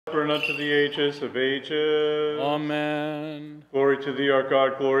and unto the ages of ages. Amen. Glory to thee, our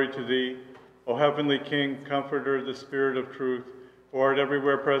God, glory to thee, O heavenly King, comforter, the Spirit of truth, who art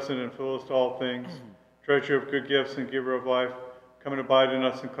everywhere present and fillest all things, treasure of good gifts and giver of life, come and abide in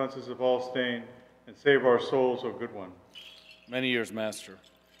us and cleanse us of all stain, and save our souls, O good one. Many years, Master.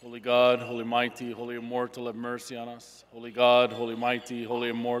 Holy God, holy mighty, holy immortal, have mercy on us. Holy God, holy mighty, holy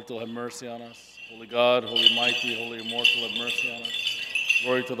immortal, have mercy on us. Holy God, holy mighty, holy immortal, have mercy on us.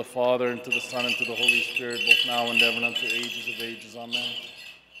 Glory to the Father, and to the Son, and to the Holy Spirit, both now and ever, and unto ages of ages. Amen.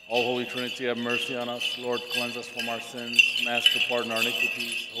 All Holy Trinity, have mercy on us. Lord, cleanse us from our sins. Master, pardon our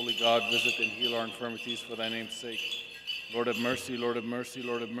iniquities. Holy God, visit and heal our infirmities for thy name's sake. Lord, have mercy, Lord, have mercy,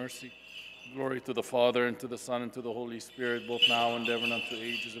 Lord, have mercy. Glory to the Father, and to the Son, and to the Holy Spirit, both now and ever, and unto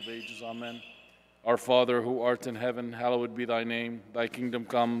ages of ages. Amen. Our Father, who art in heaven, hallowed be thy name. Thy kingdom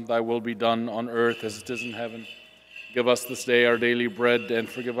come, thy will be done on earth as it is in heaven. Give us this day our daily bread, and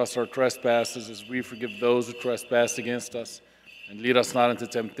forgive us our trespasses as we forgive those who trespass against us. And lead us not into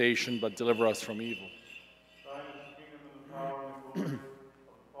temptation, but deliver us from evil. Thine is the kingdom and the power and the glory of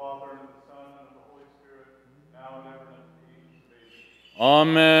the Father, and of the Son, and of the Holy Spirit, now and ever, and unto the ages of ages.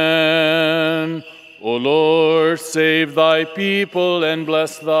 Amen. O Lord, save thy people and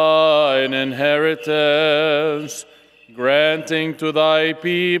bless thine inheritance, granting to thy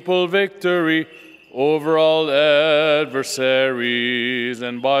people victory over all adversaries,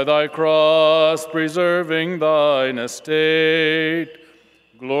 and by thy cross preserving thine estate.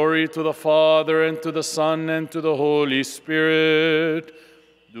 Glory to the Father, and to the Son, and to the Holy Spirit.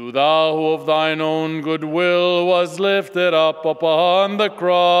 Do thou, who of thine own good will was lifted up upon the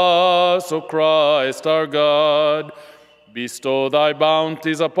cross, O Christ our God, bestow thy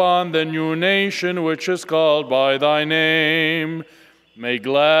bounties upon the new nation which is called by thy name. Make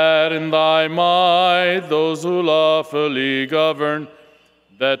glad in thy might those who lawfully govern,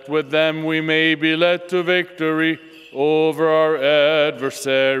 that with them we may be led to victory over our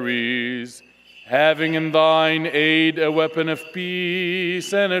adversaries, having in thine aid a weapon of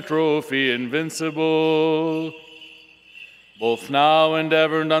peace and a trophy invincible, both now and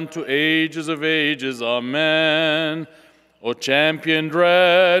ever, and unto ages of ages. Amen. O champion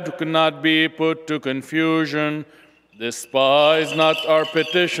dread, who cannot be put to confusion, despise not our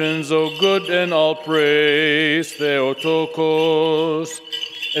petitions, O good and all praise, Theotokos.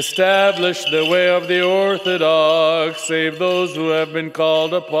 Establish the way of the Orthodox, save those who have been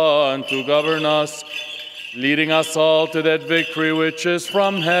called upon to govern us, leading us all to that victory which is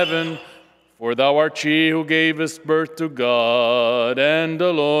from heaven. For thou art she who gavest birth to God, and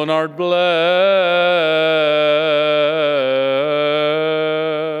alone art blessed.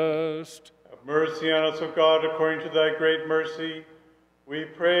 Have mercy on us, O God, according to thy great mercy. We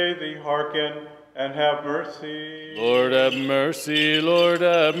pray thee, hearken, and have mercy. Lord, have mercy, Lord,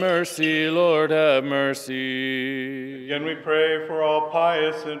 have mercy, Lord, have mercy. Again we pray for all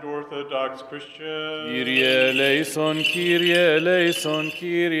pious and Orthodox Christians. Kyrie eleison, Kyrie eleison,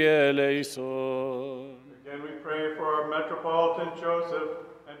 Kyrie eleison. Again we pray for our Metropolitan Joseph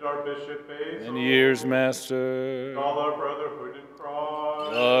and our Bishop Basil. Many years, Master. And all our brotherhood in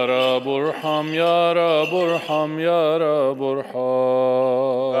Christ. Ya Rab urham, Ya Rab urham, Ya Rab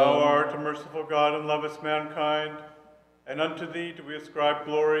urham. Thou art a merciful God and lovest mankind, and unto thee do we ascribe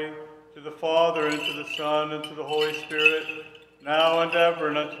glory, to the Father, and to the Son, and to the Holy Spirit, now and ever,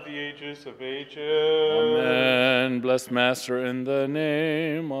 and unto the ages of ages. Amen. Blessed Master, in the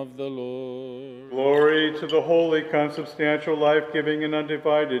name of the Lord. Glory to the holy, consubstantial, life-giving, and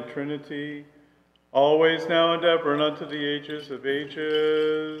undivided Trinity, always, now, and ever, and unto the ages of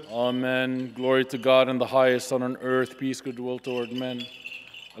ages. Amen. Glory to God in the highest, and on earth peace, goodwill toward men.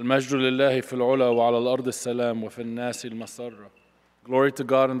 المجد لله في العلا وعلى الأرض السلام وفي الناس المسرة. Glory to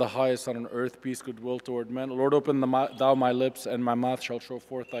God in the highest, and on earth peace, goodwill toward men. Lord, open thou my lips, and my mouth shall show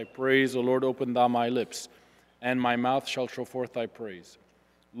forth thy praise. O Lord, open thou my lips, and my mouth shall show forth thy praise.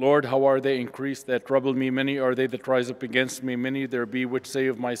 Lord, how are they increased that trouble me? Many are they that rise up against me. Many there be which say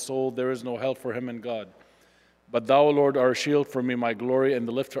of my soul, there is no help for him in God. But thou, O Lord, art a shield for me, my glory, and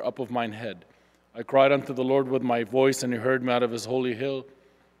the lifter up of mine head. I cried unto the Lord with my voice, and he heard me out of his holy hill.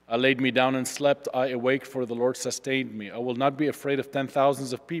 I laid me down and slept. I awaked, for the Lord sustained me. I will not be afraid of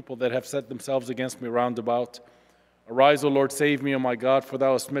 10,000s of people that have set themselves against me round about. Arise, O Lord, save me, O my God, for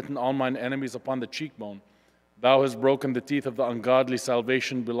thou hast smitten all mine enemies upon the cheekbone. Thou hast broken the teeth of the ungodly.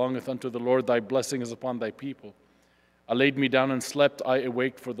 Salvation belongeth unto the Lord. Thy blessing is upon thy people. I laid me down and slept. I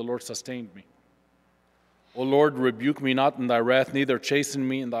awaked, for the Lord sustained me. O Lord, rebuke me not in thy wrath, neither chasten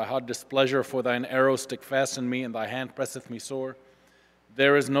me in thy hot displeasure, for thine arrows stick fast in me, and thy hand presseth me sore.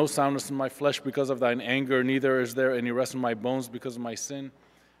 There is no soundness in my flesh because of thine anger, neither is there any rest in my bones because of my sin.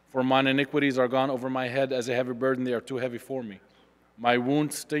 For mine iniquities are gone over my head, as a heavy burden they are too heavy for me. My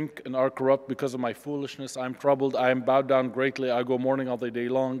wounds stink and are corrupt because of my foolishness. I am troubled, I am bowed down greatly, I go mourning all the day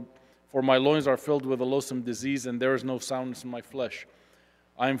long. For my loins are filled with a loathsome disease, and there is no soundness in my flesh.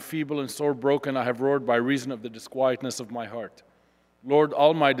 I am feeble and sore broken, I have roared by reason of the disquietness of my heart. Lord,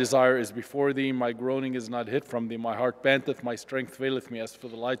 all my desire is before thee, my groaning is not hid from thee. My heart panteth, my strength faileth me. As for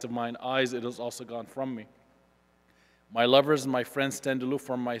the light of mine eyes, it is also gone from me. My lovers and my friends stand aloof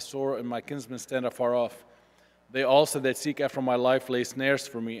from my sore, and my kinsmen stand afar off. They also that seek after my life lay snares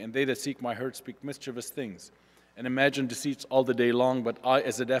for me, and they that seek my hurt speak mischievous things, and imagine deceits all the day long. But I,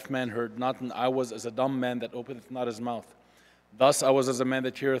 as a deaf man, heard not, and I was as a dumb man that openeth not his mouth. Thus I was as a man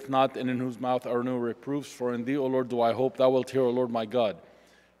that heareth not, and in whose mouth are no reproofs. For in thee, O Lord, do I hope. Thou wilt hear, O Lord my God.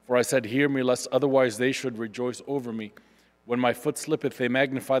 For I said, hear me, lest otherwise they should rejoice over me. When my foot slippeth, they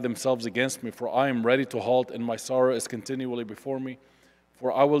magnify themselves against me. For I am ready to halt, and my sorrow is continually before me.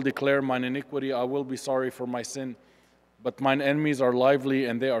 For I will declare mine iniquity, I will be sorry for my sin. But mine enemies are lively,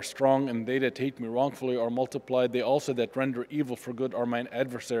 and they are strong, and they that hate me wrongfully are multiplied. They also that render evil for good are mine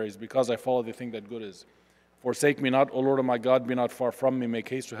adversaries, because I follow the thing that good is. Forsake me not, O Lord of my God, be not far from me. Make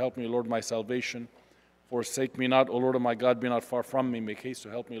haste to help me, Lord, my salvation. Forsake me not, O Lord of my God, be not far from me. Make haste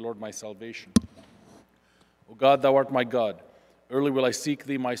to help me, Lord, my salvation. O God, thou art my God. Early will I seek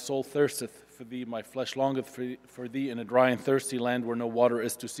thee, my soul thirsteth for thee, my flesh longeth for thee in a dry and thirsty land where no water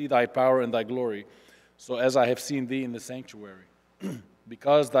is, to see thy power and thy glory, so as I have seen thee in the sanctuary.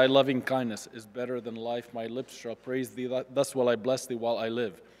 Because thy loving kindness is better than life, my lips shall praise thee. Thus will I bless thee while I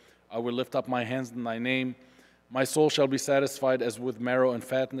live. I will lift up my hands in thy name. My soul shall be satisfied as with marrow and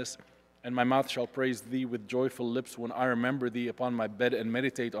fatness, and my mouth shall praise thee with joyful lips when I remember thee upon my bed and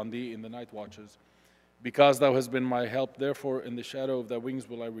meditate on thee in the night watches. Because thou hast been my help, therefore in the shadow of thy wings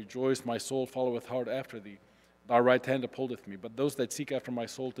will I rejoice. My soul followeth hard after thee. Thy right hand upholdeth me. But those that seek after my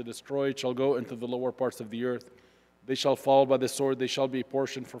soul to destroy it shall go into the lower parts of the earth. They shall fall by the sword, they shall be a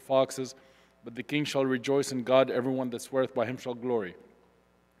portion for foxes. But the king shall rejoice in God, everyone that sweareth by him shall glory.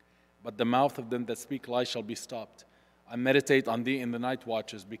 But the mouth of them that speak lies shall be stopped. I meditate on thee in the night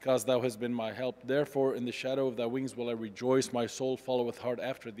watches, because thou hast been my help. Therefore in the shadow of thy wings will I rejoice. My soul followeth hard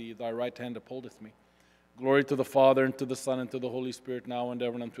after thee. Thy right hand upholdeth me. Glory to the Father, and to the Son, and to the Holy Spirit, now and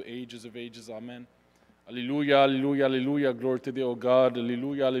ever, and unto ages of ages. Amen. Alleluia, alleluia, alleluia, glory to thee, O God.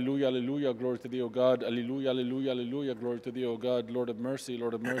 Alleluia, alleluia, alleluia, glory to thee, O God. Alleluia, alleluia, alleluia, glory to thee, O God. Lord of mercy,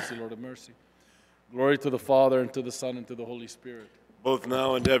 Lord of mercy, Lord of mercy. Glory to the Father, and to the Son, and to the Holy Spirit. Both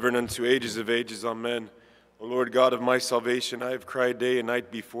now and ever, and unto ages of ages. Amen. O Lord God of my salvation, I have cried day and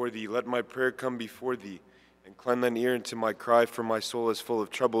night before thee. Let my prayer come before thee. Incline thine ear unto my cry, for my soul is full of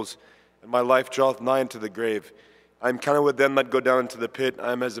troubles, and my life draweth nigh unto the grave. I am counted with them that go down into the pit.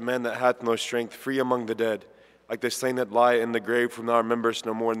 I am as a man that hath no strength, free among the dead. Like the slain that lie in the grave, whom thou rememberest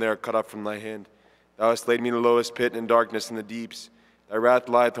no more, and they are cut off from thy hand. Thou hast laid me in the lowest pit, in darkness, in the deeps. Thy wrath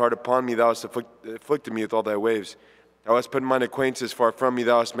lieth hard upon me, thou hast afflicted me with all thy waves. Thou hast put mine acquaintances far from me,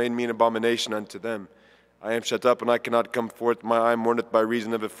 thou hast made me an abomination unto them. I am shut up, and I cannot come forth, my eye mourneth by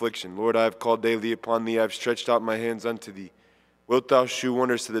reason of affliction. Lord, I have called daily upon thee, I have stretched out my hands unto thee. Wilt thou shew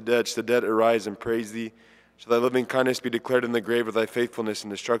wonders to the dead? Shall the dead arise and praise thee? Shall thy loving kindness be declared in the grave, of thy faithfulness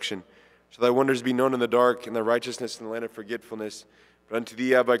and destruction? Shall thy wonders be known in the dark, and thy righteousness in the land of forgetfulness? But unto thee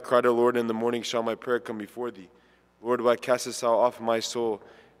have I cried, O Lord, and in the morning shall my prayer come before thee. Lord, why castest thou off my soul?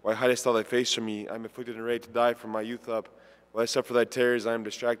 Why hidest thou thy face from me? I am afflicted and ready to die from my youth up. While I suffer thy terrors, I am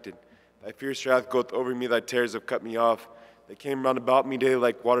distracted. Thy fierce wrath goeth over me, thy terrors have cut me off. They came round about me daily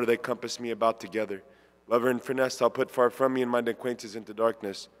like water, they compass me about together. Lover and friend hast thou put far from me, and mine acquaintance into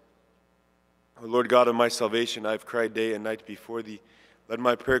darkness. O Lord God of my salvation, I have cried day and night before thee. Let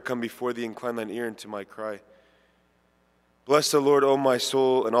my prayer come before thee, incline thine ear unto my cry. Bless the Lord, O my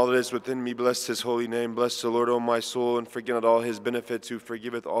soul, and all that is within me. Bless his holy name. Bless the Lord, O my soul, and forget not all his benefits, who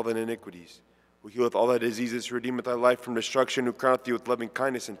forgiveth all thine iniquities, who healeth all thy diseases, who redeemeth thy life from destruction, who crowneth thee with loving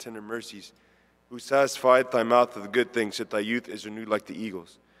kindness and tender mercies, who satisfieth thy mouth with good things, that thy youth is renewed like the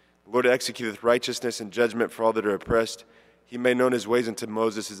eagles. The Lord executeth righteousness and judgment for all that are oppressed. He made known his ways unto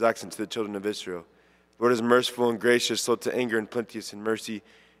Moses, his acts unto the children of Israel. The Lord is merciful and gracious, slow to anger and plenteous in mercy.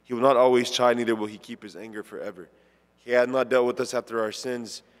 He will not always chide, neither will he keep his anger forever. He hath not dealt with us after our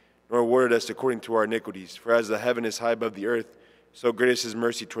sins, nor rewarded us according to our iniquities. For as the heaven is high above the earth, so great is his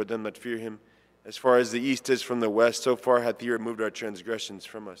mercy toward them that fear him. As far as the east is from the west, so far hath he removed our transgressions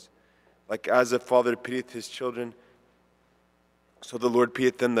from us. Like as a father pitieth his children, so the Lord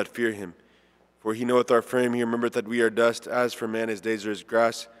pitieth them that fear him. For he knoweth our frame, he remembereth that we are dust. As for man, his days are as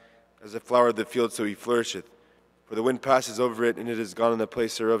grass, as a flower of the field, so he flourisheth. For the wind passes over it, and it is gone, and the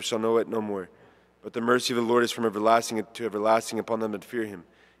place thereof shall know it no more. But the mercy of the Lord is from everlasting to everlasting upon them that fear him,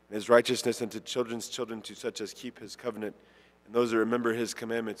 and his righteousness unto children's children, to such as keep his covenant, and those that remember his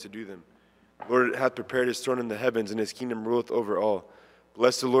commandments to do them. The Lord hath prepared his throne in the heavens, and his kingdom ruleth over all.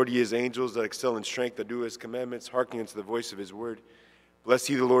 Bless the Lord, ye his angels, that excel in strength, that do his commandments, hearkening unto the voice of his word. Bless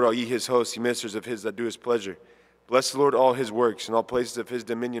ye the Lord, all ye his hosts, ye ministers of his that do his pleasure. Bless the Lord, all his works, in all places of his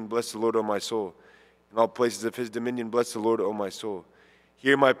dominion. Bless the Lord, O my soul. In all places of his dominion, bless the Lord, O my soul.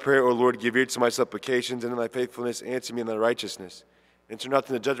 Hear my prayer, O Lord, give ear to my supplications, and in thy faithfulness answer me in thy righteousness. Enter not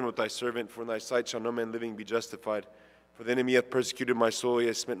into judgment with thy servant, for in thy sight shall no man living be justified. For the enemy hath persecuted my soul, he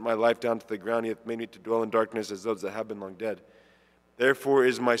hath smitten my life down to the ground, he hath made me to dwell in darkness as those that have been long dead. Therefore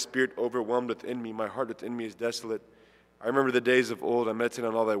is my spirit overwhelmed within me, my heart within me is desolate. I remember the days of old, I meditate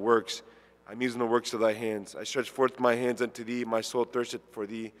on all thy works. I muse on the works of thy hands. I stretch forth my hands unto thee, my soul thirsteth for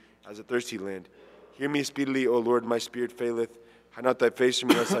thee as a thirsty land. Hear me speedily, O Lord, my spirit faileth. Hide not thy face from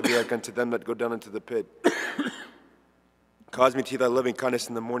me, lest I be like unto them that go down into the pit. Cause me to see thy loving kindness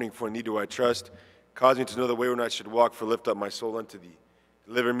in the morning, for in thee do I trust. Cause me to know the way wherein I should walk, for lift up my soul unto thee.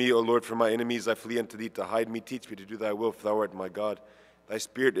 Deliver me, O Lord, from my enemies. I flee unto thee to hide me. Teach me to do thy will, for thou art my God. Thy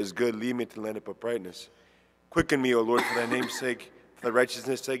spirit is good. Lead me to the land of uprightness. Quicken me, O Lord, for thy name's sake. For thy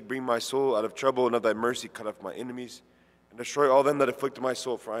righteousness' sake, bring my soul out of trouble, and of thy mercy cut off my enemies. And destroy all them that afflict my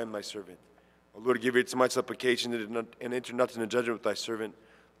soul, for I am thy servant. O Lord, give ear to my supplications, and enter not into judgment with thy servant.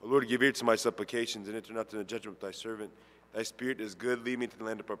 O Lord, give ear to my supplications, and enter not into judgment with thy servant. Thy spirit is good. Lead me to the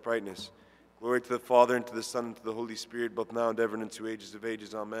land of uprightness. Glory to the Father, and to the Son, and to the Holy Spirit, both now and ever, and into ages of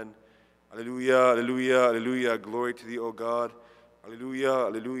ages. Amen. Alleluia, alleluia, alleluia. Glory to thee, O God. Alleluia,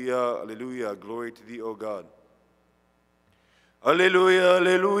 alleluia, alleluia. Glory to thee, O God. Alleluia,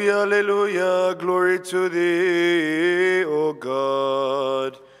 alleluia, alleluia. Glory to thee, O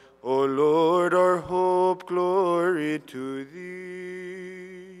God. O Lord, our hope, glory to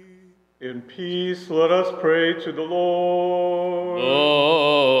thee. In peace, let us pray to the Lord.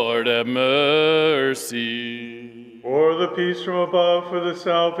 Lord, have mercy. For the peace from above, for the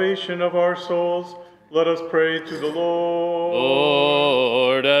salvation of our souls, let us pray to the Lord.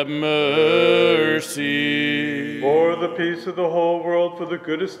 Lord, have mercy. For the peace of the whole world, for the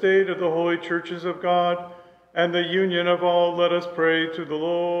good estate of the holy churches of God, and the union of all, let us pray to the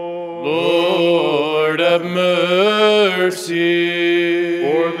Lord. Lord, have mercy.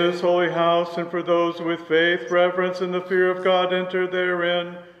 For this holy house, and for those who with faith, reverence, and the fear of God enter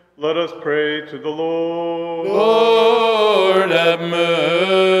therein, let us pray to the Lord. Lord, have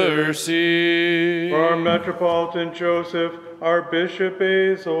mercy. For our Metropolitan Joseph, our Bishop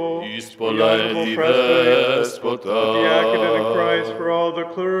Basil, the Honorable President, the Diaconate in Christ, for all the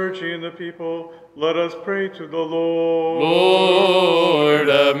clergy and the people, let us pray to the Lord. Lord,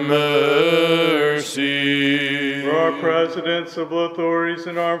 have mercy. For our presidents, civil authorities,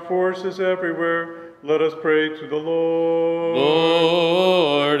 and armed forces everywhere, let us pray to the Lord.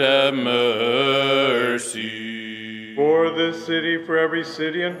 Lord, have mercy. For this city, for every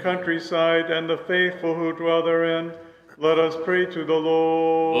city and countryside, and the faithful who dwell therein, let us pray to the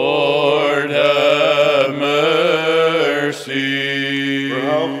Lord. Lord, have mercy. For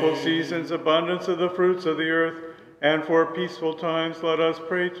healthful seasons, abundance of the fruits of the earth, and for peaceful times, let us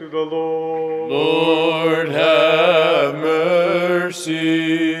pray to the Lord. Lord, have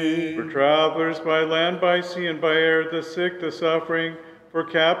mercy. For travelers by land, by sea, and by air, the sick, the suffering, for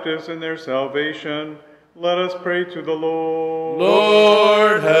captives in their salvation, let us pray to the Lord.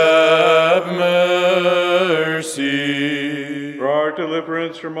 Lord, have mercy. For our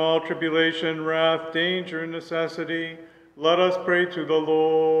deliverance from all tribulation, wrath, danger, and necessity, let us pray to the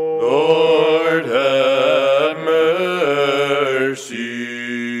Lord. Lord, have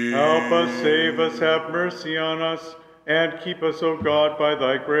mercy. Help us, save us, have mercy on us, and keep us, O God, by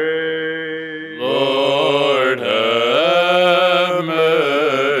thy grace. Lord, have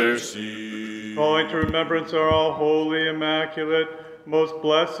mercy. Calling to remembrance our all holy, immaculate, most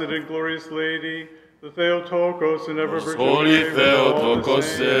blessed and glorious Lady, the Theotokos and ever Virgin Holy Mary, with all the Theotokos,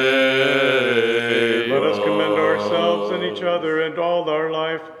 saints. Let us commend save ourselves and each other and all our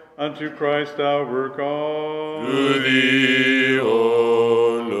life unto Christ our God. to thee,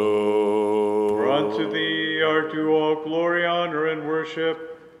 O Lord. For unto thee are due all glory, honor, and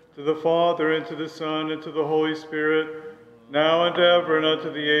worship, to the Father, and to the Son, and to the Holy Spirit, now and ever, and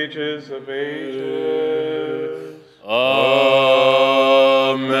unto the ages of ages. Amen.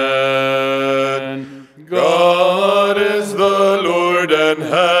 God is the Lord, and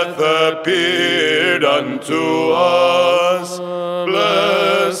hath appeared unto us.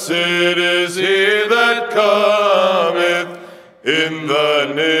 Blessed is he that cometh in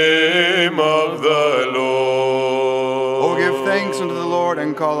the name of the Lord. Oh, give thanks unto the Lord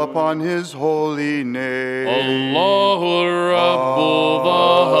and call upon his holy name. Allahu Rabbu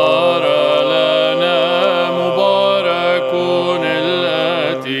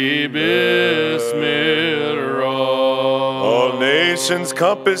afflictions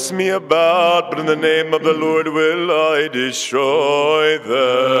compass me about, but in the name of the Lord will I destroy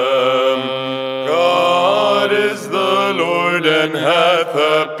them. God is the Lord and hath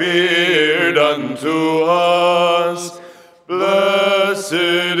appeared unto us. Blessed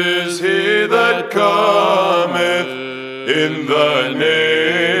is he that cometh in the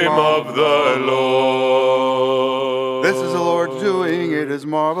name of the Lord. This is the Lord's doing, it is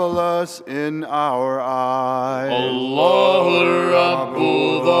marvelous in our eyes. الله الرب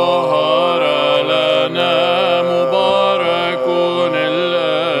ظهر لنا مبارك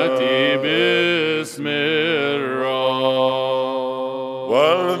الآتي باسم الرب.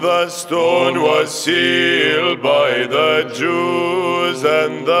 While the stone was sealed by the Jews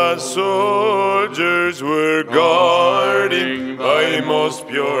and the soldiers were guarding thy most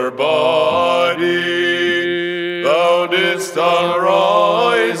pure body, thou didst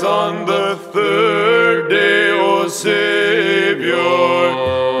arise on the third day, O Savior,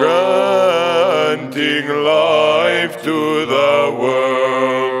 granting life to the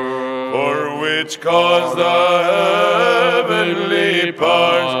world, for which cause the heavenly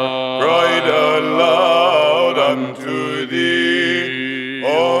powers cried aloud unto thee,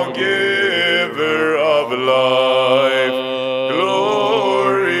 O giver of life.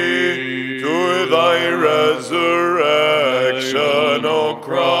 Glory to thy resurrection, O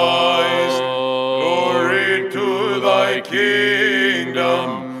Christ. Glory to thy kingdom.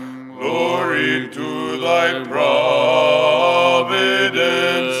 Glory to thy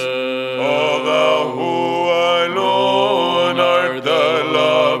providence. O thou who alone art the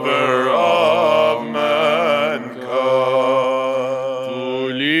lover of mankind.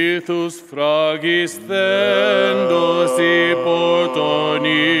 Tulithus fragis thendos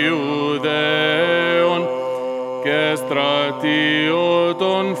ipotoni udeon,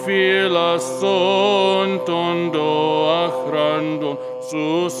 Cestratioton philasson tondo achrandon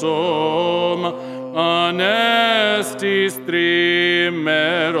susoma, anestis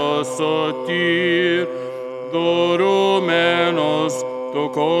trimeros sotir, dorumenos to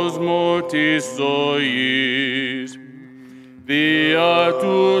cosmotis sois. Via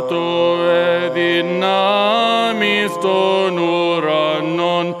tuto edinamis ton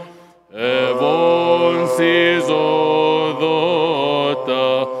uranon, evon sizodota,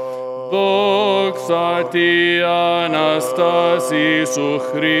 doxa ti Anastasis o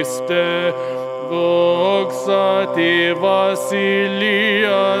Christe, doxa ti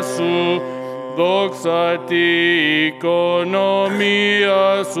Vasilias o, doxa ti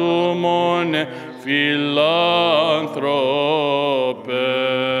economias umone philanthrope.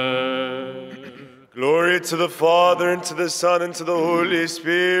 Glory to the Father, and to the Son, and to the Holy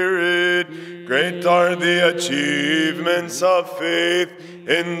Spirit. Great are the achievements of faith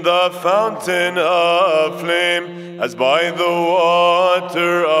in the fountain of flame, as by the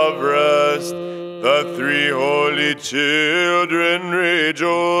water of rest the three holy children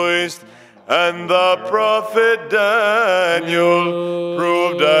rejoiced. And the prophet Daniel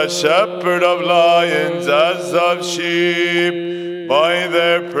proved a shepherd of lions as of sheep. By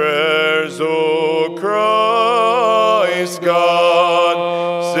their prayers, O Christ God,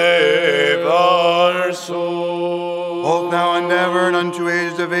 save our soul. Both now and ever and unto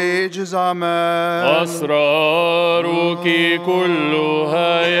ages of ages. Amen. أسرارك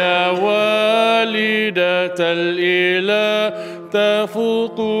كلها يا والدة الإله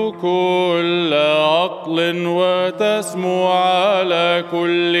تفوق كل عقل وتسمو على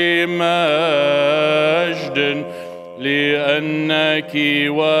كل مجد، لأنك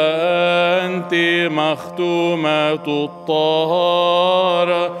وأنت مختومة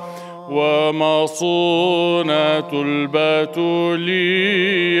الطهارة ومصونة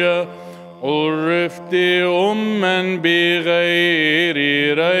البتولية، عرفت أما بغير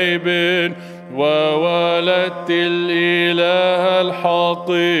ريب، وولدت الإله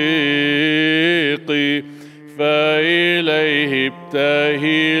الحقيقي، فإليه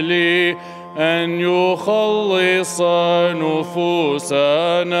ابتهلي أن يخلص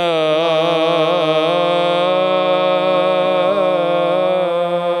نفوسنا.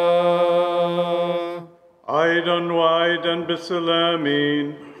 أيضا وأيضا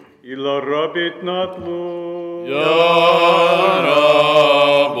بالسلامين إلى الرب نطلب. يا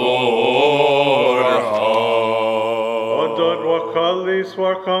رب ارحم. ودد وخلص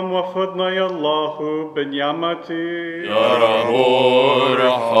وارحم وفدنا يا الله بنعمتي. يا رب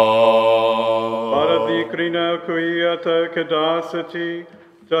ارحم. على ذكرنا كوية قداستي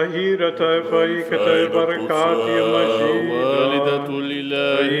طهيرة فريقة بركات المجيدة والدة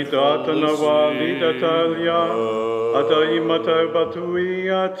الإله سيداتنا والدة اليا الدائمة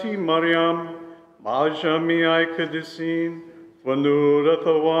بتوية مريم مع جميع القديسين ونور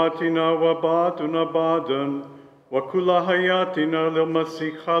ثواتنا وبعدنا بعدا وكل حياتنا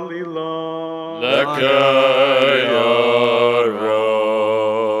للمسيح خليلا لك يا رب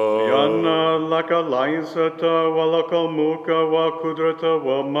لأن لك العزة ولك الملك والقدرة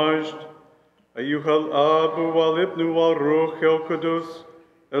والمجد أيها الآب والابن والروح القدس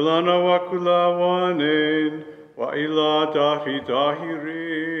الآن وكل أوان وإلى دهر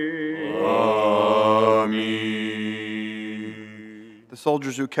داهرين. The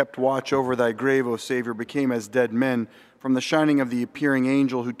soldiers who kept watch over thy grave, O Savior, became as dead men from the shining of the appearing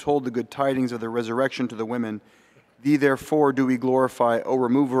angel who told the good tidings of the resurrection to the women. Thee therefore do we glorify, O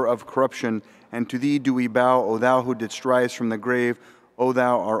remover of corruption, and to thee do we bow, O thou who didst rise from the grave, O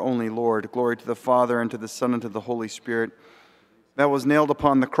thou our only Lord. Glory to the Father, and to the Son, and to the Holy Spirit. Thou was nailed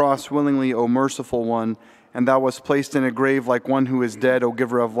upon the cross willingly, O merciful one, and thou wast placed in a grave like one who is dead, O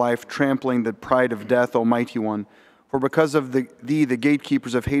giver of life, trampling the pride of death, O mighty one. For because of thee the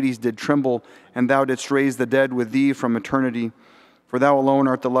gatekeepers of Hades did tremble, and thou didst raise the dead with thee from eternity. For thou alone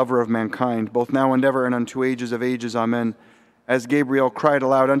art the lover of mankind, both now and ever and unto ages of ages. Amen. As Gabriel cried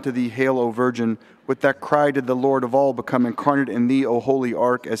aloud unto thee, Hail, O Virgin, with that cry did the Lord of all become incarnate in thee, O holy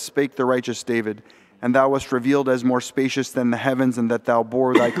ark, as spake the righteous David. And thou wast revealed as more spacious than the heavens, and that thou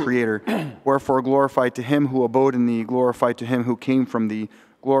bore thy Creator. Wherefore glorify to him who abode in thee, glorify to him who came from thee,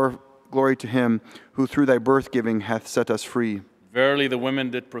 glory to him who through thy birth-giving hath set us free. Verily the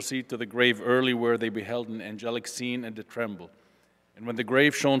women did proceed to the grave early, where they beheld an angelic scene and did tremble. And when the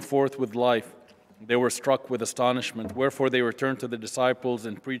grave shone forth with life, they were struck with astonishment. Wherefore they returned to the disciples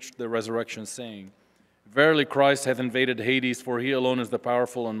and preached the resurrection, saying, Verily Christ hath invaded Hades, for he alone is the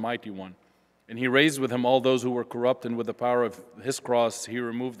powerful and mighty one. And he raised with him all those who were corrupt, and with the power of his cross he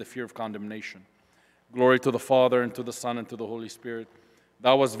removed the fear of condemnation. Glory to the Father, and to the Son, and to the Holy Spirit.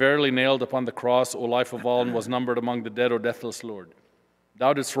 Thou wast verily nailed upon the cross, O life of all, and was numbered among the dead, O deathless Lord.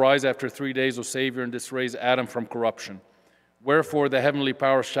 Thou didst rise after 3 days, O Savior, and didst raise Adam from corruption. Wherefore the heavenly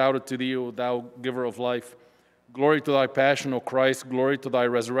power shouted to thee, O thou giver of life. Glory to thy passion, O Christ, glory to thy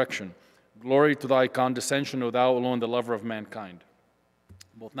resurrection. Glory to thy condescension, O thou alone, the lover of mankind.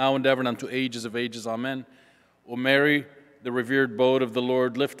 Both now and ever and unto ages of ages. Amen. O Mary, the revered abode of the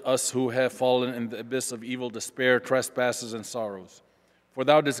Lord, lift us who have fallen in the abyss of evil despair, trespasses, and sorrows. For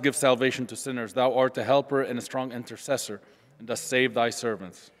thou didst give salvation to sinners. Thou art a helper and a strong intercessor, and dost save thy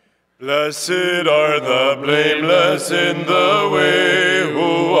servants. Blessed are the blameless in the way,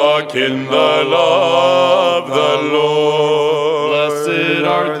 who walk in the law of the Lord. Blessed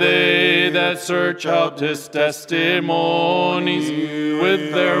are they that search out his testimonies.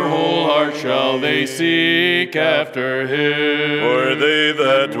 With their whole heart shall they seek after him. For they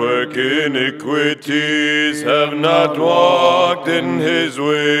that work iniquities have not walked in his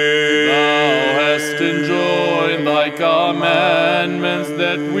way. Thou hast enjoined thy commandments,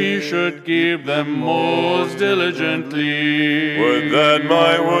 that we should keep them most diligently. Would that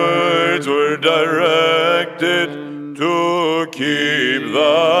my words were directed to keep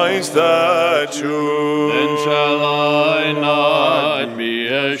thy statutes. Then shall I not be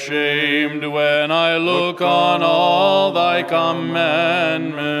ashamed when I look on all thy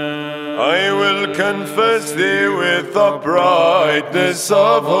commandments. I will confess thee with uprightness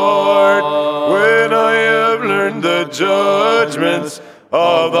of heart, when I have learned the judgments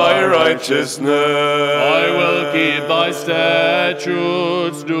of thy righteousness. I will keep thy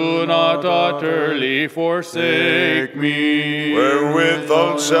statutes, do not utterly forsake me.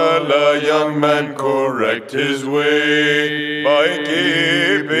 Wherewithal shall a young man correct his way? By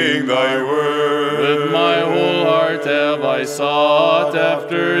keeping thy word. With my whole heart have I sought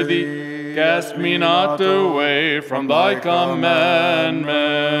after thee. Cast me not away from thy commandments.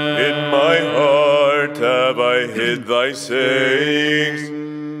 In my heart have I hid thy sayings,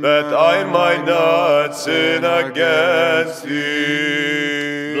 that I might not sin against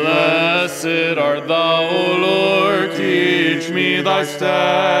thee. Blessed art thou, O Lord, teach me thy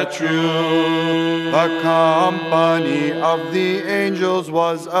statutes. The company of the angels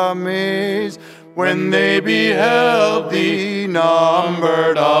was amazed when they beheld thee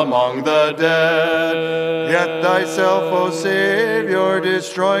numbered among the dead. Yet thyself, O Savior,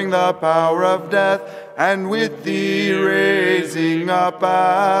 destroying the power of death, and with thee raising up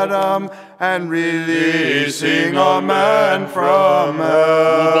Adam, and releasing a man from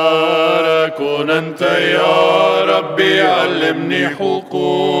hell. مبارك أنت يا ربي علمني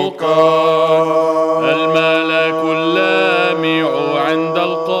حقوقا. الملك اللامع عند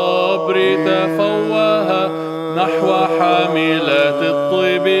القبر تفوه نحو حاملات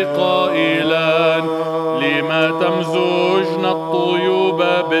الطيب قائلا لما أمزجنا الطيوب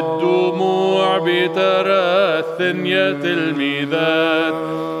بالدموع بتراث يا تلميذات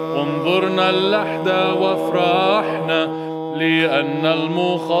انظرنا اللحد وافرحنا لأن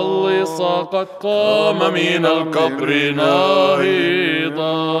المخلص قد قام من القبر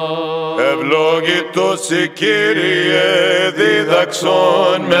ناهضا. Ευλογητός η Κύριε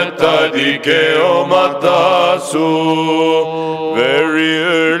διδαξών μετά δικαιώματά σου. Very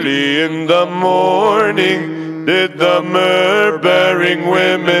early in the morning did the myrrh-bearing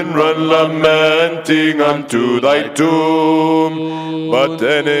women run lamenting unto thy tomb. But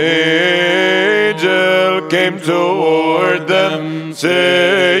an angel came toward them,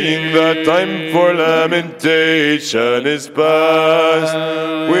 saying, the time for lamentation is past.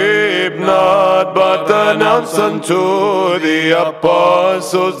 Weep not, but announce unto the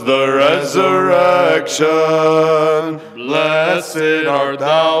apostles the resurrection. Blessed art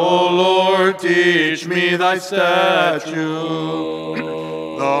thou, O Lord, teach me thy statutes.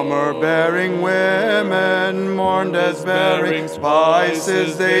 The myrrh-bearing women mourned as bearing spices,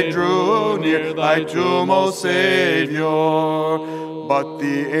 they drew near thy tomb, O Savior. But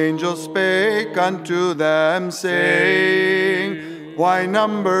the angel spake unto them, saying, why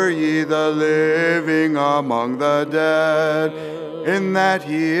number ye the living among the dead? In that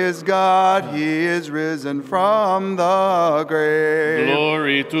he is God, he is risen from the grave.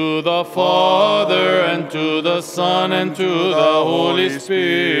 Glory to the Father, and to the Son, and to the Holy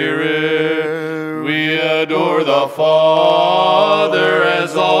Spirit. We adore the Father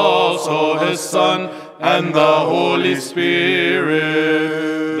as also his Son, and the Holy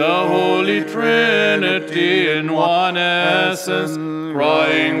Spirit, the Holy Trinity in one essence,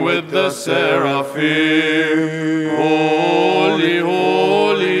 crying with the seraphim, Holy,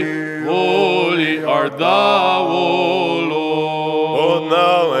 holy, holy art thou, O Lord. Both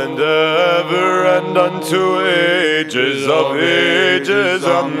now and ever and unto ages of ages,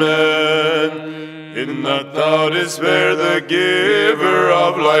 amen. In that thou didst bear the giver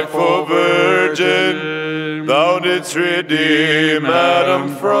of life, O Virgin, thou didst redeem Adam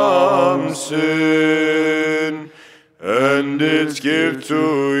from sin, and didst give to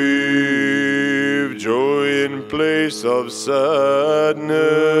Eve joy in place of sadness.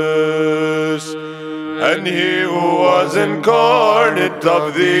 And he who was incarnate of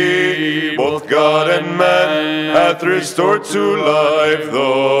thee, both God and man, hath restored to life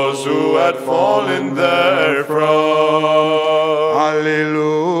those who had fallen therefrom.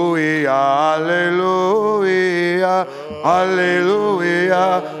 Alleluia, alleluia, alleluia,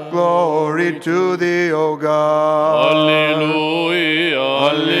 glory to thee, O God. Alleluia,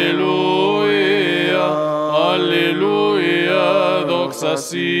 alleluia, alleluia, doxa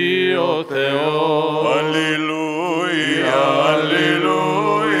si, O Theo. Alleluia,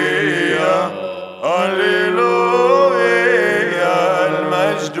 alleluia, alleluia,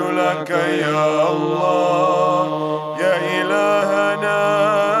 المجد لك يا الله يا إلهنا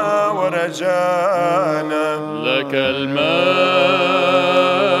ورجانا. لك المجد.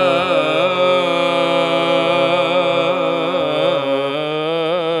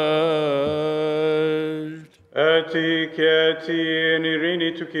 Eti in irini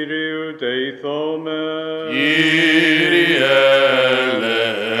tu Kyriou deithomen. Kyrie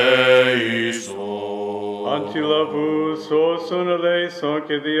eleison. Antilavus oson eleison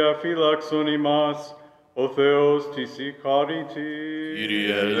και διαφύλαξον ημάς, ο Θεός της η χάρητη.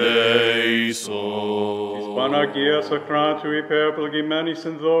 Kyrie eleison. Της Παναγίας ακράτου υπερπληγημένης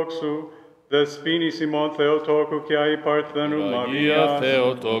εν δόξου, δεσποίνης ημών Θεοτόκου και αϊπαρθένου Μαρίας,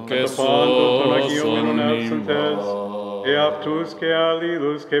 Θεοτόκε το πάντων των Αγίων σώσον μενονεύσαντες, αυτούς και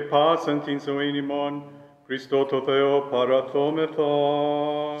αλλήλους και πάσαν την ζωήν ημών, Χριστό το Θεό παραθόμεθα.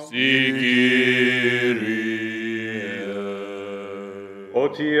 Συ Kyrie.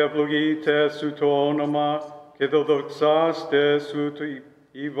 Ότι ευλογείται σου το όνομα και δοδοξάστε σου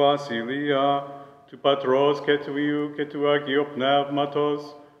η βασιλεία του Πατρός και του Υιού και του Αγίου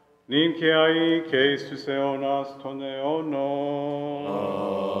Πνεύματος, νυν και αεί και εις τους αιώνας των αιώνων.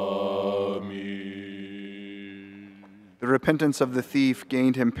 The repentance of the thief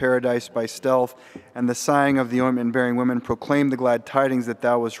gained him paradise by stealth, and the sighing of the ointment-bearing women proclaimed the glad tidings that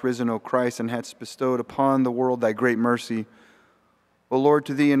thou wast risen, O Christ, and hadst bestowed upon the world thy great mercy. O Lord,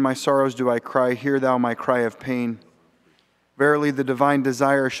 to thee in my sorrows do I cry, hear thou my cry of pain. Verily the divine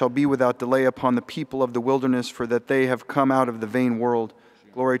desire shall be without delay upon the people of the wilderness, for that they have come out of the vain world.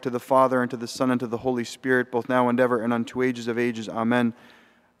 Glory to the Father, and to the Son, and to the Holy Spirit, both now and ever, and unto ages of ages. Amen.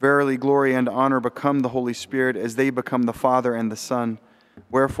 Verily, glory and honor become the Holy Spirit, as they become the Father and the Son.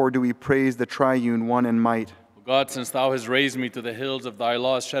 Wherefore do we praise the triune one in might. O God, since thou hast raised me to the hills of thy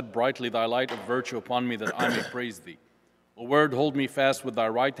laws, shed brightly thy light of virtue upon me, that I may praise thee. O Word, hold me fast with thy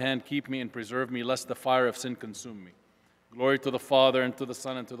right hand, keep me and preserve me, lest the fire of sin consume me. Glory to the Father, and to the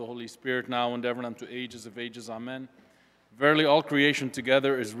Son, and to the Holy Spirit, now and ever, and unto ages of ages. Amen. Verily all creation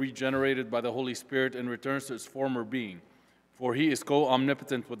together is regenerated by the Holy Spirit and returns to its former being, for he is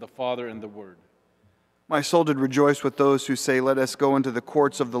co-omnipotent with the Father and the Word. My soul did rejoice with those who say, let us go into the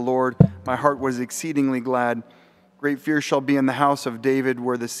courts of the Lord. My heart was exceedingly glad. Great fear shall be in the house of David,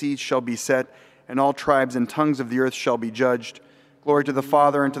 where the siege shall be set, and all tribes and tongues of the earth shall be judged. Glory to the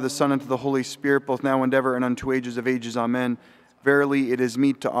Father, and to the Son, and to the Holy Spirit, both now and ever, and unto ages of ages. Amen. Verily it is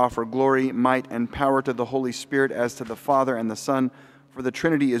meet to offer glory, might, and power to the Holy Spirit, as to the Father and the Son, for the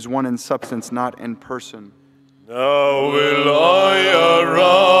Trinity is one in substance, not in person. Now will I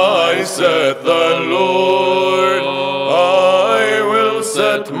arise, saith the Lord. I will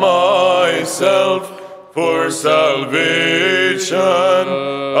set myself for salvation.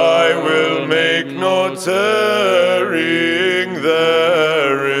 I will make no tarrying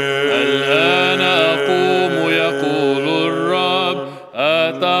therein. الآن أقوم يقول الرب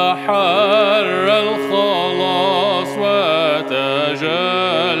أتحرى الخلاص وأتجلى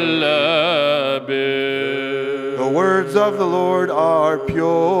به. The words of the Lord are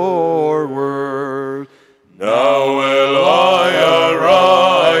pure words. Now will I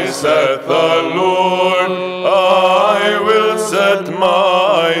arise, saith the Lord. I will set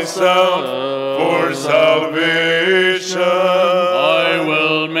myself for salvation. I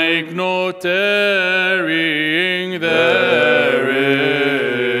will make no tarrying therein.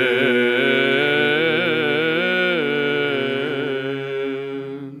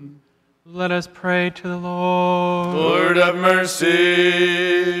 Let us pray to the Lord. Lord, have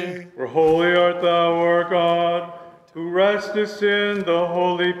mercy. For holy art thou, our God, who restest in the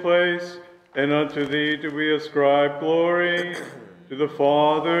holy place, and unto thee do we ascribe glory, to the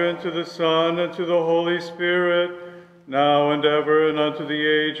Father, and to the Son, and to the Holy Spirit, now and ever, and unto the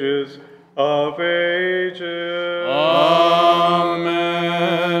ages of ages. Amen.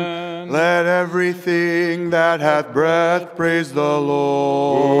 Let everything that hath breath praise the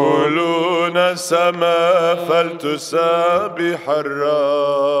Lord. قولون السماء فلتسبح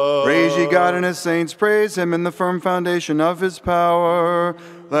الرب. Praise ye God and his saints, praise him in the firm foundation of his power.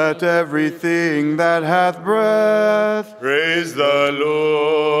 Let everything that hath breath Praise the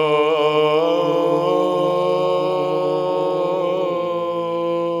Lord.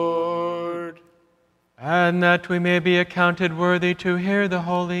 And that we may be accounted worthy to hear the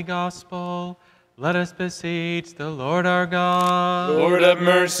holy gospel, let us beseech the Lord our God. Lord have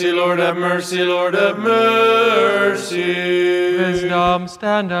mercy, Lord have mercy, Lord have mercy. Wisdom,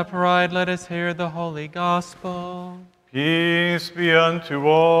 stand upright, let us hear the holy gospel. Peace be unto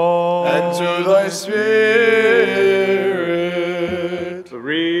all. And to thy spirit. The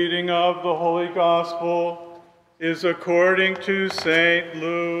reading of the Holy Gospel is according to St.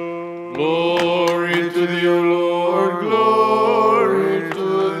 Luke. Glory to thee, O Lord, glory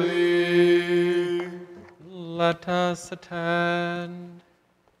to thee. Let us attend.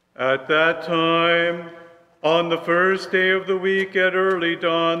 At that time, on the first day of the week at early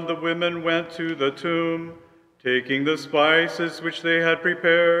dawn, the women went to the tomb, taking the spices which they had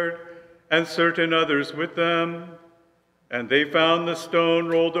prepared, and certain others with them. And they found the stone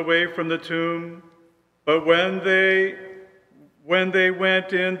rolled away from the tomb. But when they went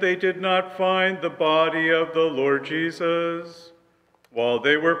in, they did not find the body of the Lord Jesus. While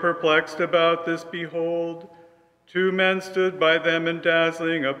they were perplexed about this, behold, two men stood by them in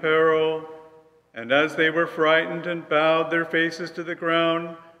dazzling apparel. And as they were frightened and bowed their faces to the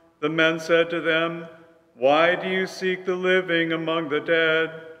ground, the men said to them, "Why do you seek the living among the dead?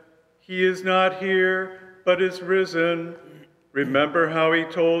 He is not here, but is risen. Remember how he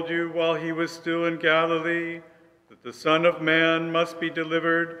told you while he was still in Galilee, that the Son of Man must be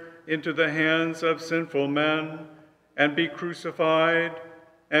delivered into the hands of sinful men, and be crucified,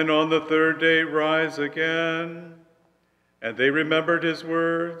 and on the third day rise again." And they remembered his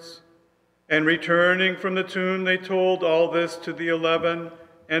words. And returning from the tomb, they told all this to the 11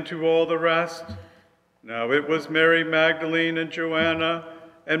 and to all the rest. Now it was Mary Magdalene and Joanna,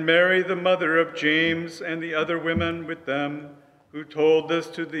 and Mary the mother of James, and the other women with them, who told this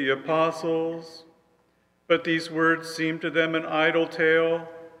to the apostles. But these words seemed to them an idle tale,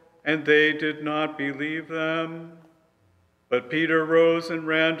 and they did not believe them. But Peter rose and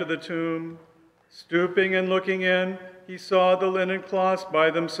ran to the tomb. Stooping and looking in, he saw the linen cloths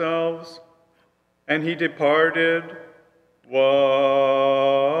by themselves, and he departed,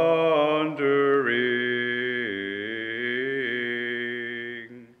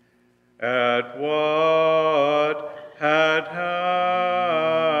 wondering at what had happened.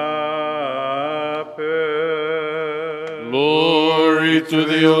 Glory to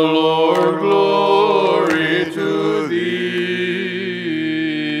thee, O Lord, glory to thee.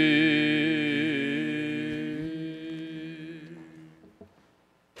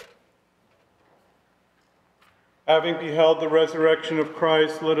 Having beheld the resurrection of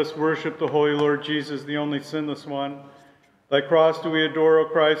Christ, let us worship the Holy Lord Jesus, the only sinless one. Thy cross do we adore, O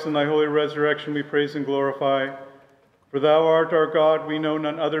Christ, and thy holy resurrection we praise and glorify. For thou art our God, we know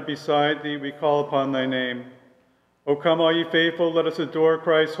none other beside thee, we call upon thy name. O come, all ye faithful, let us adore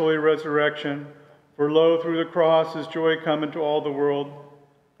Christ's holy resurrection. For lo, through the cross is joy come into all the world.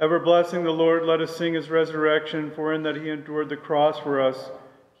 Ever blessing the Lord, let us sing his resurrection, for in that he endured the cross for us,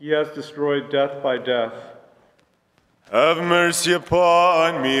 he has destroyed death by death. Have mercy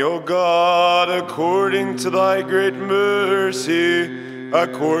upon me, O God, according to thy great mercy,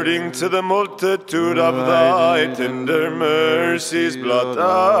 according to the multitude of thy tender mercies, blot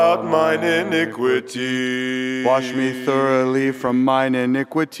out mine iniquity. Wash me thoroughly from mine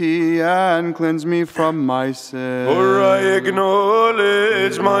iniquity, and cleanse me from my sin. For I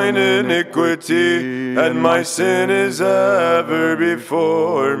acknowledge mine iniquity, and my sin is ever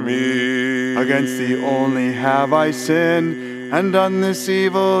before me. Against thee only have I sinned, and done this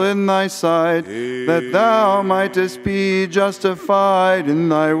evil in thy sight, that thou mightest be justified in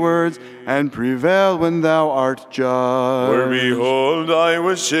thy words, and prevail when thou art just. For behold, I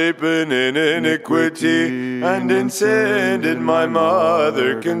was shapen in iniquity, and in sin did my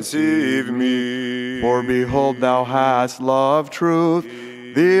mother conceive me. For behold, thou hast loved truth,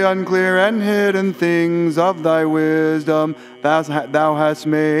 the unclear and hidden things of thy wisdom thou hast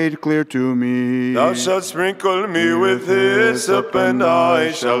made clear to me. Thou shalt sprinkle me with hyssop, and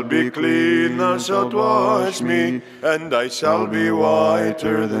I shall be clean. Thou shalt wash me, and I shall be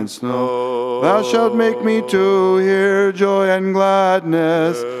whiter than snow. Thou shalt make me to hear joy and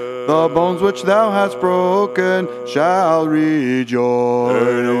gladness. The bones which thou hast broken shall rejoice.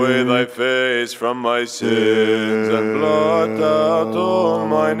 Turn away thy face from my sins, and blot out all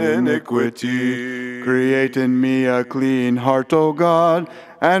mine iniquity. Create in me a clean heart, O God,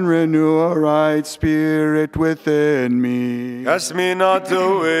 and renew a right spirit within me. Cast me not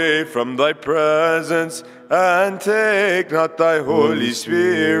away from thy presence, and take not thy Holy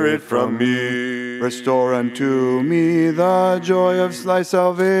Spirit from me. Restore unto me the joy of thy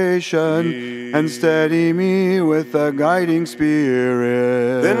salvation, and steady me with a guiding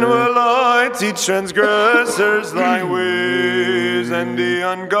spirit. Then will I teach transgressors thy ways, and the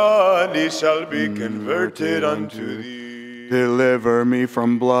ungodly shall be converted unto thee. Deliver me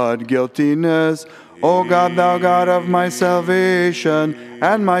from blood guiltiness, O God, thou God of my salvation,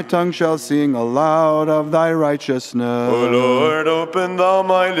 and my tongue shall sing aloud of thy righteousness. O Lord, open thou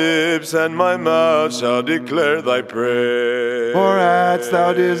my lips, and my mouth shall declare thy praise. For hadst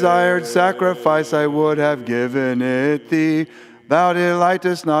thou desired sacrifice, I would have given it thee. Thou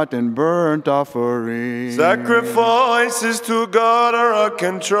delightest not in burnt offering. Sacrifices to God are a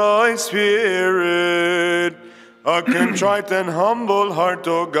contrite spirit. A contrite and humble heart,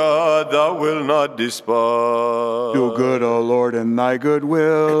 O God, thou wilt not despise. Do good, O Lord, in thy good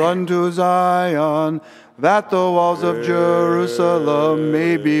will unto Zion, that the walls of Jerusalem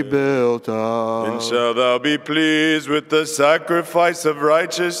may be built up. And shalt thou be pleased with the sacrifice of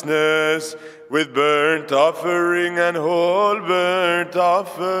righteousness, with burnt offering and whole burnt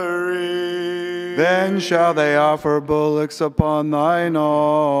offering. Then shall they offer bullocks upon thine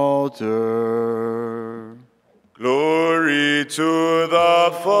altar. Glory to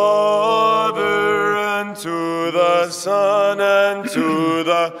the Father, and to the Son, and to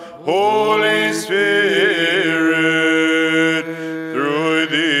the Holy Spirit, through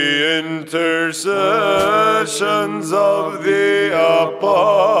the intercessions of the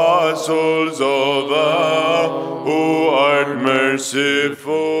apostles, O thou who art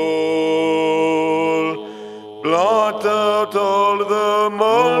merciful. Blot out all the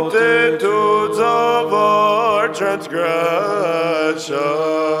multitudes of our transgression,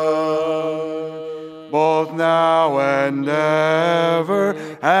 both now and ever,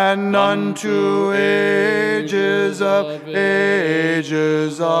 and unto ages of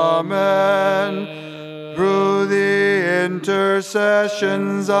ages. Amen. Through the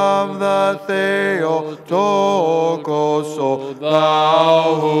intercessions of the Theotokos, O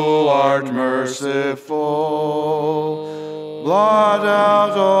thou who art merciful, blot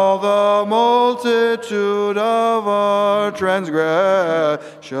out all the multitude of our transgressions.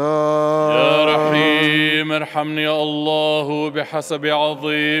 يا رحيم ارحمني يا الله بحسب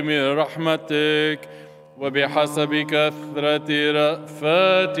عظيم رحمتك وبحسب كثرة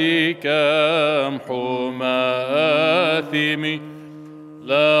رأفتك امحو مآثمي.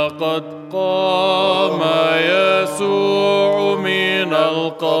 لقد قام يسوع من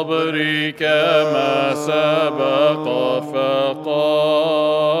القبر كما سبق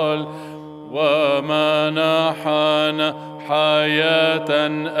فقال، ومنحنا حياة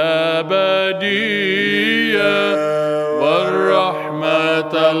أبدية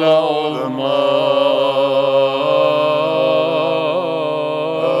والرحمة العظمى.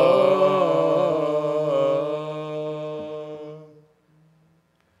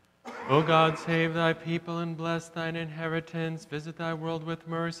 O God, save thy people and bless thine inheritance. Visit thy world with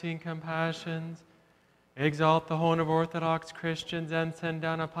mercy and compassions. Exalt the horn of Orthodox Christians and send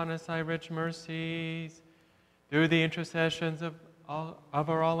down upon us thy rich mercies. Through the intercessions of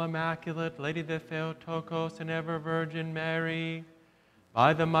our all immaculate Lady the Theotokos and ever Virgin Mary,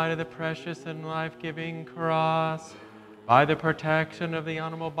 by the might of the precious and life-giving cross, by the protection of the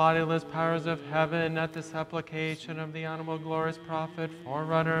honorable bodiless powers of heaven, at the supplication of the honorable glorious prophet,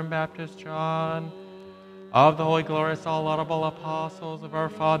 forerunner and Baptist John, of the holy glorious all laudable apostles, of our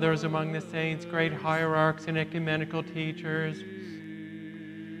fathers among the saints, great hierarchs and ecumenical teachers,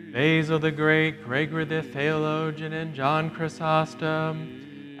 Basil the Great, Gregory the Theologian, and John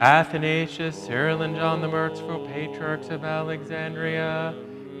Chrysostom, Athanasius, Cyril, and John the Merciful, patriarchs of Alexandria,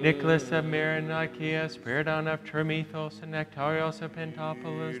 Nicholas of Myrianakia, Spiridon of Termethos, and Nectarios of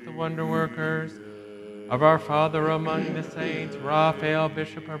Pentapolis, the wonder workers, of our Father among the saints, Raphael,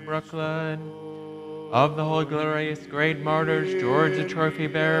 Bishop of Brooklyn, of the holy glorious great martyrs, George the trophy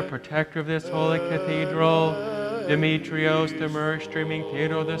bearer, protector of this holy cathedral, Demetrios the myrrh streaming,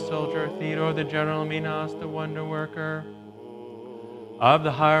 Theodore the soldier, Theodore the general, Minos the wonder worker, of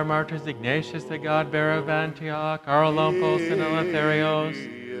the higher martyrs, Ignatius the God-bearer of Antioch, Arolompos and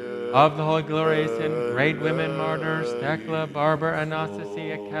Eleutherios, of the holy glorious and great women martyrs, Thecla, Barbara,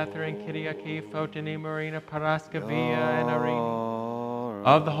 Anastasia, Catherine, Kyriaki, Photini, Marina, Parascavia, and Irene,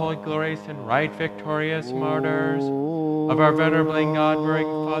 of the holy glorious and right victorious martyrs, of our venerable and God-bearing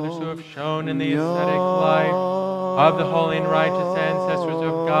fathers who have shone in the ascetic life, of the holy and righteous ancestors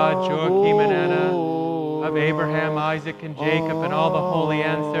of God, Joachim and Anna, of Abraham, Isaac, and Jacob, and all the holy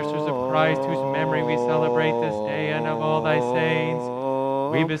ancestors of Christ, whose memory we celebrate this day, and of all thy saints.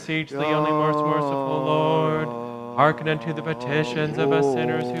 We beseech thee, only most merciful Lord, hearken unto the petitions of us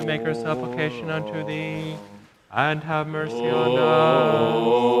sinners who make our supplication unto thee, and have mercy on us.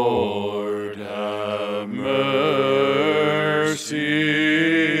 Lord, have mercy.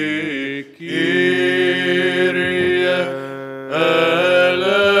 Kyrie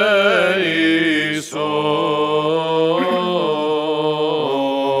eleison.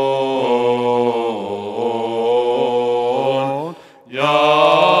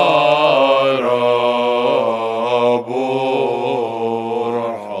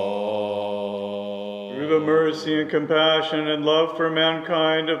 And compassion and love for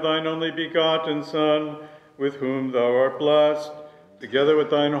mankind of thine only begotten Son, with whom thou art blessed, together with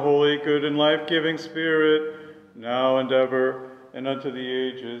thine holy, good, and life-giving Spirit, now and ever, and unto the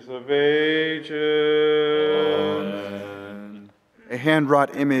ages of ages. Amen. A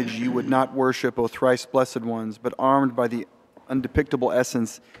hand-wrought image you would not worship, O thrice blessed ones, but armed by the undepictable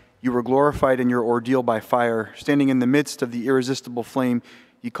essence, you were glorified in your ordeal by fire. Standing in the midst of the irresistible flame,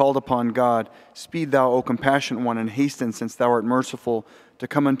 ye called upon God. Speed thou, O compassionate one, and hasten, since thou art merciful, to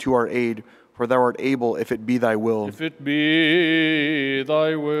come unto our aid, for thou art able, if it be thy will. If it be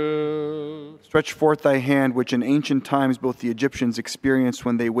thy will. Stretch forth thy hand, which in ancient times both the Egyptians experienced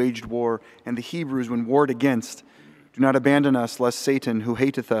when they waged war, and the Hebrews when warred against. Do not abandon us, lest Satan, who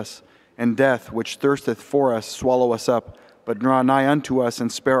hateth us, and death, which thirsteth for us, swallow us up. But draw nigh unto us,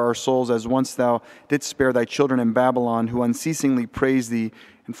 and spare our souls, as once thou didst spare thy children in Babylon, who unceasingly praised thee,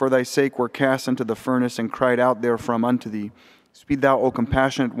 and for thy sake were cast into the furnace, and cried out therefrom unto thee. Speed thou, O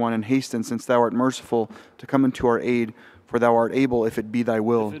compassionate one, and hasten, since thou art merciful, to come unto our aid, for thou art able, if it be thy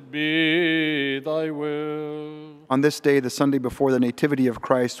will. If it be thy will. On this day, the Sunday before the Nativity of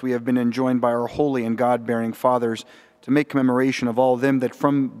Christ, we have been enjoined by our holy and God-bearing fathers to make commemoration of all them that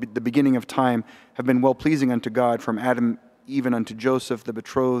from the beginning of time have been well-pleasing unto God, from Adam even unto Joseph, the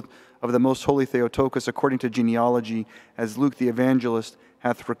betrothed of the most holy Theotokos, according to genealogy, as Luke the evangelist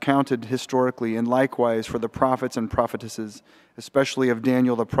hath recounted historically, and likewise for the prophets and prophetesses, especially of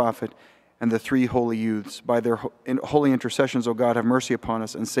Daniel the prophet and the three holy youths. By their holy intercessions, O God, have mercy upon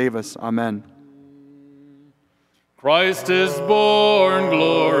us and save us. Amen. Christ is born,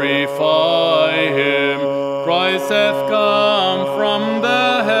 glorify him. Christ hath come from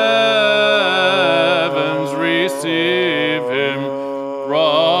the heavens, receive him.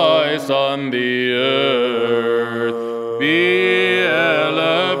 Christ on the earth.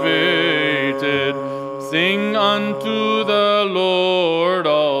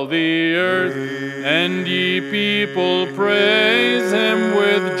 all the earth. And ye people, praise him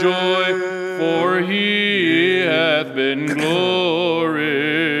with joy, for he hath been glorified.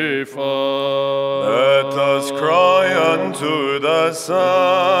 Let us cry unto the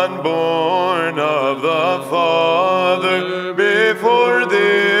Son, born of the Father, before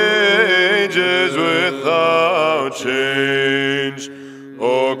the ages without change.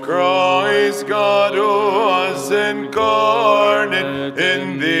 O Christ, God who was incarnate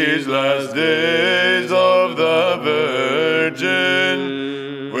in these last days of the Virgin,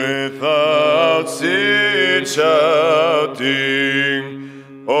 without cease shouting,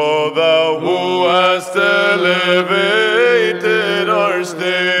 O thou who hast elevated our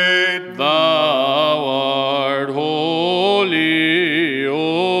state, Thou art holy, O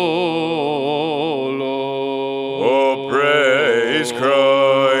Lord. O praise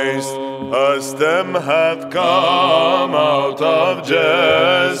Christ, a stem hath come out of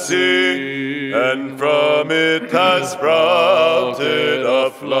Jesse, and from it has sprouted a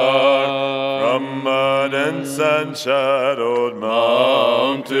flower from a dense and shadowed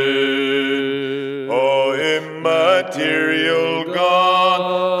mountain. O immaterial God,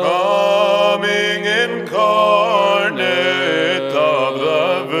 coming incarnate of the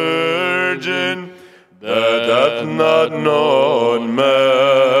Virgin, that hath not known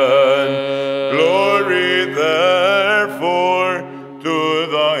man. Glory therefore to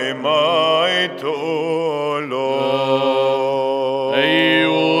thy might, O Lord.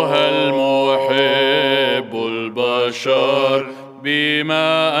 أيها المحب البشر،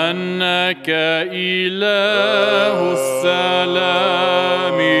 بما أنك إله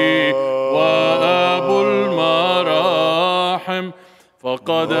السلام وأبو المراحم،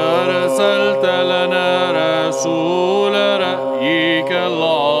 فقد أرسلت لنا رسول رأيك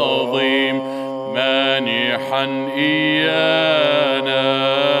العظيم، مانحا إيانا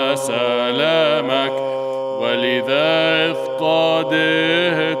سلامك، ولذا إذ قد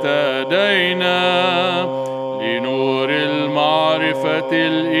اهتدينا لنور المعرفة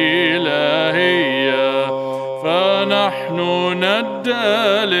الإلهية، فنحن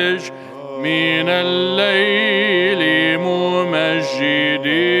ندلج من الليل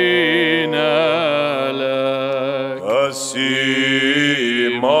ممجدين لك. A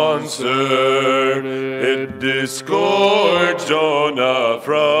sea monster, it disgorged Jonah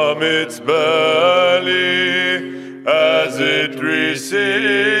from its belly, as it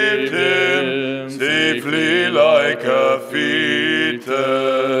received him safely like a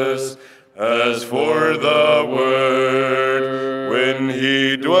fetus. As for the Word, when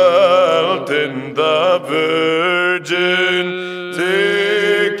he dwelt in the Virgin,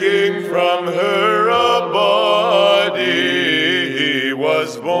 taking from her a body, he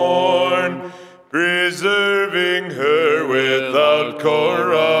was born, preserving her without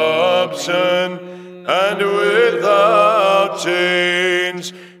corruption and without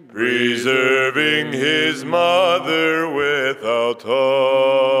change, preserving his mother without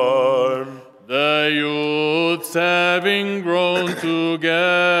harm. The youths having grown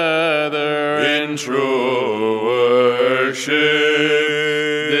together in true worship,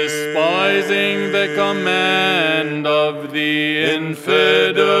 despising the command of the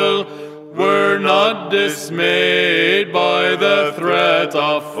infidel, were not dismayed by the threat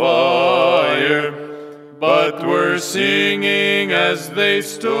of fire, but were singing as they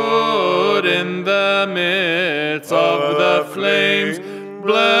stood in the midst of the flames,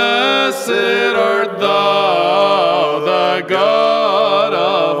 Blessed art thou, the God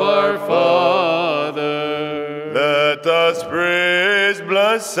of our Father. Let us praise,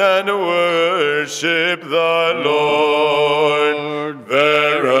 bless, and worship the Lord.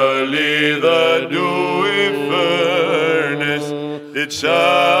 Verily the dewy furnace did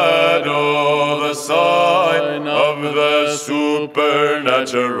shadow the sign of the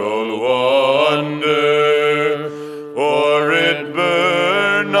supernatural wonder. For it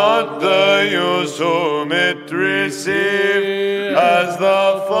burned not the youths whom it received, as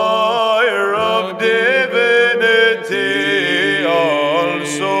the fire of divinity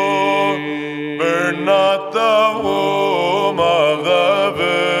also burned not the womb of the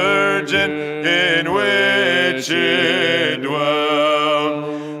Virgin in which it dwelt.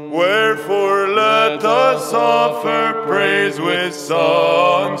 Wherefore let us offer praise with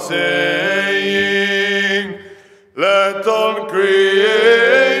song, saying, Let all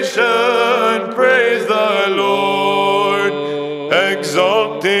creation praise the Lord,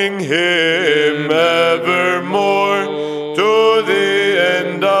 exalting him evermore to the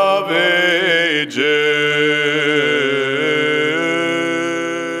end of ages.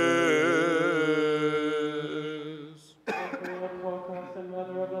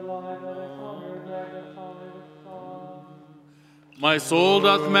 My soul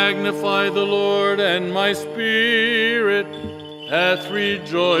doth magnify the Lord, and my spirit hath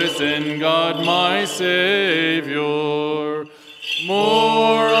rejoiced in God my Savior.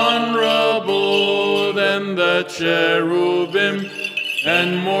 More honorable than the cherubim,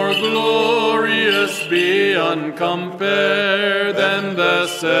 and more glorious beyond compare than the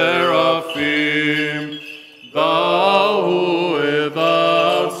seraphim. Thou who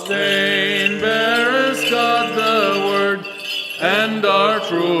without stain bearest God the Word, and are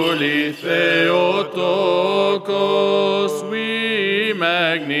truly Theotokos, we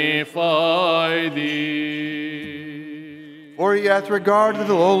magnify thee. For he hath regarded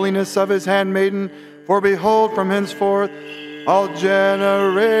the lowliness of his handmaiden, for behold, from henceforth all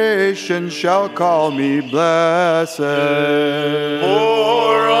generations shall call me blessed.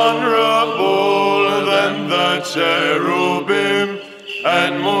 More honorable than the cherubim,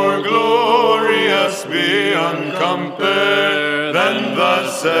 and more glorious beyond compare than the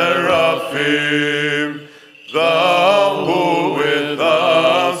seraphim. Thou who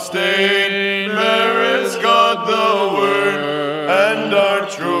without stain bearest God the Word, and are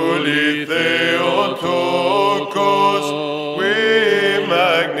truly Theotokos, we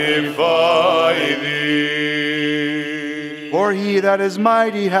magnify thee. For he that is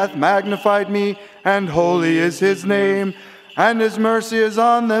mighty hath magnified me, and holy is his name, and his mercy is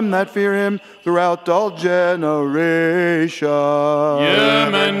on them that fear him throughout all generations. يا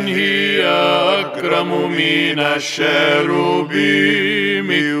من هي أكرم من الشروبيم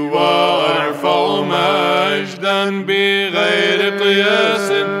وأرفع مجدا بغير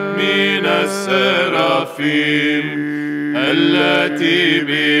قياس من السرافيم التي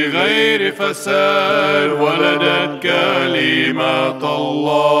بغير فساد ولدت كلمة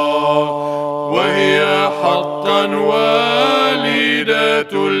الله وهي حقا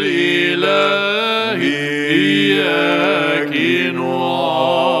والدة الإله إياك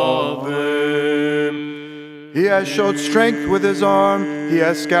نعظم. He has showed strength with his arm, he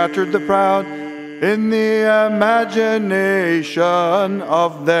has scattered the proud in the imagination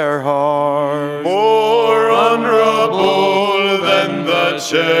of their hearts. More honorable than the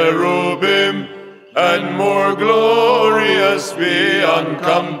cherubim, and more glorious beyond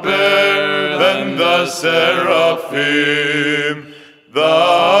compare than the seraphim.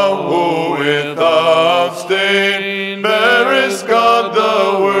 Thou who without stain bearest God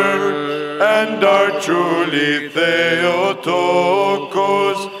the Word, and art truly Theotokos,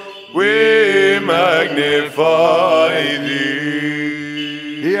 we magnify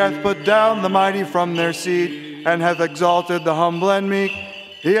thee. He hath put down the mighty from their seat, and hath exalted the humble and meek.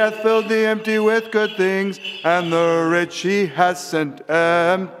 He hath filled the empty with good things, and the rich he hath sent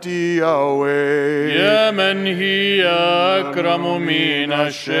empty away. يا من هي أكرم من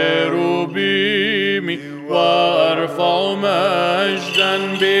الشروبيم وأرفع مجدا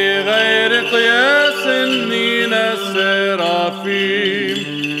بغير قياس من السرافيم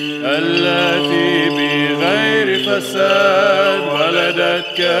التي بغير فساد ولدت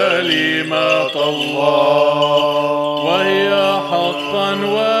كلمة الله وهي حقا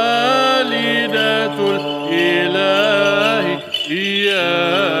والدة الإله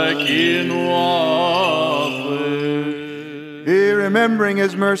إياك نعظم. He, remembering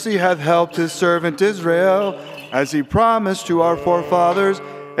his mercy, hath helped his servant Israel, as he promised to our forefathers,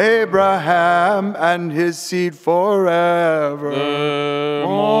 Abraham and his seed forever.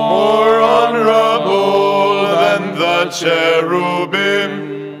 More honorable than the cherubim,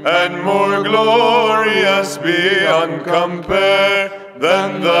 and more glorious beyond compare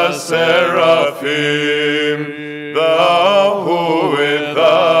than the seraphim. Thou who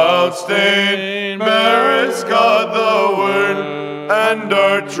without stain bearest God the Word, and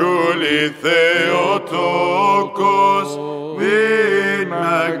art truly Theotokos, we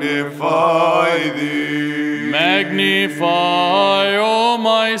magnify thee. Magnify, O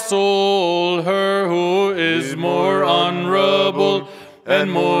my soul, her who is more honorable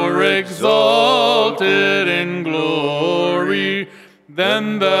and more exalted in glory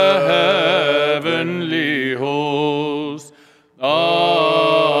than the heavenly host. I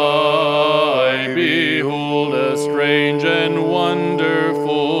behold a strange and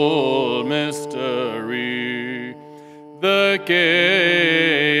wonderful mystery. The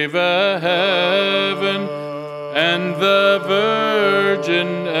cave a heaven, and the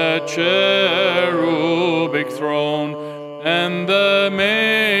Virgin a cherubic throne, and the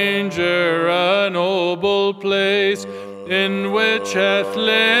manger a noble place, in which hath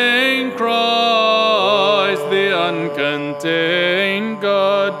lain Christ, the uncontained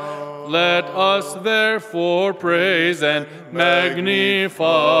God. Let us therefore praise and magnify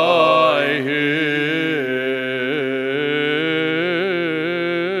him.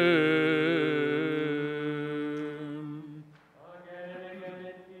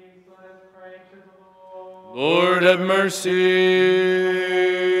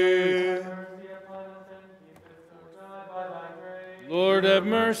 mercy. Lord, have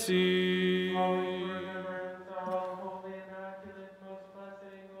mercy.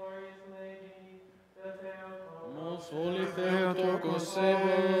 Most holy Theotokos, save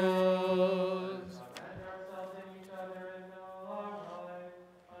us.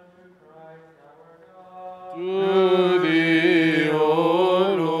 To thee,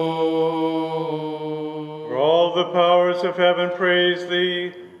 O Lord. For all the powers of heaven praise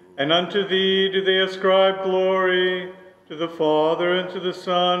thee, and unto thee do they ascribe glory, to the Father, and to the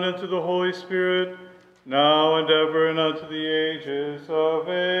Son, and to the Holy Spirit, now and ever, and unto the ages of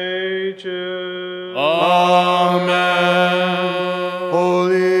ages. Amen.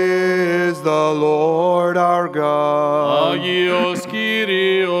 Holy is the Lord our God. Agios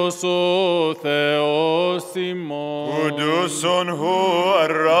Kyrios o Theos Timon. قدوس هو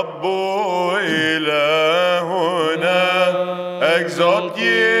الرب إلهنا. Exalt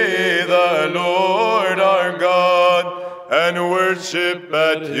ye the Lord our God, and worship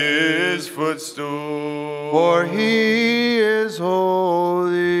at his footstool. For he is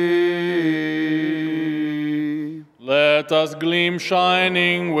holy. Let us gleam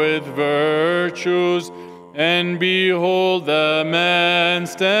shining with virtues, and behold the man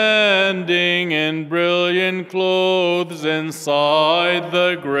standing in brilliant clothes inside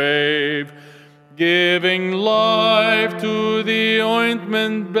the grave, giving life to the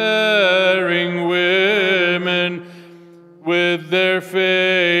ointment-bearing women, with their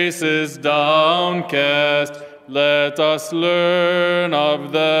faces downcast. Let us learn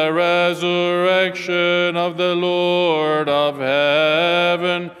of the resurrection of the Lord of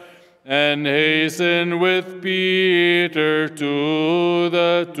heaven, and hasten with Peter to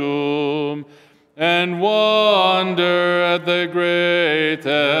the tomb, and wonder at the great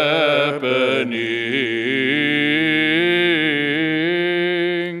happening,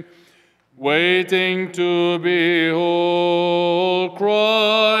 waiting to behold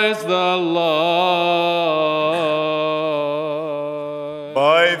Christ the light.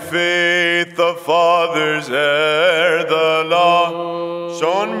 By faith the fathers ere the law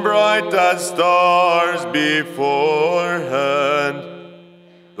shone bright as stars beforehand.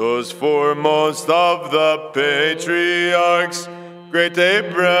 Those foremost of the patriarchs, great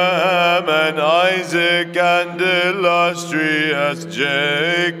Abraham and Isaac and illustrious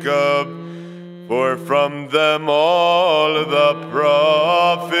Jacob. For from them all the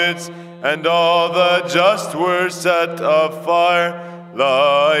prophets and all the just were set afire,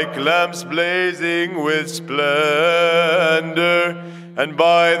 like lamps blazing with splendor, and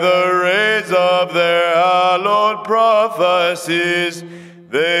by the rays of their hallowed prophecies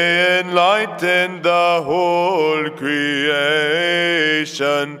they enlightened the whole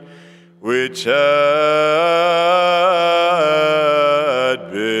creation, which had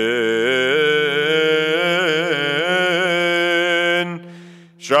been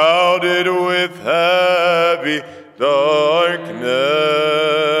shrouded with heavy darkness.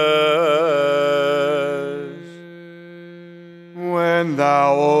 When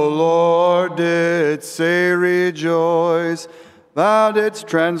thou, O Lord, didst say rejoice, thou didst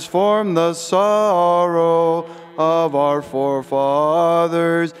transform the sorrow of our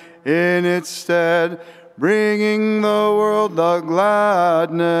forefathers in its stead, bringing the world the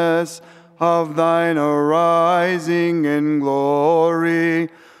gladness of thine arising in glory.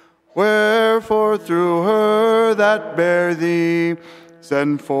 Wherefore through her that bare thee,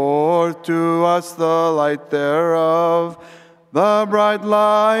 send forth to us the light thereof, the bright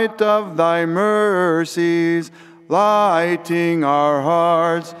light of thy mercies, lighting our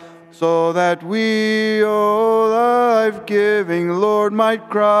hearts, so that we, O life-giving Lord, might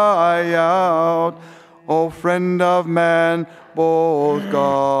cry out, O friend of man, both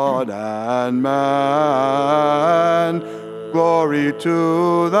God and man, glory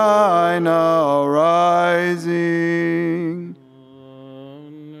to thine arising.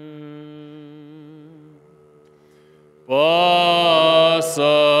 Pasapnoi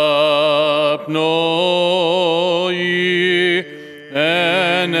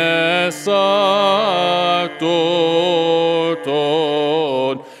enesatoton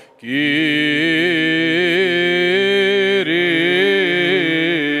Kyrion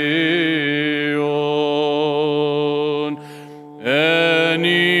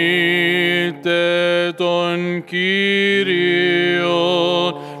eniteton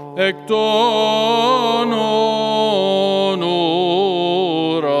Kyrion ekton uranon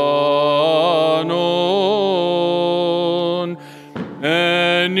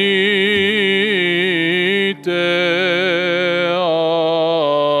enite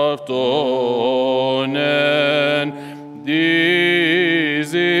artonen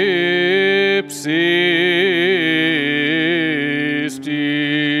existis.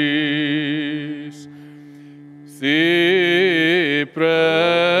 Si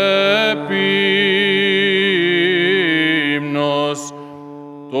prepimnos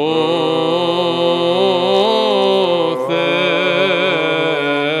to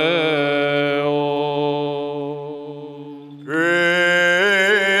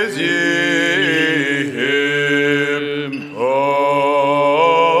Praise ye him,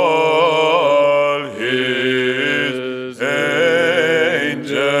 all his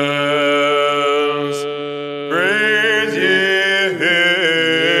angels. Praise ye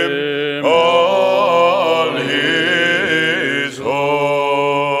him, all his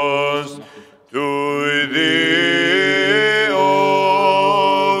hosts. To thee,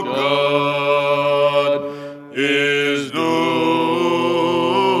 O God, is due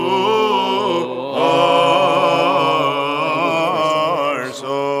our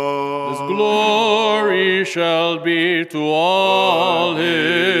song. His glory shall be to all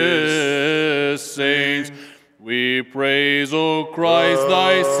his saints. We praise, O Christ,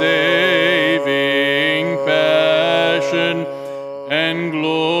 thy saving passion, and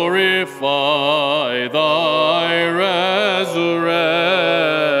glorify thy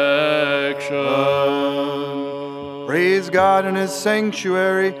resurrection. Praise God in his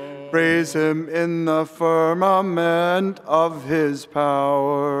sanctuary. Praise him in the firmament of his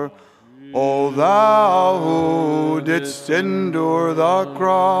power. O thou who didst endure the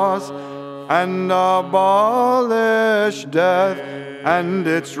cross and abolish death, and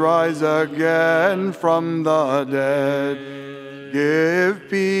didst rise again from the dead, give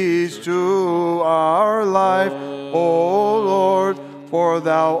peace to our life, O Lord, for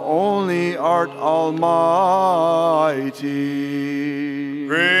thou only art almighty.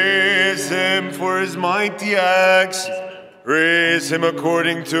 Praise him for his mighty acts. Praise him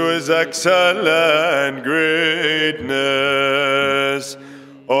according to his excellent greatness.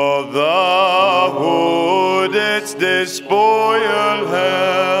 O thou who didst despoil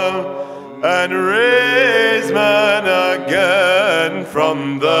hell and raise man again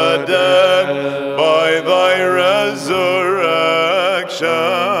from the dead by thy resurrection,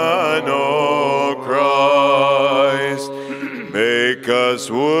 O Christ. Make us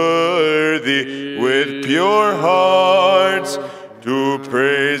worthy with pure hearts to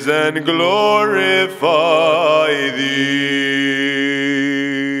praise and glorify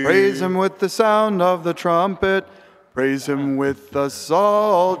thee. Praise him with the sound of the trumpet. Praise him with the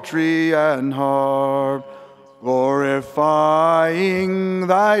psaltery and harp, glorifying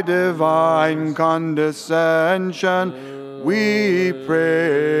thy divine condescension. We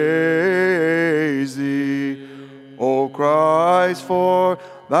praise thee, O Christ, for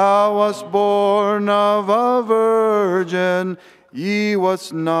thou wast born of a virgin. Ye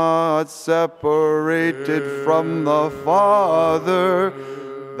was not separated from the Father.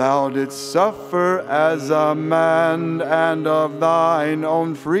 Thou didst suffer as a man, and of thine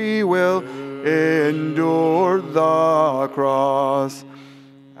own free will endured the cross.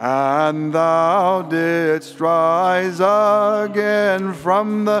 And thou didst rise again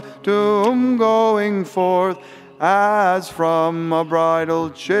from the tomb, going forth as from a bridal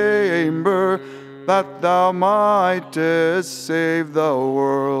chamber, that thou mightest save the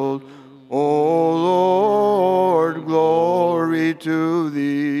world. O Lord, glory to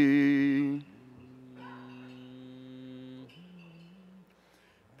thee.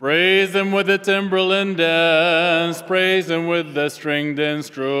 Praise him with the timbrel and dance, praise him with the stringed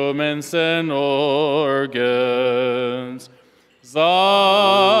instruments and organs. Zion,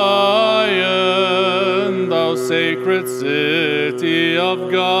 thou sacred city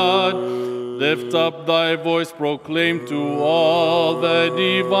of God, lift up thy voice, proclaim to all the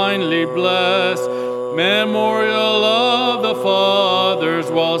divinely blessed, memorial of the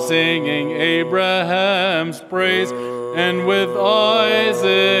fathers, while singing Abraham's praise, and with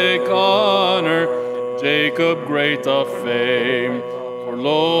Isaac honor Jacob great of fame. For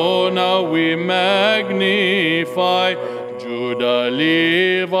lo, now we magnify Judah,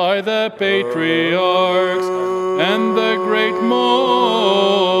 Levi, the patriarchs, and the great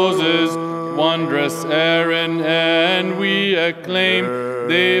Moses, wondrous Aaron, and we acclaim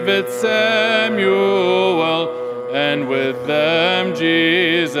David, Samuel, and with them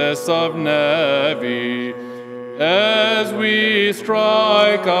Jesus of Navi. As we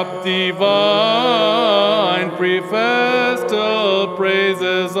strike up divine prefestal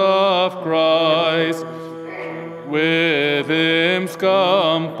praises of Christ, with hymns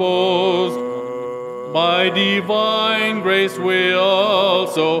composed by divine grace, we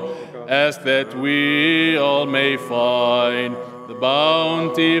also ask that we all may find the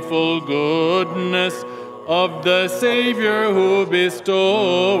bountiful goodness of the Savior who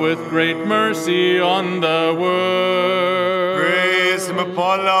bestoweth great mercy on the world. Praise him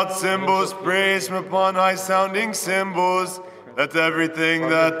upon loud cymbals, praise him upon high-sounding cymbals. Let everything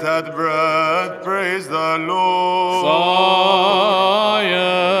that hath breath praise the Lord.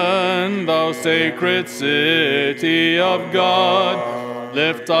 Zion, thou sacred city of God,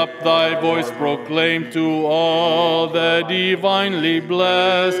 lift up thy voice, proclaim to all the divinely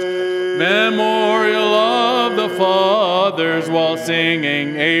blessed, memorial of the fathers, while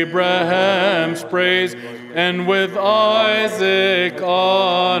singing Abraham's praise, and with Isaac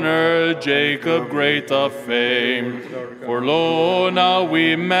honor Jacob great of fame. For lo, now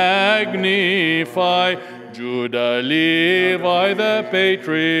we magnify Judah, Levi, the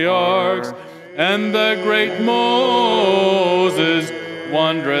patriarchs, and the great Moses,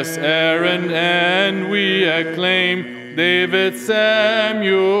 wondrous Aaron, and we acclaim David,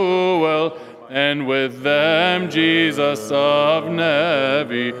 Samuel, and with them Jesus of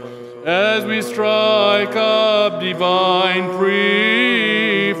Nevi, as we strike up divine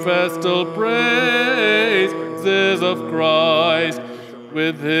pre-festal praises of Christ,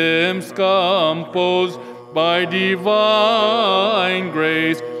 with hymns composed by divine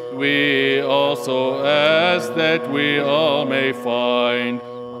grace, we also ask that we all may find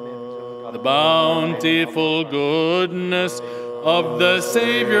the bountiful goodness of the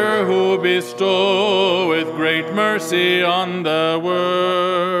Savior who bestoweth great mercy on the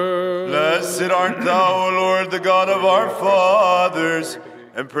world. Blessed art thou, O Lord, the God of our fathers,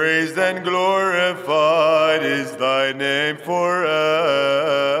 and praised and glorified is thy name forever.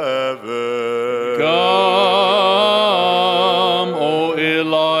 Come, O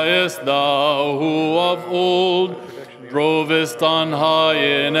Elias, thou who of old drovest on high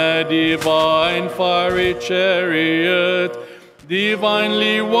in a divine fiery chariot,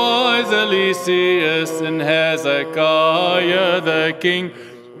 divinely wise Eliseus and Hezekiah the king,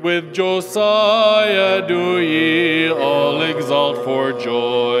 with Josiah do ye all exalt for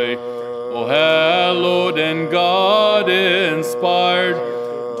joy. O hallowed and God-inspired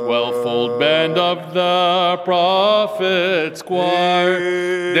 12-fold band of the prophets' choir,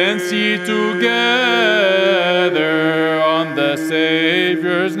 dance ye together on the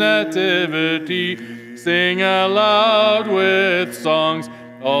Savior's nativity. Sing aloud with songs,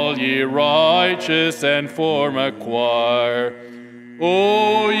 all ye righteous, and form a choir.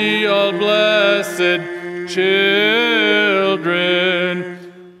 O ye all blessed children,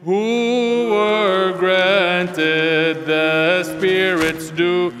 who were granted the Spirit's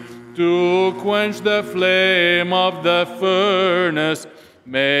due to quench the flame of the furnace,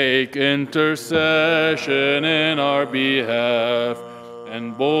 make intercession in our behalf,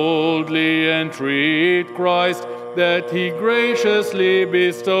 and boldly entreat Christ that he graciously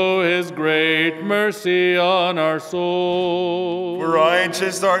bestow his great mercy on our souls. For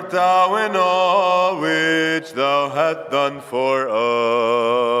righteous art thou in all which thou hast done for us.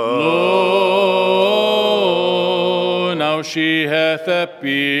 Lo, now she hath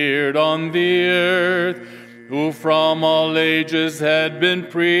appeared on the earth, who from all ages had been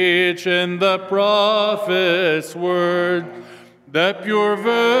preached in the prophet's word, the pure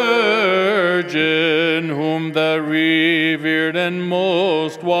Virgin, whom the revered and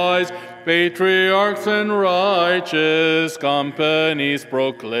most wise patriarchs and righteous companies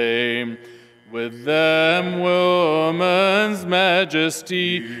proclaim. With them woman's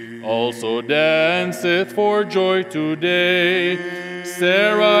majesty also danceth for joy today.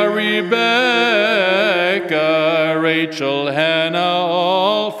 Sarah, Rebecca, Rachel, Hannah,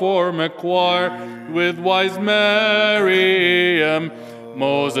 all form a choir, with wise Miriam,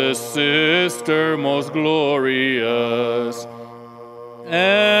 Moses' sister most glorious,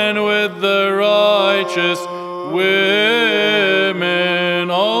 and with the righteous women,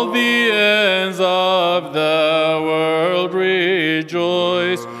 all the ends of the world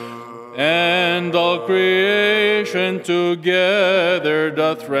rejoice, and all creation together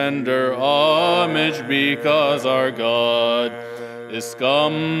doth render homage, because our God is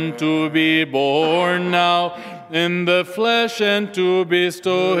come to be born now in the flesh, and to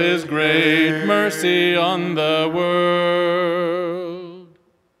bestow his great mercy on the world.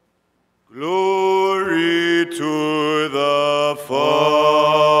 Glory to the Father,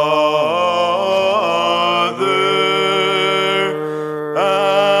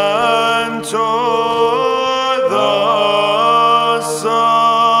 and to the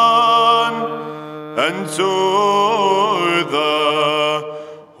Son, and to the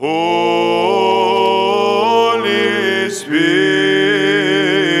Holy Spirit.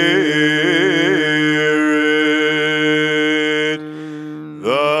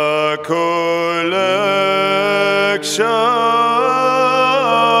 the collection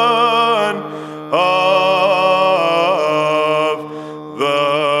of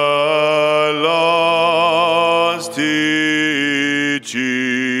the law's teachings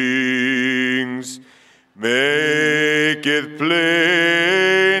maketh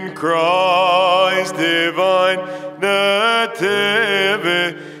plain Christ's divine nativity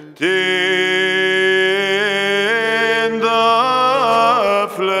in the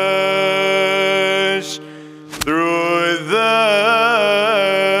flesh, through them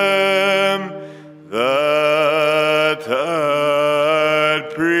that had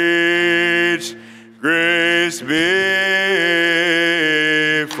preached grace before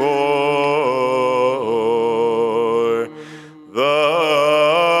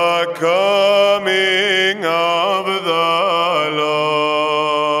the coming of the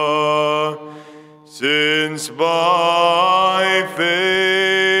law, since by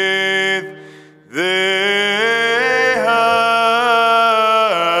faith they had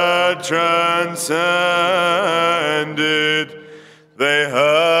transcended, they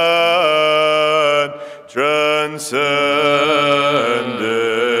had transcended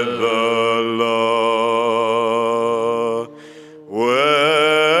the law. Wherefore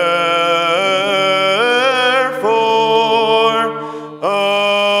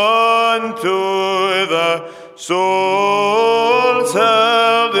unto the souls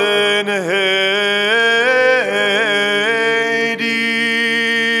held in Hades,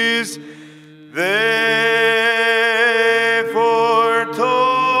 they foretold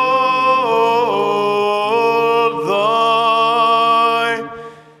thy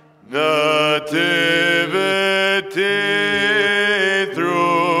nativity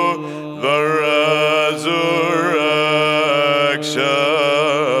through the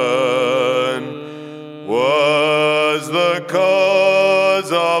resurrection, was the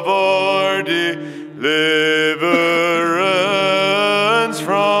cause of our deliverance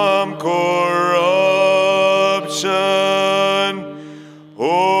from corruption. O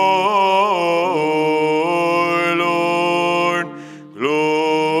Lord,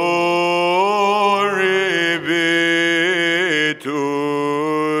 glory be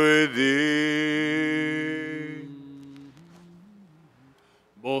to thee.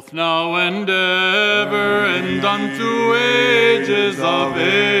 both now and ever, and unto ages of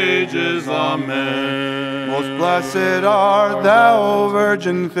ages. Amen. Most blessed art thou,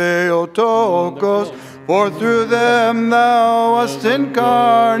 Virgin Theotokos, for through them thou wast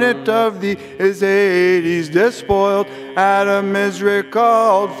incarnate. Of thee is Hades despoiled, Adam is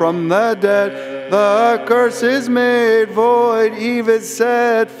recalled from the dead, the curse is made void, Eve is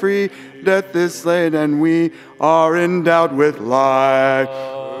set free, death is slain, and we are endowed with life.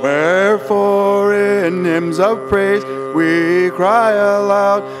 Wherefore in hymns of praise we cry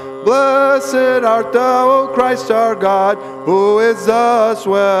aloud, blessed art thou, O Christ our God, who is thus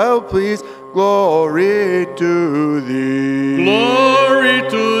well pleased. Glory to thee. Glory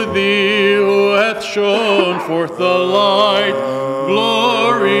to thee, who hath shone forth the light.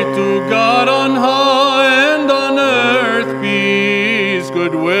 Glory to God on high, and on earth peace,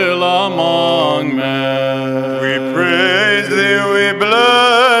 goodwill among men. We praise thee, we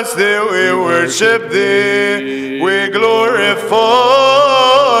bless thee, we worship thee, we glorify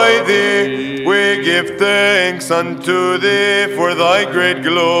thee, we give thanks unto thee for thy great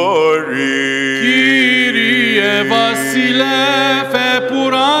glory. Kyrie Vasilefe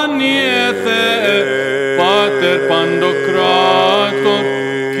puraniethe, Pater Pandocrator,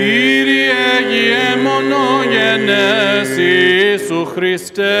 Kyrie Iemonogenes Isu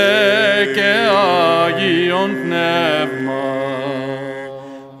Christe ke agion pneuma.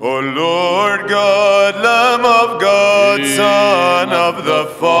 O Lord God, Lamb of God, Son of the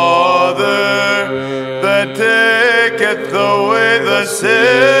Father, that taketh away the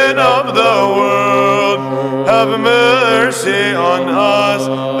sin of the world, have mercy on us,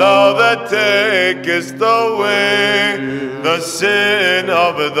 thou that takest away the sin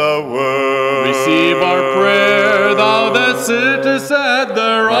of the world. Receive our prayer, thou that sittest at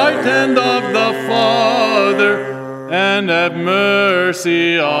the right hand of the Father, and have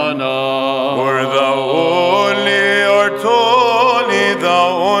mercy on us. For thou only art holy,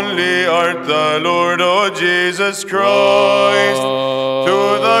 thou only art the Lord, O Jesus Christ,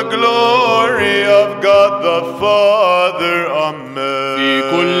 to the glory of God the Father. Amen. في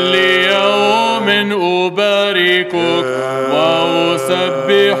كل يوم أباركك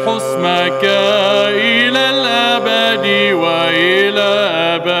وأسبح اسمك إلى الأبد وإلى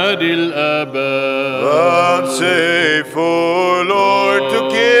أبد الأبد. Vouchsafe, O Lord, to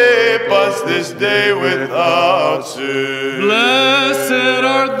keep us this day without sin. Blessed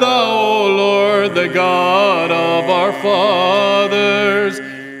the God of our fathers,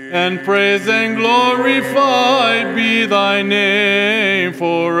 and praise and glorified be thy name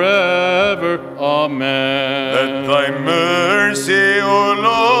forever. Amen. Let thy mercy, O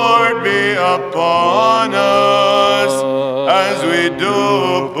Lord, be upon us, as we do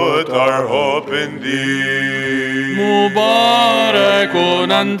put our hope in thee. مبارك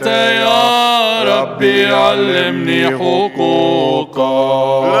أنت يا ربي علمني حقوقك.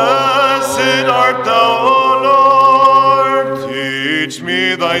 Blessed art thou, O Lord, teach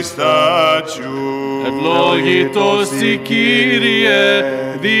me thy statutes. Ευλογητός η Κύριε,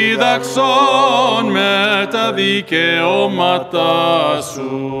 διδαξών με τα δικαιώματά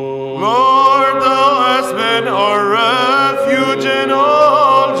σου. Lord, thou hast been our refuge in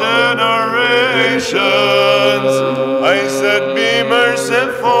all generations. I said, be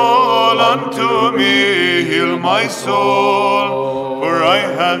merciful unto me, heal my soul, for I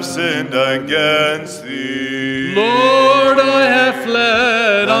have sinned against thee. Lord, I have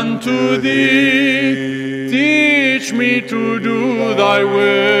fled unto thee. Teach me to do thy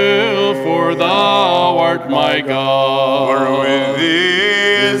will, for thou art my God. For with thee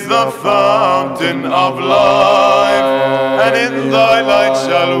is the fountain of life, and in thy light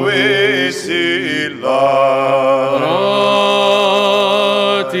shall we see light.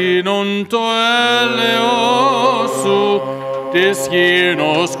 Ratinun to eleosu, tis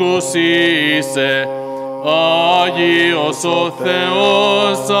ginos kusise, Agios o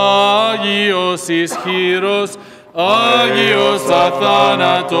Theos, Agios ischiros, Agios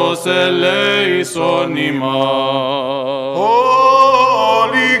athanatos eleison imam.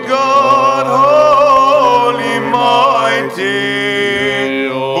 Holy God, holy mighty,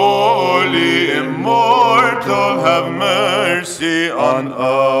 holy immortal, have mercy on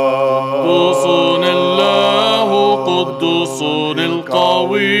us. قدوس الله قدوس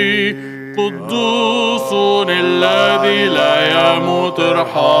القوي قدوس الذي لا يموت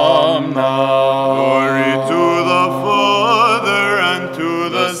ارحمنا. Glory to the Father, and to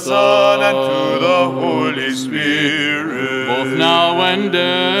the Son, and to the Holy Spirit, both now and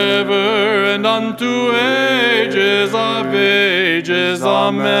ever, and unto ages of ages.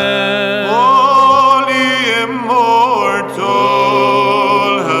 Amen. Holy immortal,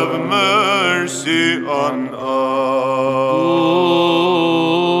 have mercy on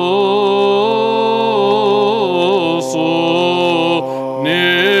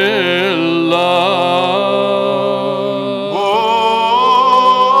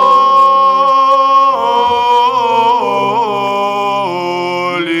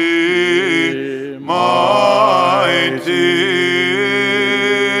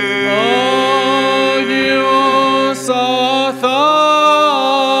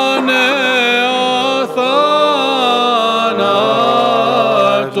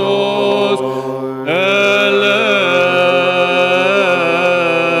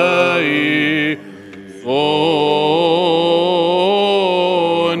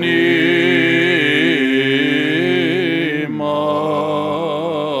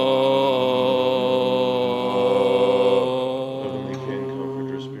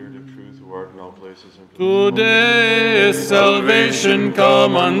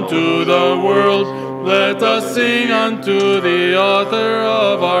Come unto the world, let us sing unto the author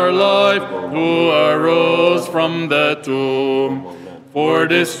of our life, who arose from the tomb. For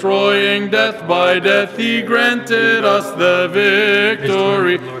destroying death by death, he granted us the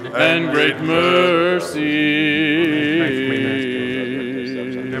victory and great mercy.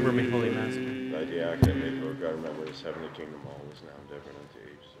 Remember me, Holy Master. Thy diaconate may Lord God remember his heavenly kingdom, always now and ever, and unto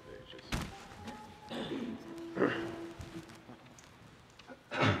ages of ages.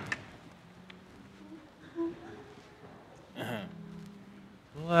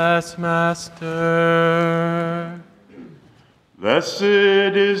 Bless Master. Blessed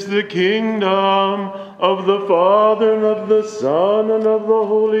is the kingdom of the Father, and of the Son, and of the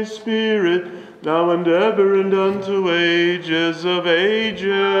Holy Spirit, now and ever, and unto ages of ages.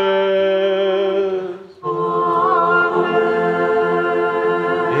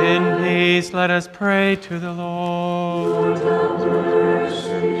 In peace, let us pray to the Lord.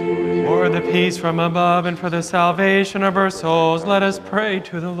 For the peace from above and for the salvation of our souls, let us pray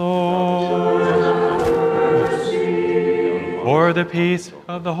to the Lord. For the peace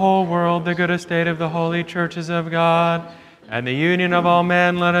of the whole world, the good estate of the holy churches of God, and the union of all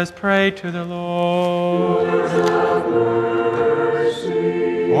men, let us pray to the Lord.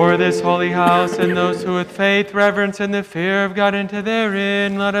 For this holy house and those who with faith, reverence, and the fear of God enter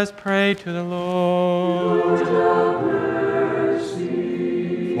therein, let us pray to the Lord.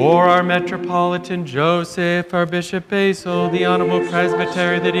 For our Metropolitan Joseph, our Bishop Basil, the Honorable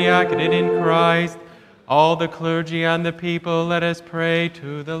Presbytery, the Diaconate in Christ, all the clergy and the people, let us pray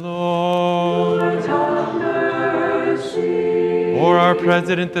to the Lord. Lord, have mercy. For our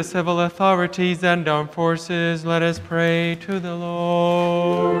President, the civil authorities, and armed forces, let us pray to the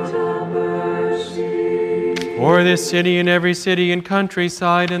Lord. Lord, have mercy. For this city and every city and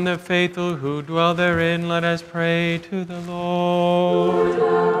countryside, and the faithful who dwell therein, let us pray to the Lord. Lord,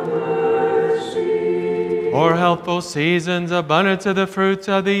 have mercy. For healthful seasons, abundance of the fruits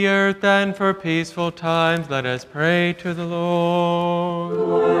of the earth, and for peaceful times, let us pray to the Lord.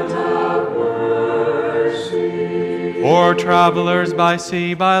 Lord, have mercy. For travelers by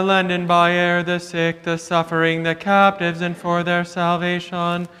sea, by land, and by air, the sick, the suffering, the captives, and for their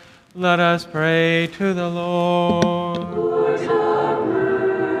salvation, let us pray to the Lord. Lord, have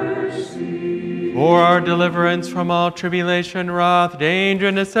mercy. For our deliverance from all tribulation, wrath, danger,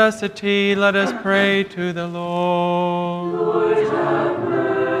 and necessity, let us pray to the Lord. Lord, have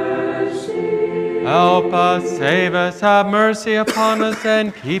mercy. Help us, save us, have mercy upon us,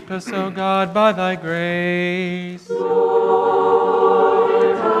 and keep us, O God, by thy grace.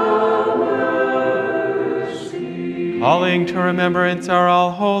 Lord, have mercy. Calling to remembrance our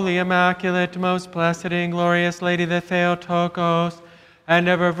all-holy, immaculate, most blessed, and glorious Lady, the Theotokos, and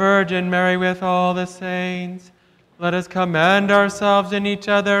ever Virgin Mary with all the saints, let us commend ourselves and each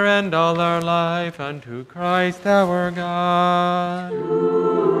other and all our life unto Christ our God.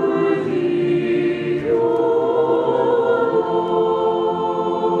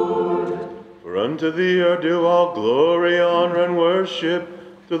 For unto thee are due all glory, honor, and worship,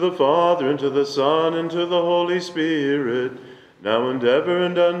 to the Father, and to the Son, and to the Holy Spirit, now and ever,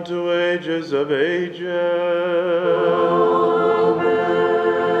 and unto ages of ages.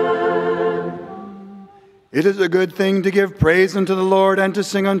 It is a good thing to give praise unto the Lord and to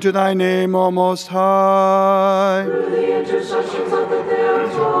sing unto thy name, O Most High. Through the intercessions of the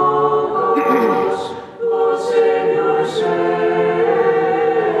Theotokos, Lord Savior, save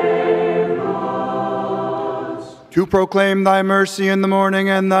us. To proclaim thy mercy in the morning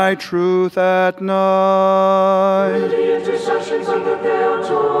and thy truth at Through night. the intercessions of the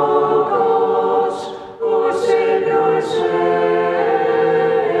Theotokos, Lord Savior, save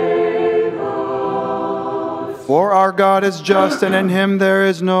us. For our God is just, and in him there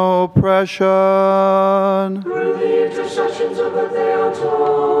is no oppression. Through the intercessions of the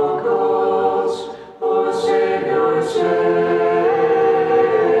Theotokos, Lord Savior, save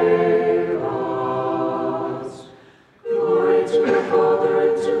us. Glory to the Father,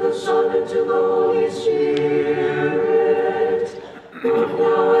 and to the Son, and to the Holy Spirit, both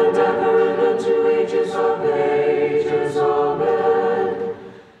now and ever, and unto ages of ages. Amen.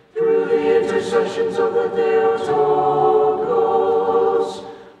 Through the intercessions of the Theotokos,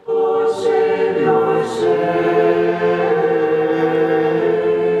 Lord Savior, save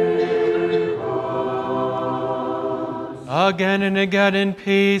us. Again and again in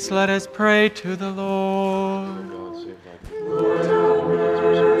peace, let us pray to the Lord. Lord, have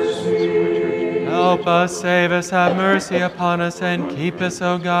mercy. Help us, save us, have mercy upon us, and keep us,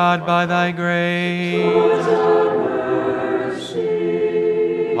 O God, by thy grace. Lord, have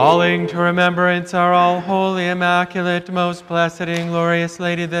mercy. Calling to remembrance our all-holy, immaculate, most blessed, and glorious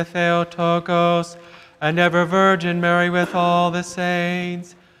Lady, the Theotokos, and ever Virgin Mary with all the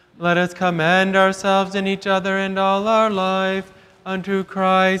saints, let us commend ourselves and each other and all our life unto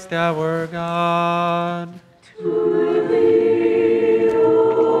Christ our God. To thee, O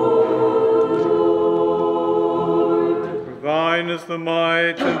Lord. For thine is the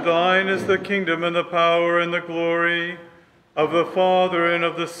might, and thine is the kingdom, and the power, and the glory, of the Father, and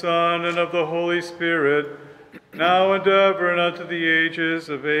of the Son, and of the Holy Spirit, now and ever, and unto the ages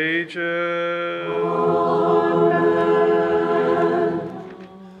of ages.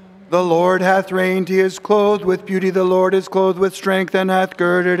 The Lord hath reigned, he is clothed with beauty, the Lord is clothed with strength, and hath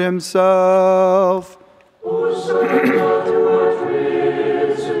girded himself. O Son of God, who art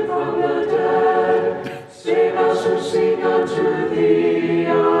risen from the dead, save us who sing unto thee.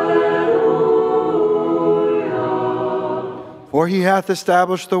 Alleluia. For he hath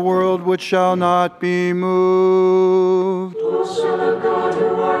established the world which shall not be moved. O Son of God,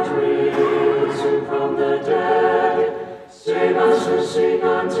 who art risen from the dead, save us who sing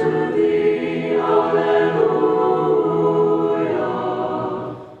unto thee. Alleluia.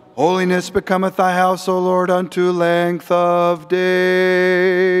 Holiness becometh thy house, O Lord, unto length of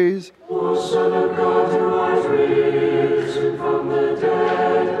days. O Son of God, who art risen from the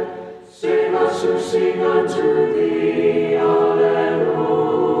dead, save us who sing unto thee. Alleluia.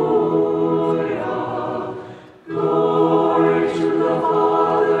 Glory to the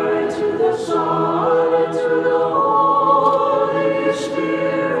Father,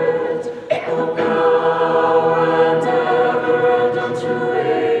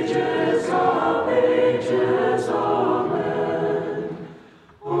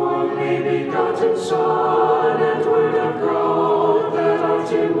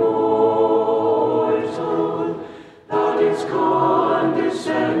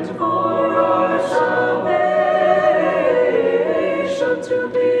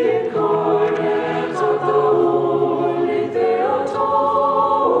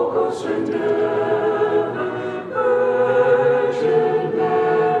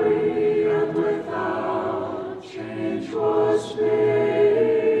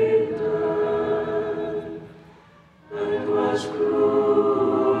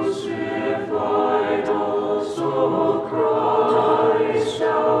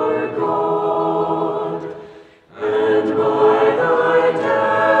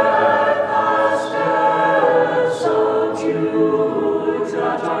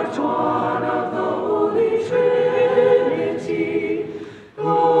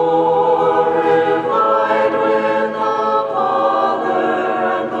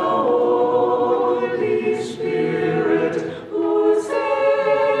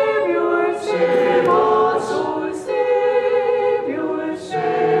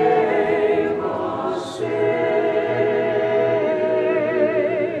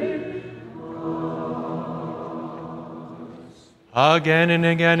 Again and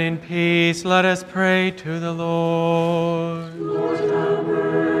again in peace, let us pray to the Lord. Lord, have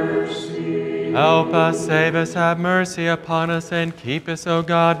mercy. Help us, save us, have mercy upon us, and keep us, O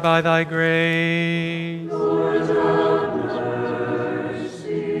God, by thy grace. Lord, have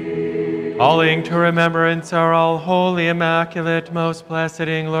mercy. Calling to remembrance our all holy, immaculate, most blessed,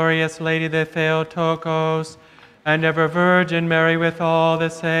 and glorious Lady, the Theotokos, and ever Virgin Mary with all the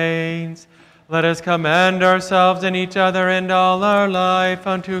saints, let us commend ourselves and each other and all our life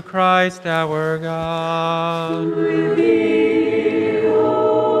unto Christ our God.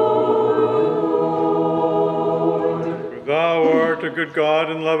 Thou art a good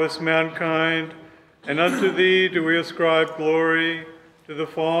God and lovest mankind, and unto thee do we ascribe glory, to the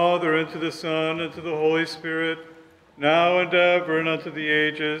Father, and to the Son, and to the Holy Spirit, now and ever, and unto the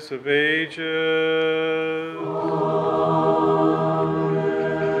ages of ages.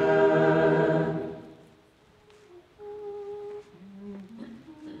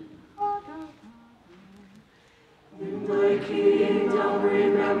 In thy kingdom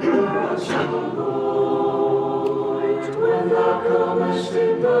remember us, O Lord, when thou comest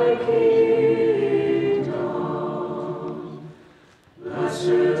in thy kingdom.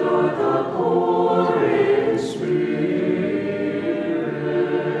 Blessed are the poor in spirit,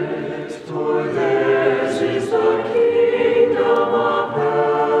 for theirs is the kingdom of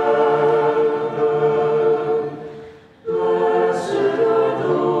heaven. Blessed are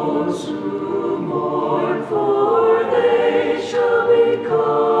those who mourn, for they shall be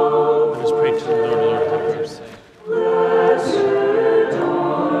called. Let us pray to the Lord, Lord, have mercy. Blessed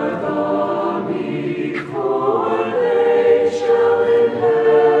are the meek, for they shall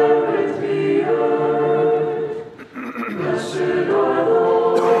inherit the earth. Blessed are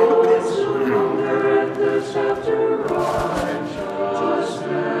those who hunger and thirst after righteousness,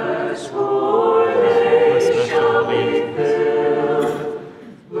 for they shall be filled.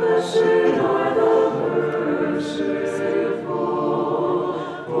 Blessed are the merciful,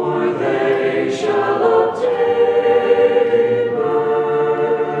 for they shall obtain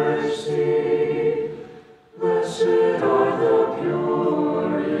mercy. Blessed are the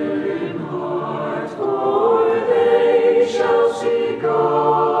pure in heart, for they shall see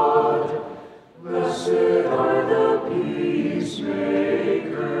God. Blessed are the peacemakers,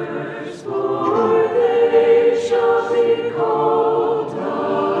 for they shall be called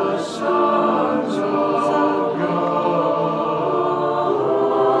the sons of God.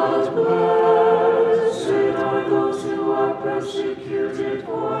 Blessed are those who are persecuted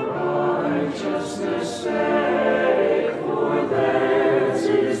for righteousness' sake, for theirs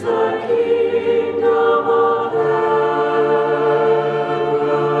is the kingdom of heaven.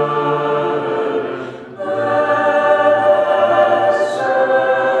 Blessed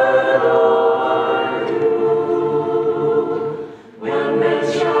are you when men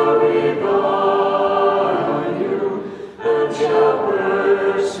shall revile you, and shall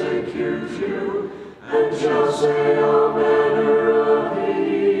persecute you, and shall say all manner of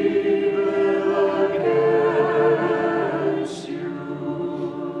evil against you,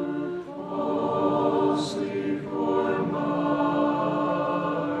 falsely for my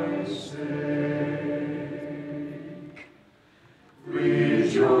sake.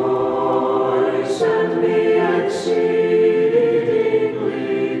 Rejoice and be exceedingly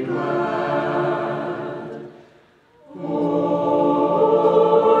glad, for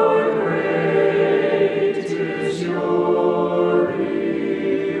great is your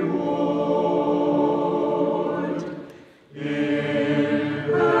reward in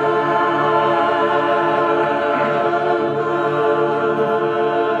heaven.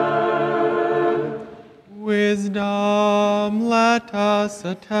 Wisdom, let us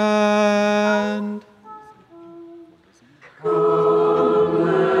attend. Come,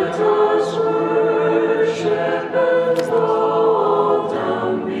 let us worship and fall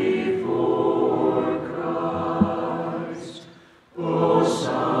down before Christ. O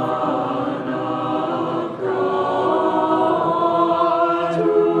Son of God,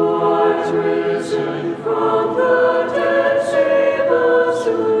 who art risen from the dead, save us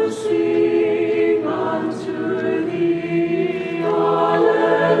who sing unto thee.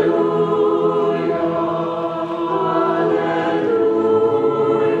 Alleluia.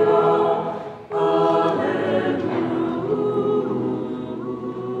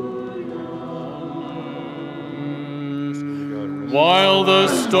 While the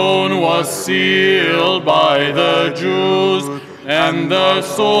stone was sealed by the Jews, and the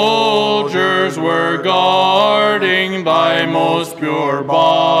soldiers were guarding thy most pure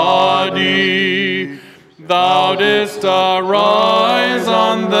body, thou didst arise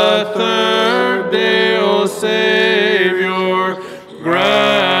on the third day, O Savior,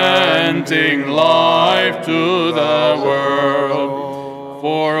 granting life to the world,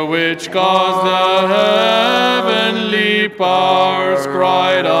 for which cause the heavenly powers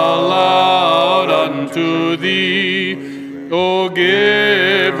cried aloud unto thee, O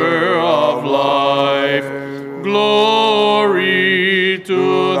giver of life. Glory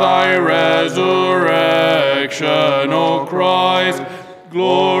to thy resurrection, O Christ.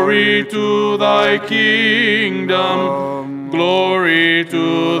 Glory to thy kingdom. Glory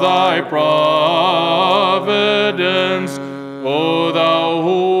to thy providence, O thou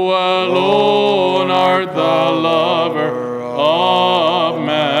who alone art the lover of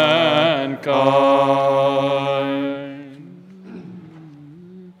mankind.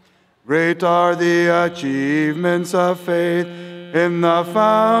 Great are the achievements of faith in the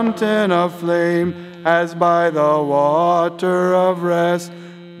fountain of flame, as by the water of rest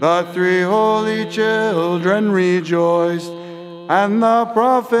the three holy children rejoiced. And the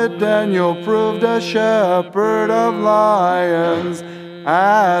prophet Daniel proved a shepherd of lions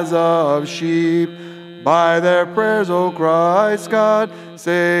as of sheep. By their prayers, O Christ God,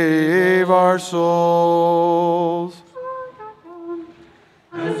 save our souls.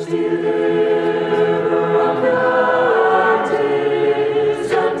 As deliverer of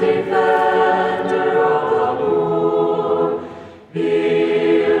captives and defender of the poor,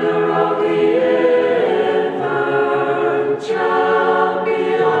 healer of the infirm,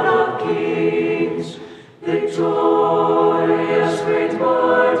 champion of kings, victorious great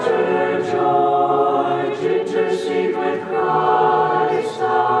martyr George, intercede with Christ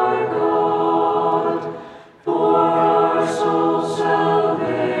our God for our soul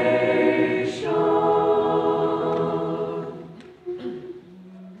salvation.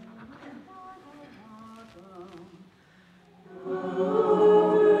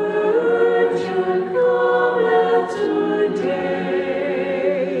 Virgin cometh today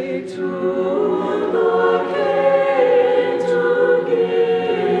to the King to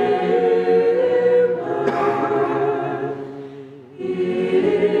give birth.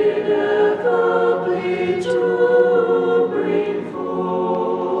 Ineffably to bring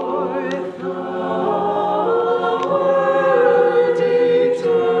forth the word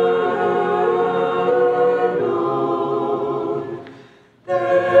eternal.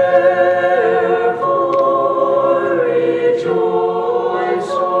 Therefore rejoice,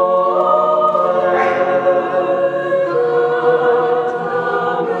 O earth,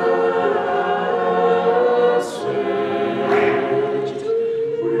 message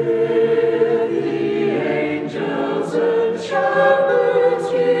with the angels and shepherds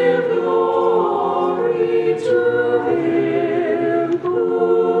give glory to him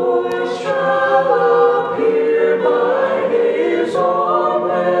who shall appear by his own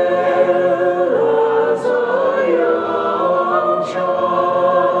will as a young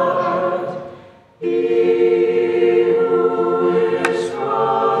child. He who is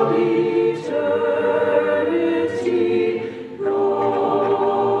from eternity God.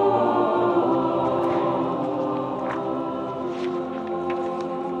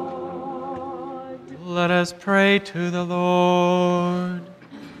 Let us pray to the Lord.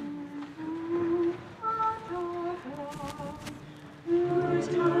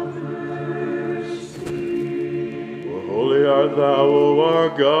 Holy art thou, O our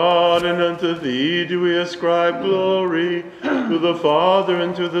God, and unto thee do we ascribe glory, to the Father,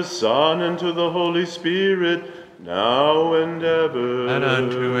 and to the Son, and to the Holy Spirit, now and ever. And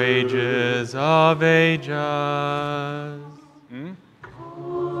unto ages of ages.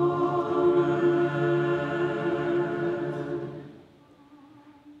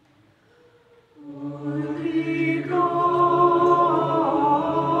 Holy God,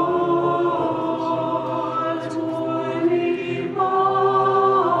 holy mighty,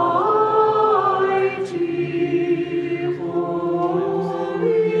 holy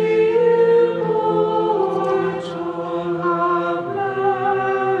immortal, have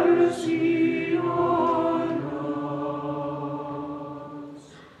mercy on us.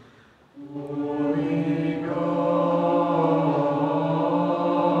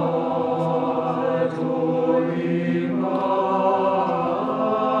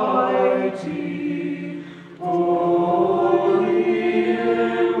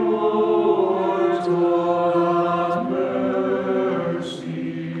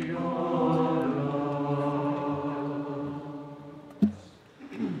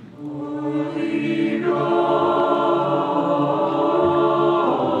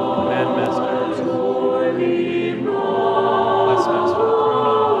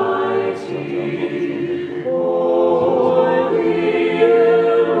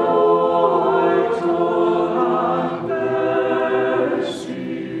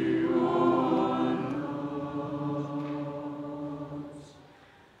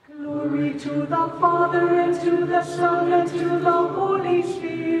 the Father, and to the Son, and to the Holy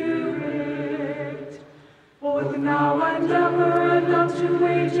Spirit, both now and ever, and unto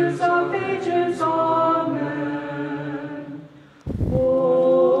ages of ages. Amen.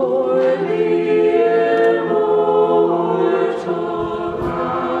 Holy, immortal,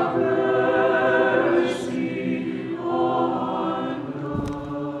 have mercy on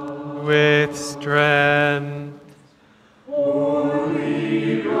us. With strength.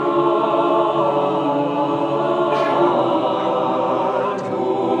 Holy God,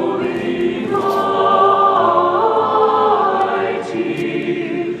 holy mighty,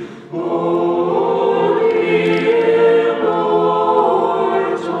 holy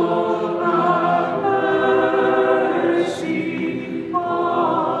immortal, have mercy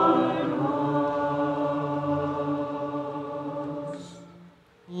on us.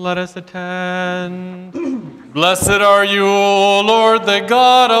 Let us attend. Blessed are you, O Lord, the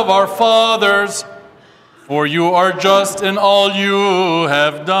God of our fathers, for you are just in all you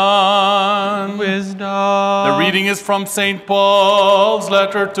have done. Wisdom. The reading is from St. Paul's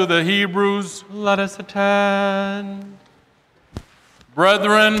letter to the Hebrews. Let us attend.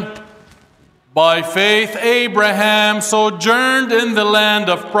 Brethren, by faith Abraham sojourned in the land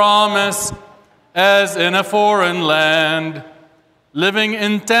of promise, as in a foreign land, living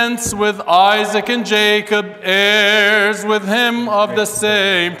in tents with Isaac and Jacob, heirs with him of the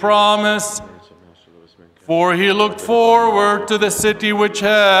same promise. For he looked forward to the city which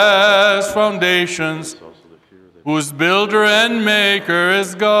has foundations, whose builder and maker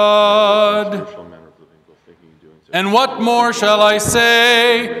is God. And what more shall I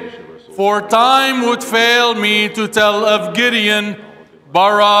say? For time would fail me to tell of Gideon,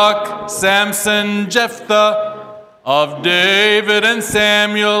 Barak, Samson, Jephthah, of David and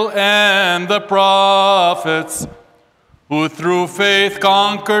Samuel and the prophets, who through faith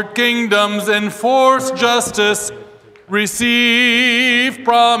conquered kingdoms, enforced justice, received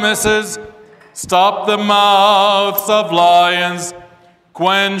promises, stopped the mouths of lions,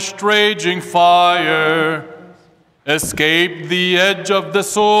 quenched raging fire, escaped the edge of the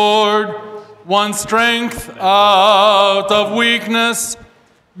sword, won strength out of weakness,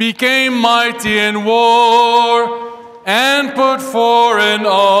 became mighty in war, and put foreign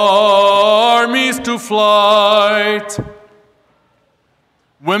armies to flight.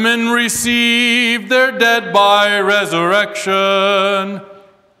 Women received their dead by resurrection.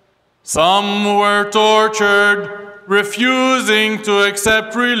 Some were tortured, refusing to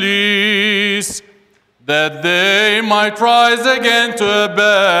accept release, that they might rise again to a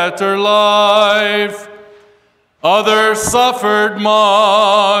better life. Others suffered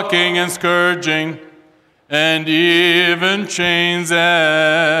mocking and scourging, and even chains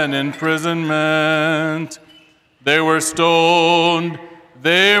and imprisonment. They were stoned,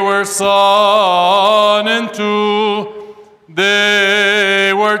 they were sawn in two,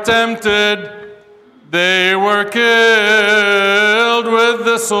 they were tempted, they were killed with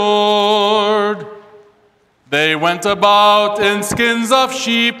the sword. They went about in skins of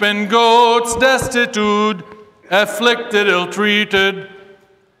sheep and goats, destitute, afflicted, ill-treated,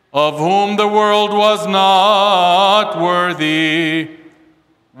 of whom the world was not worthy,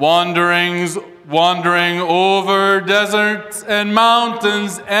 wandering over deserts and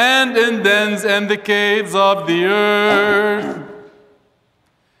mountains and in dens and the caves of the earth.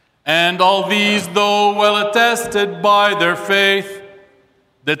 And all these, though well attested by their faith,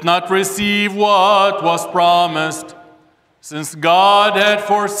 did not receive what was promised, since God had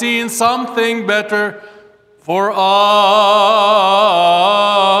foreseen something better for us,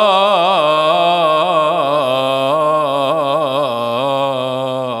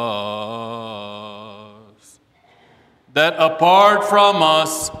 that apart from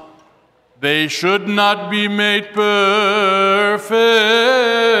us, they should not be made perfect.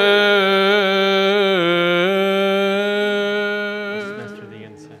 Master, the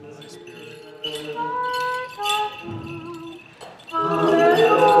incense.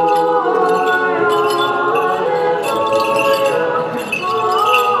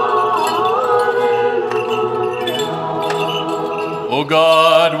 O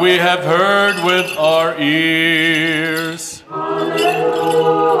God, we have heard with our ears.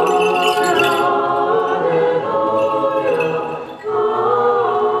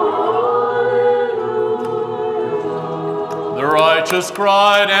 The righteous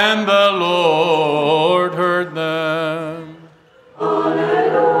cried, and the Lord heard them.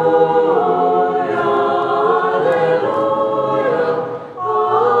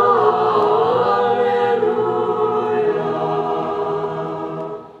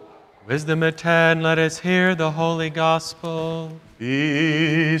 Wisdom at 10, let us hear the Holy Gospel.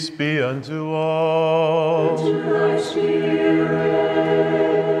 Peace be unto all. To thy spirit.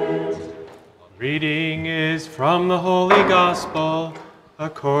 Reading is from the Holy Gospel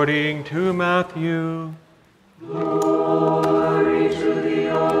according to Matthew. Glory to thee,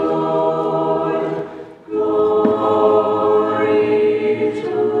 O Lord. Glory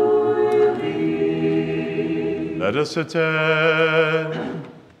to thee. Let us attend.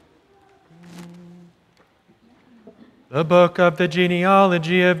 The book of the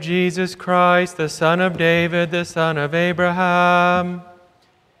genealogy of Jesus Christ, the son of David, the son of Abraham.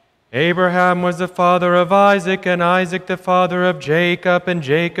 Abraham was the father of Isaac, and Isaac the father of Jacob, and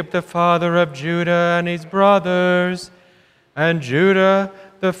Jacob the father of Judah and his brothers, and Judah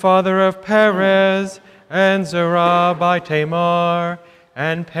the father of Perez, and Zerah by Tamar,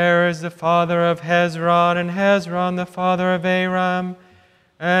 and Perez the father of Hezron, and Hezron the father of Aram,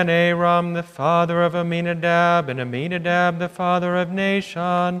 and Aram the father of Aminadab, and Aminadab the father of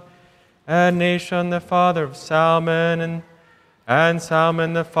Nahshon, and Nahshon the father of Salmon, and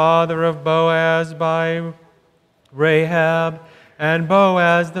Salmon the father of Boaz by Rahab, and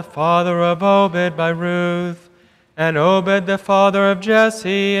Boaz the father of Obed by Ruth, and Obed the father of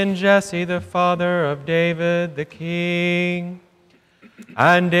Jesse, and Jesse the father of David the king.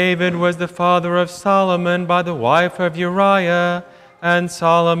 And David was the father of Solomon by the wife of Uriah, and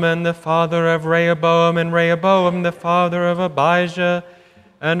Solomon the father of Rehoboam, and Rehoboam the father of Abijah,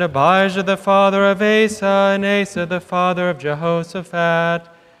 and Abijah the father of Asa, and Asa the father of Jehoshaphat,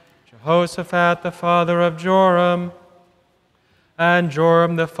 Jehoshaphat the father of Joram, and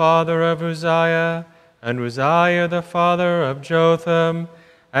Joram the father of Uzziah, and Uzziah the father of Jotham,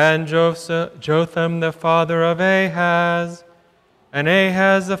 and Jotham the father of Ahaz, and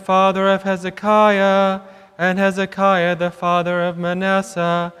Ahaz the father of Hezekiah, and Hezekiah the father of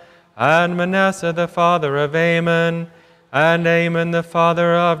Manasseh, and Manasseh the father of Amon, and Amon the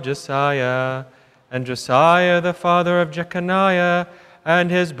father of Josiah, and Josiah the father of Jeconiah, and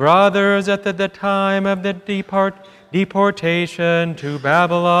his brothers at the time of the deportation to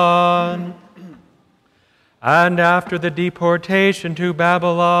Babylon. And after the deportation to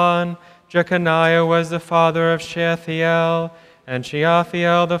Babylon, Jeconiah was the father of Shealtiel, and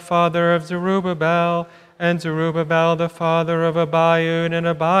Shealtiel the father of Zerubbabel, and Zerubbabel the father of Abiud, and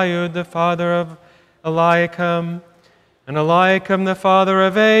Abiud the father of Eliakim, and Eliakim the father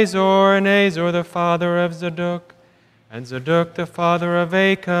of Azor, and Azor the father of Zadok, and Zadok the father of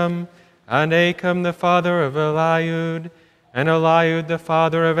Achim, and Achim the father of Eliud, and Eliud the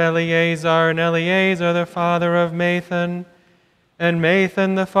father of Eleazar, and Eleazar the father of Mathan, and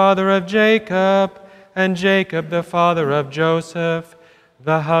Mathan the father of Jacob, and Jacob the father of Joseph,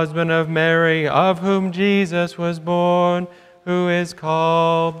 the husband of Mary, of whom Jesus was born, who is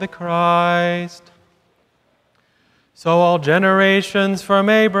called the Christ. So all generations from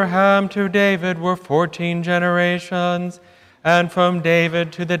Abraham to David were 14 generations, and from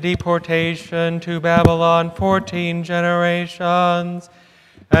David to the deportation to Babylon 14 generations,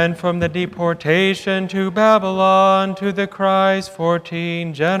 and from the deportation to Babylon to the Christ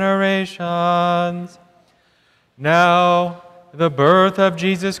 14 generations. Now the birth of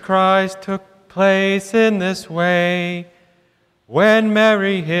Jesus Christ took place in this way. When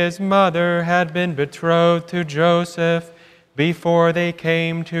Mary, his mother, had been betrothed to Joseph, before they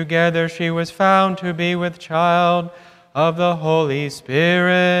came together, she was found to be with child of the Holy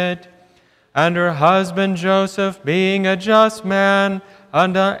Spirit. And her husband Joseph, being a just man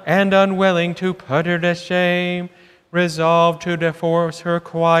and unwilling to put her to shame, resolved to divorce her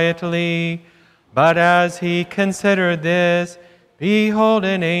quietly. But as he considered this, behold,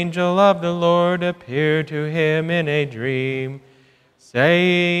 an angel of the Lord appeared to him in a dream,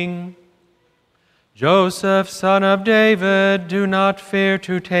 saying, Joseph, son of David, do not fear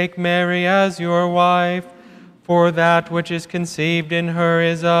to take Mary as your wife, for that which is conceived in her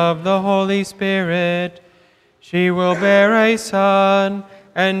is of the Holy Spirit. She will bear a son,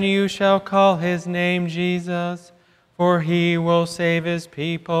 and you shall call his name Jesus, for he will save his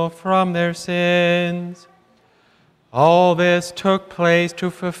people from their sins. All this took place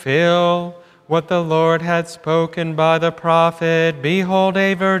to fulfill what the Lord had spoken by the prophet, Behold,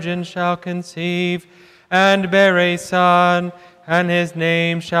 a virgin shall conceive and bear a son, and his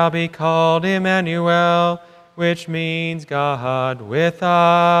name shall be called Emmanuel, which means God with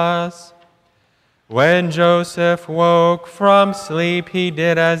us. When Joseph woke from sleep, he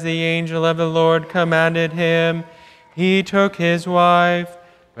did as the angel of the Lord commanded him. He took his wife,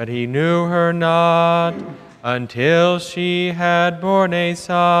 but he knew her not until she had borne a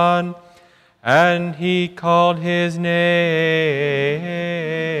son, and he called his name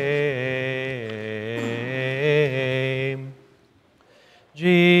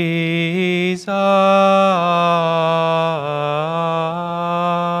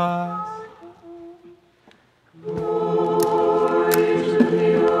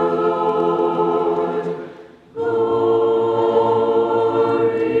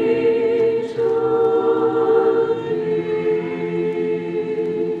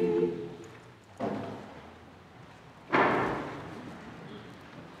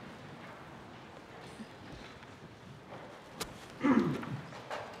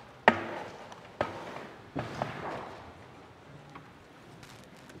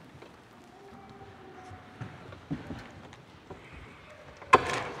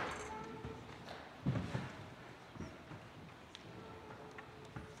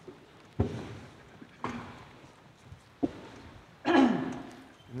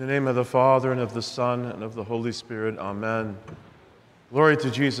In the name of the Father, and of the Son, and of the Holy Spirit, amen. Glory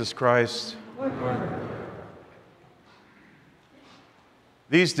to Jesus Christ.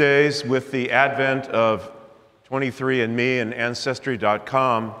 These days, with the advent of 23andMe and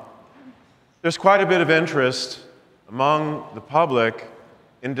Ancestry.com, there's quite a bit of interest among the public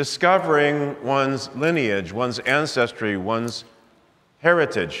in discovering one's lineage, one's ancestry, one's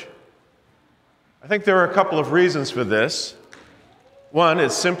heritage. I think there are a couple of reasons for this. One,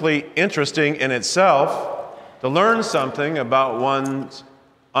 it's simply interesting in itself to learn something about one's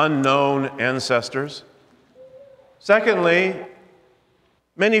unknown ancestors. Secondly,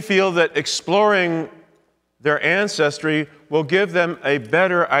 many feel that exploring their ancestry will give them a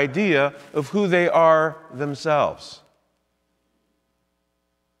better idea of who they are themselves.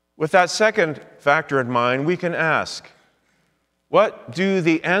 With that second factor in mind, we can ask, what do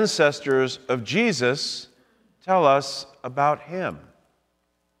the ancestors of Jesus tell us about him?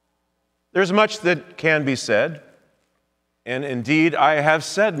 There's much that can be said, and indeed I have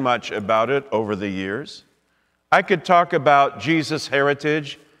said much about it over the years. I could talk about Jesus'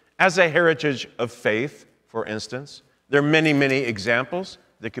 heritage as a heritage of faith, for instance. There are many, many examples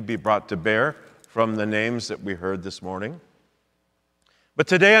that could be brought to bear from the names that we heard this morning. But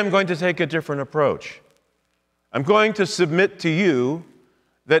today I'm going to take a different approach. I'm going to submit to you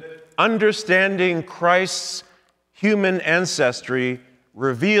that understanding Christ's human ancestry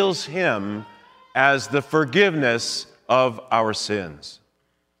reveals him as the forgiveness of our sins.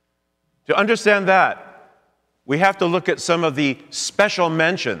 To understand that, we have to look at some of the special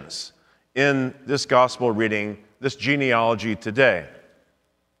mentions in this gospel reading, this genealogy today.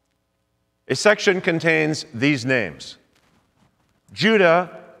 A section contains these names.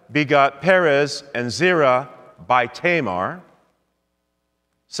 Judah begot Perez and Zerah by Tamar.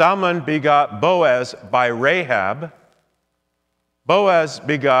 Salmon begot Boaz by Rahab. Boaz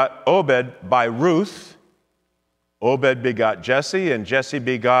begot Obed by Ruth. Obed begot Jesse, and Jesse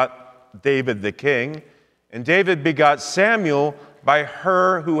begot David the king. And David begot Samuel by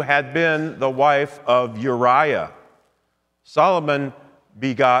her who had been the wife of Uriah. Solomon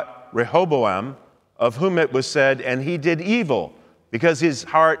begot Rehoboam, of whom it was said, and he did evil, because his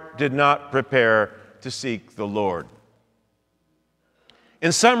heart did not prepare to seek the Lord.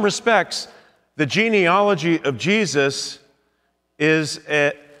 In some respects, the genealogy of Jesus is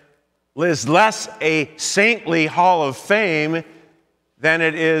less a saintly hall of fame than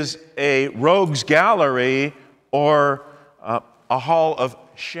it is a rogues gallery or a hall of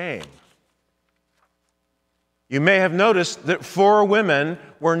shame. You may have noticed that 4 women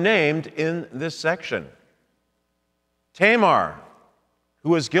were named in this section. Tamar,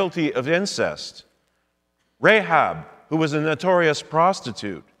 who was guilty of incest. Rahab, who was a notorious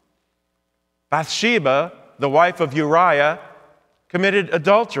prostitute. Bathsheba, the wife of Uriah, committed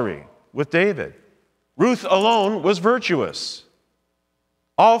adultery with David. Ruth alone was virtuous.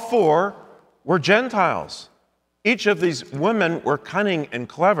 All 4 were Gentiles. Each of these women were cunning and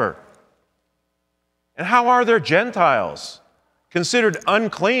clever. And how are their Gentiles considered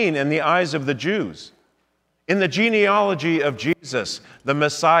unclean in the eyes of the Jews? In the genealogy of Jesus, the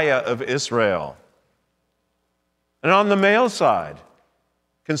Messiah of Israel. And on the male side,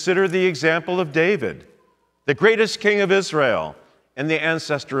 consider the example of David, the greatest king of Israel and the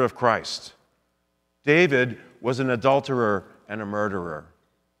ancestor of Christ. David was an adulterer and a murderer.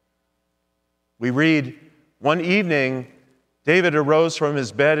 We read, one evening, David arose from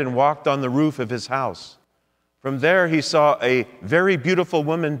his bed and walked on the roof of his house. From there, he saw a very beautiful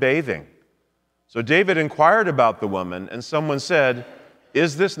woman bathing. So David inquired about the woman, and someone said,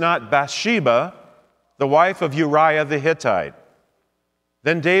 "Is this not Bathsheba, the wife of Uriah the Hittite?"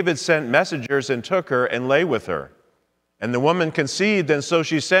 Then David sent messengers and took her and lay with her. And the woman conceived, and so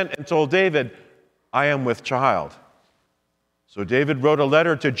she sent and told David, "I am with child." So David wrote a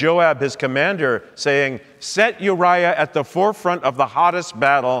letter to Joab, his commander, saying, "Set Uriah at the forefront of the hottest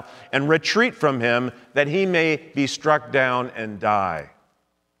battle and retreat from him, that he may be struck down and die."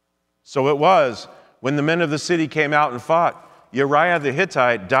 So it was, when the men of the city came out and fought, Uriah the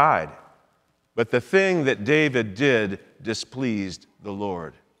Hittite died. But the thing that David did displeased the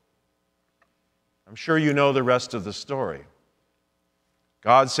Lord. I'm sure you know the rest of the story.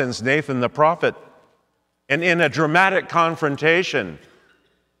 God sends Nathan the prophet, and in a dramatic confrontation,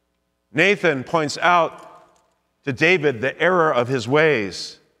 Nathan points out to David the error of his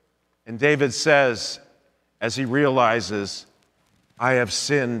ways. And David says, as he realizes, "I have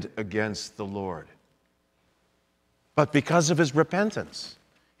sinned against the Lord." But because of his repentance,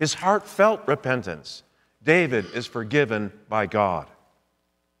 his heartfelt repentance, David is forgiven by God.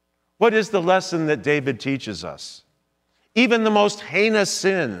 What is the lesson that David teaches us? Even the most heinous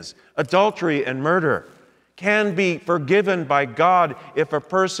sins, adultery and murder, can be forgiven by God if a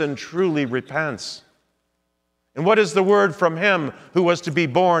person truly repents. And what is the word from him who was to be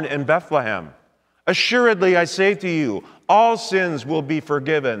born in Bethlehem? Assuredly, I say to you, all sins will be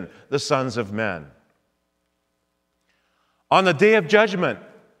forgiven the sons of men. On the day of judgment,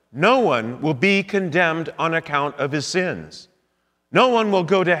 no one will be condemned on account of his sins. No one will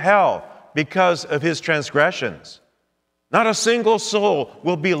go to hell because of his transgressions. Not a single soul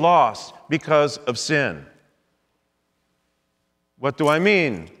will be lost because of sin. What do I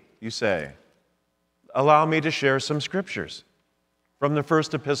mean, you say? Allow me to share some scriptures from the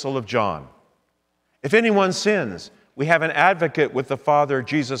first epistle of John. If anyone sins, we have an advocate with the Father,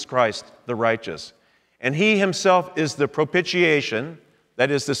 Jesus Christ, the righteous. And he himself is the propitiation, that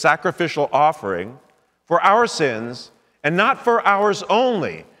is the sacrificial offering, for our sins, and not for ours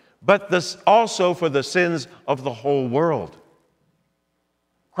only, but also for the sins of the whole world.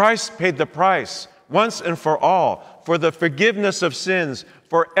 Christ paid the price once and for all for the forgiveness of sins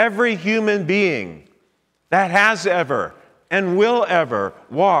for every human being that has ever and will ever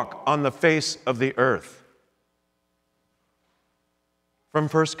walk on the face of the earth. From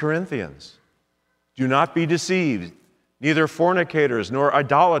 1 Corinthians, do not be deceived. Neither fornicators, nor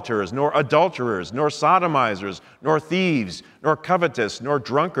idolaters, nor adulterers, nor sodomizers, nor thieves, nor covetous, nor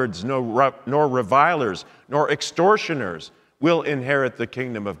drunkards, nor revilers, nor extortioners will inherit the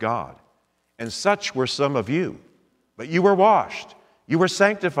kingdom of God. And such were some of you. But you were washed, you were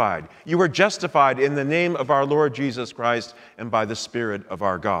sanctified, you were justified in the name of our Lord Jesus Christ and by the Spirit of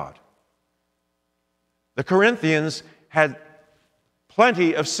our God. The Corinthians had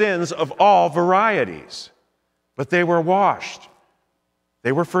plenty of sins of all varieties, but they were washed.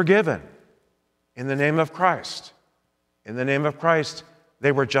 They were forgiven in the name of Christ. In the name of Christ,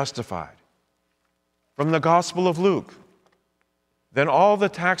 they were justified. From the Gospel of Luke, then all the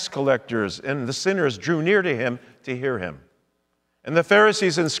tax collectors and the sinners drew near to him to hear him. And the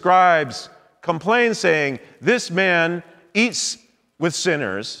Pharisees and scribes complained, saying, "This man eats with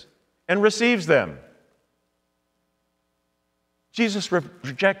sinners and receives them." Jesus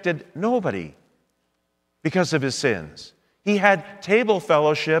rejected nobody because of his sins. He had table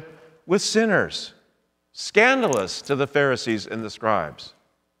fellowship with sinners, scandalous to the Pharisees and the scribes.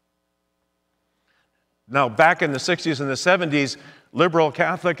 Now, back in the 60s and the 70s, liberal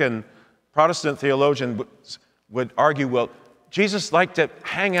Catholic and Protestant theologians would argue, well, Jesus liked to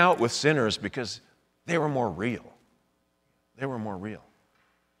hang out with sinners because they were more real. They were more real.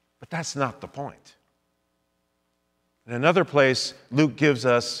 But that's not the point. In another place, Luke gives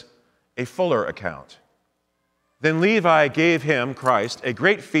us a fuller account. Then Levi gave him, Christ, a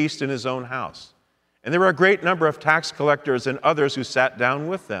great feast in his own house. And there were a great number of tax collectors and others who sat down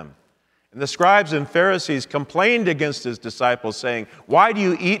with them. And the scribes and Pharisees complained against his disciples, saying, "Why do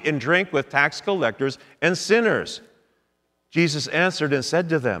you eat and drink with tax collectors and sinners?" Jesus answered and said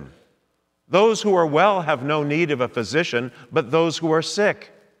to them, "Those who are well have no need of a physician, but those who are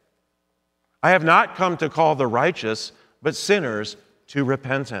sick. I have not come to call the righteous, but sinners to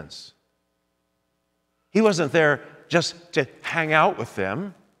repentance." He wasn't there just to hang out with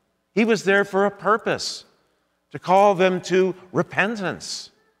them. He was there for a purpose, to call them to repentance,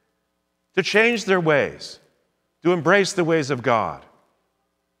 to change their ways, to embrace the ways of God.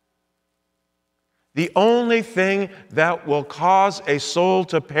 The only thing that will cause a soul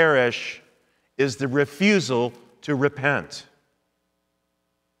to perish is the refusal to repent.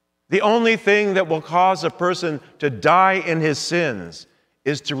 The only thing that will cause a person to die in his sins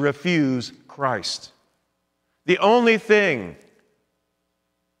is to refuse Christ. The only thing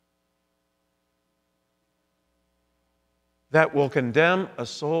that will condemn a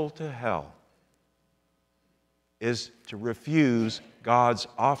soul to hell is to refuse God's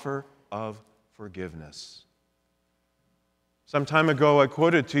offer of forgiveness. Some time ago, I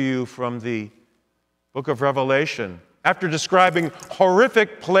quoted to you from the book of Revelation. After describing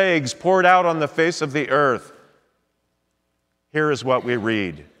horrific plagues poured out on the face of the earth, here is what we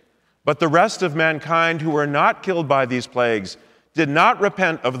read. "But the rest of mankind who were not killed by these plagues did not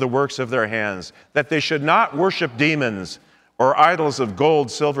repent of the works of their hands, that they should not worship demons or idols of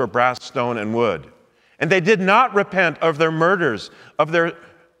gold, silver, brass, stone, and wood. And they did not repent of their murders, of their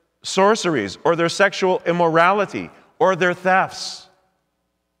sorceries, or their sexual immorality, or their thefts."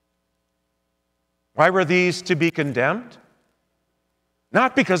 Why were these to be condemned?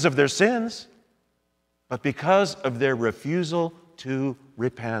 Not because of their sins, but because of their refusal to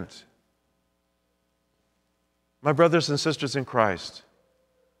repent. My brothers and sisters in Christ,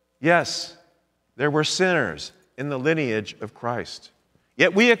 yes, there were sinners in the lineage of Christ,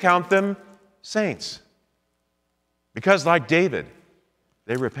 yet we account them saints. Because, like David,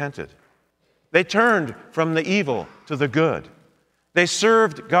 they repented. They turned from the evil to the good. They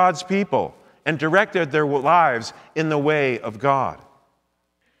served God's people and directed their lives in the way of God.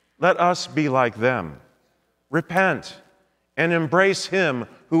 Let us be like them. Repent and embrace Him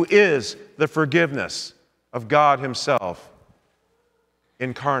who is the forgiveness of God Himself,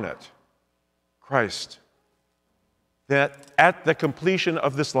 incarnate, Christ. That at the completion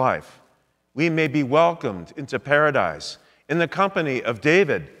of this life, we may be welcomed into paradise in the company of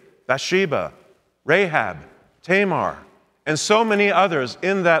David, Bathsheba, Rahab, Tamar, and so many others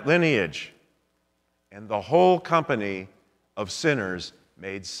in that lineage, and the whole company of sinners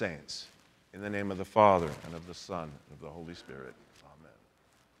made saints. In the name of the Father, and of the Son, and of the Holy Spirit.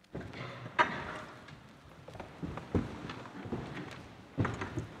 Amen.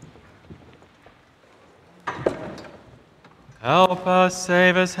 Help us,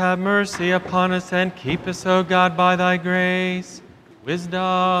 save us, have mercy upon us, and keep us, O God, by thy grace.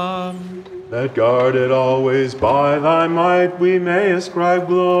 Wisdom. That guarded always by thy might we may ascribe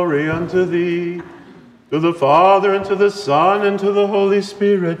glory unto thee, to the Father, and to the Son, and to the Holy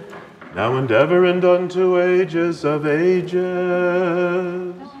Spirit, now and ever, and unto ages of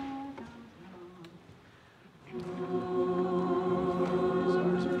ages.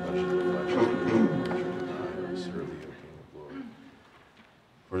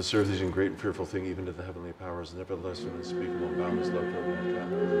 For to serve thee is a great and fearful thing, even to the heavenly powers, nevertheless, in unspeakable and boundless love toward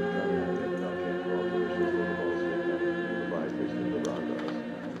mankind.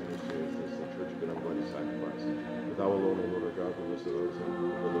 Thou alone, O Lord our God, who lives to those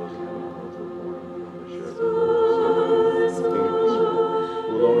and for those who have those who are born from the share of the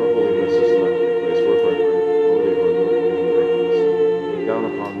who alone are holy, and assist in thy holy place, work our holy, our Lord, and greatness. Look down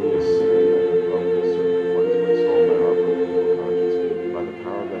upon me as sin and I have wronged this servant, cleanse my soul, my heart, my evil conscience, by the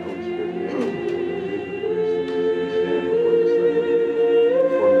power of thy Holy Spirit, may I be able to do the grace that we stand before this thy living,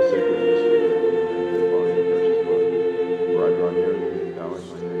 perform the sacred mystery of the holy body and precious blood. For I draw near to thee, bowing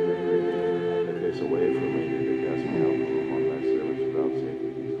my head, I pray thee, hide thy face away from me, cast me out from among thy servants, vouchsafe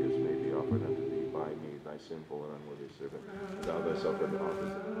that these gifts may be offered unto thee by me, thy sinful and unworthy servant. Thou thyself in the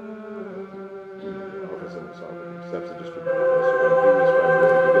office and the sovereign accepts the distribution of thy servant, be described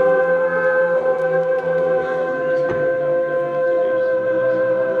with together with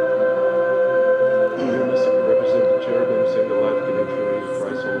the mystic represent the cherubim, sing the life-giving fury of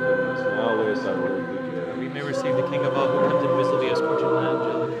Christ, holy goodness. Now lay aside worldly care. That we may receive the King of all who comes invisibly as court and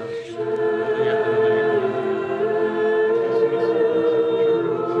angelic host.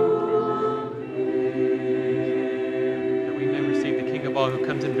 That we may receive the King of all who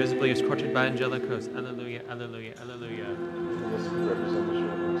comes invisibly as courted by angelic hosts. Alleluia, alleluia, alleluia.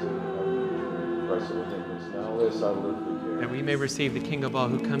 That we may receive the King of all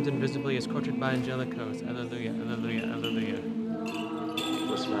who comes invisibly as courted by angelic hosts. Alleluia, alleluia, alleluia.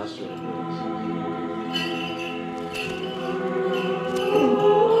 Bless Master of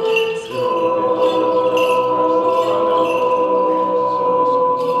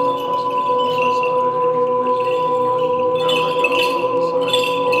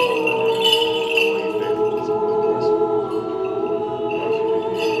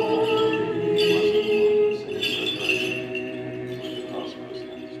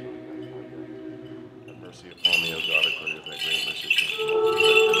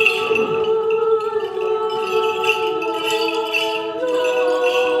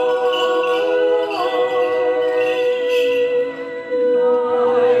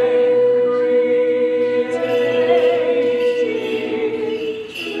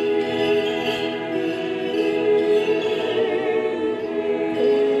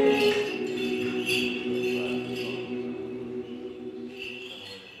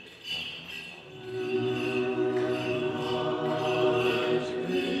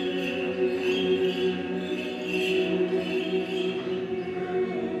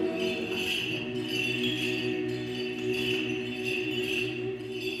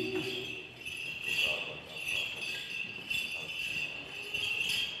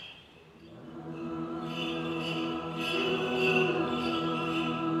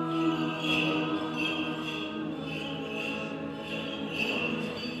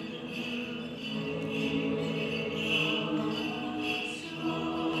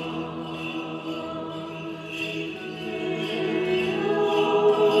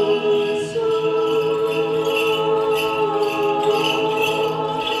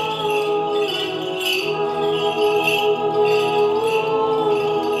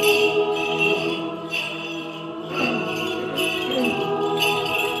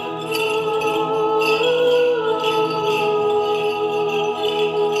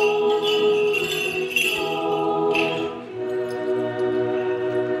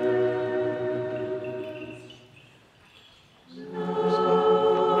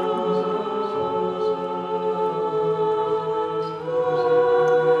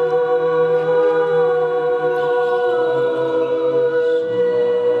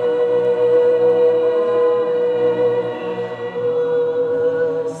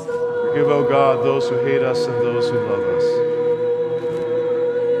Forgive, O God, those who hate us and those who love us.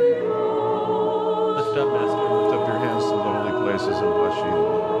 Lift up, Master. Lift up your hands to the holy places and bless ye,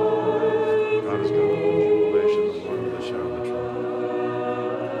 Lord. God has come with jubilation, the Lord with a shout of the trumpet.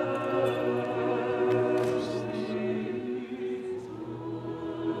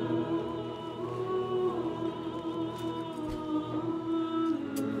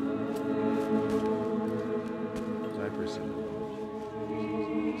 Thy priesthood.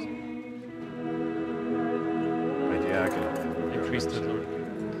 Thy diaconate. Thy priesthood, Lord.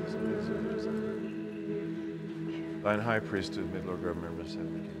 Thine high priesthood, made Lord God, remember us,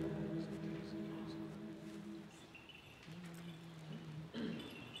 heavenly kingdom.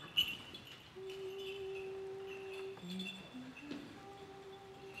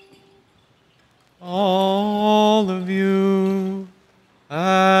 All of you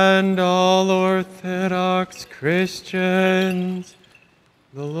and all Orthodox Christians,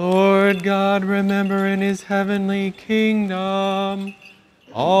 the Lord God remember in his heavenly kingdom,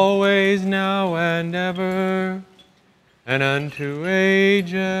 always, now, and ever, and unto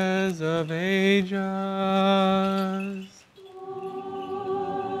ages of ages.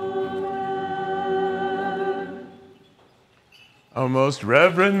 Our most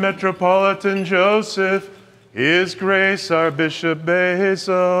reverend Metropolitan Joseph, His Grace our Bishop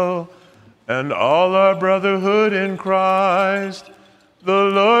Basil, and all our brotherhood in Christ, the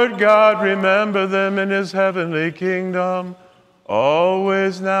Lord God remember them in his heavenly kingdom,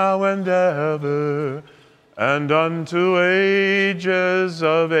 always, now, and ever, and unto ages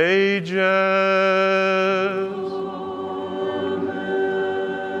of ages.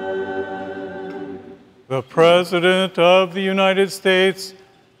 The President of the United States,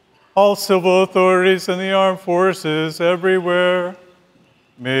 all civil authorities and the armed forces everywhere,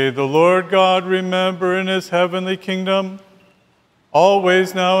 may the Lord God remember in his heavenly kingdom,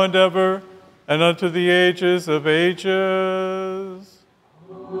 always, now, and ever, and unto the ages of ages.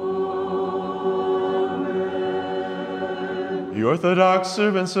 The Orthodox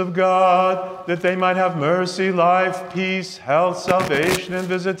servants of God, that they might have mercy, life, peace, health, salvation, and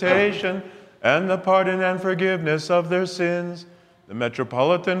visitation, and the pardon and forgiveness of their sins. The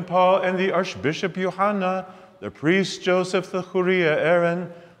Metropolitan Paul and the Archbishop Johanna, the priest Joseph, the Churia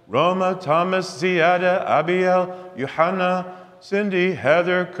Aaron, Roma, Thomas, Ziada, Abiel, Johanna, Cindy,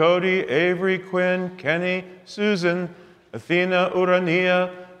 Heather, Cody, Avery, Quinn, Kenny, Susan, Athena,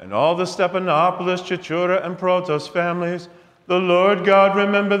 Urania, and all the Stepanopolis, Chichura, and Protos families. The Lord God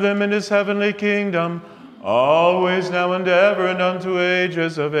remember them in his heavenly kingdom, always, now, and ever, and unto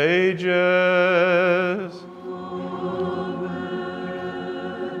ages of ages.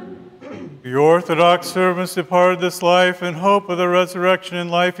 The Orthodox servants departed this life in hope of the resurrection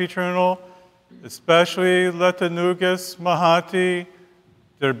and life eternal, especially Letanugas, Mahati,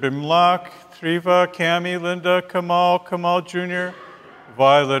 Derbimlak, Triva, Cami, Linda, Kamal Jr.,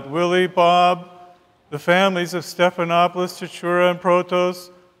 Violet, Willie, Bob, the families of Stephanopoulos, Chichura, and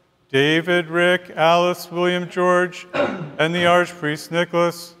Protos, David, Rick, Alice, William, George, and the Archpriest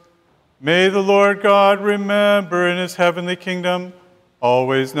Nicholas. May the Lord God remember in his heavenly kingdom,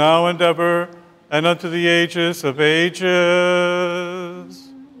 always, now, and ever, and unto the ages of ages.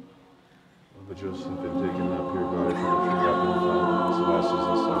 But Joseph had been taken up here, God, from the tree, wrapped in flowers, spices,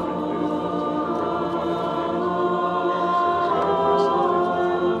 and suffering, laid his love to the bread of the body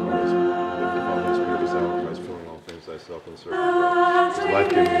of the Holy Spirit, is out, Christ, filling all things, thyself, and serving God. His life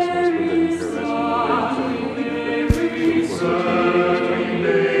giving us most good in paradise,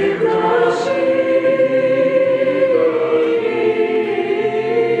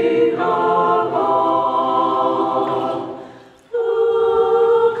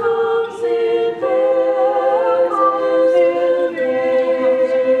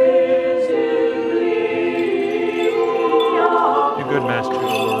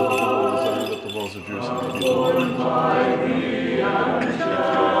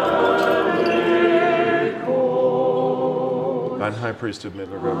 Thine high priesthood, may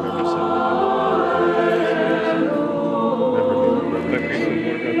Lord God remember us, heavenly kingdom. Remember me,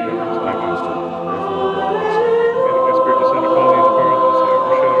 Lord God, remember us, thy pastor. May the Holy Spirit descend upon thee in the power of the Most High,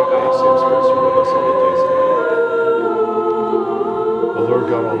 overshadow thee. Thy sins rest with us all the days of our life. O Lord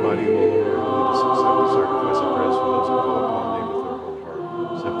God Almighty, who alone are holy, to accept the sacrifice of praise for those who call upon thee with their whole heart.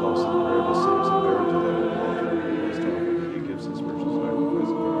 Accept also the prayer of the sinners and bear it to thy holy altar, and be blessed to offer thee gifts and spiritual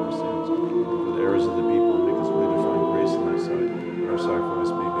sacrifice for our sins. For the errors of the people, make us worthy to find grace in thy sight. Our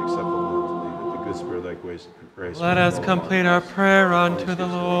sacrifice may be acceptable unto thee, that the good spirit of thy grace. Let us complete our prayer unto the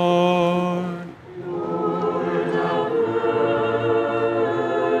Lord.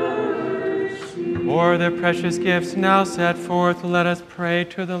 For For the precious gifts now set forth, let us pray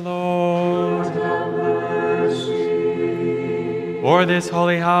to the Lord. For this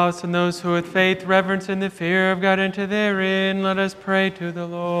holy house and those who with faith, reverence, and the fear of God enter therein, let us pray to the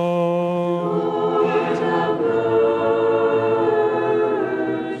Lord.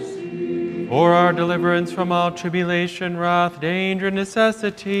 For our deliverance from all tribulation, wrath, danger, and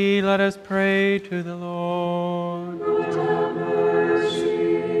necessity, let us pray to the Lord.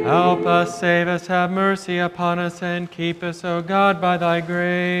 Help us, save us, have mercy upon us, and keep us, O God, by thy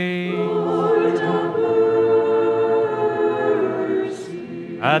grace.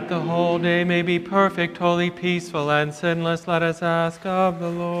 That the whole day may be perfect, holy, peaceful, and sinless, let us ask of the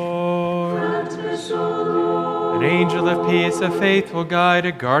Lord. An angel of peace, a faithful guide,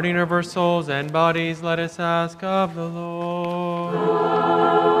 a guardian of our souls and bodies, let us ask of the Lord.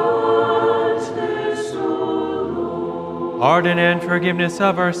 Pardon and forgiveness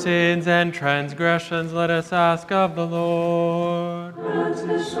of our sins and transgressions, let us ask of the Lord.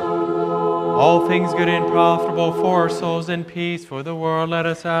 All things good and profitable for our souls and peace for the world, let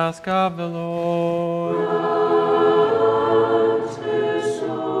us ask of the Lord.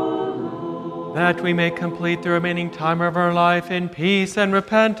 That we may complete the remaining time of our life in peace and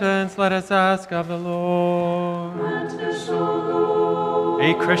repentance, let us ask of the Lord.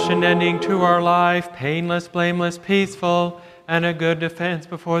 A Christian ending to our life, painless, blameless, peaceful, and a good defense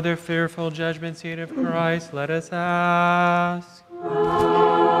before the fearful judgment seat of Christ, let us ask.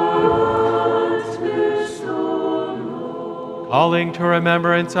 Calling to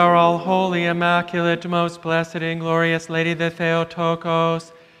remembrance our all-holy, immaculate, most blessed and glorious Lady, the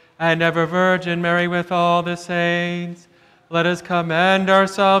Theotokos, and ever Virgin Mary with all the saints, let us commend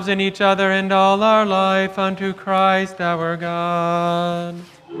ourselves and each other and all our life unto Christ our God.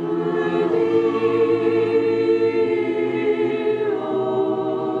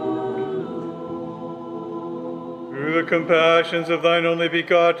 Through the compassions of thine only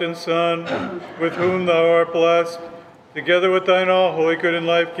begotten Son, with whom thou art blessed, together with thine all holy, good, and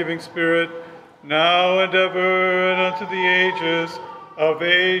life-giving Spirit, now and ever, and unto the ages of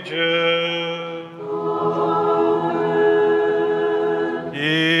ages. Amen.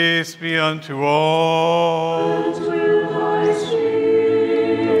 Peace be unto all. And with thy spirit.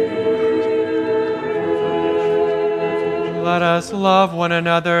 Let us love one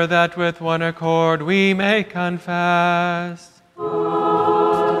another, that with one accord we may confess.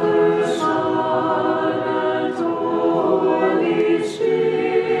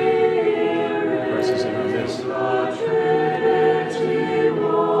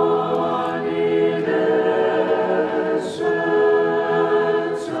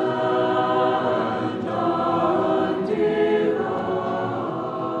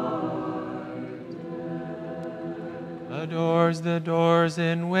 The doors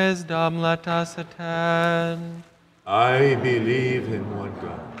in wisdom let us attend. I believe in one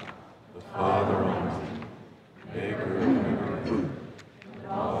God, the Father Almighty, maker of heaven and earth, and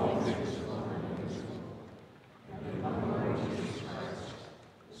all things visible and invisible, and in one Lord Jesus Christ,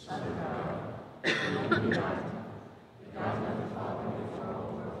 the Son of God, the only begotten, begotten of the Father before all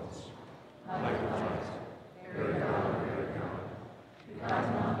worlds, like Christ, very God of very God,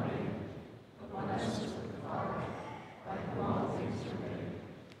 begotten not made, but one essence with the Father, by whom all things are made,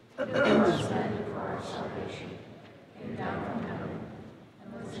 and was granted for our salvation, came down from heaven, and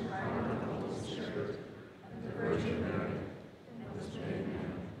was incarnate of the Holy Spirit, and the Virgin Mary, and was made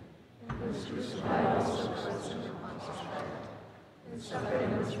man, and was crucified also for us under Pontius Pilate, and suffered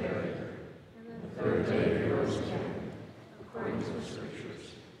and was buried, and the third day he rose again, according to the Scriptures,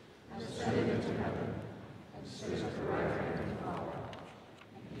 and ascended into heaven, and sits at the right hand of the Father,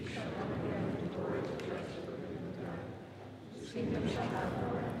 and he shall come again in glory to judge the living and the dead. His kingdom shall have no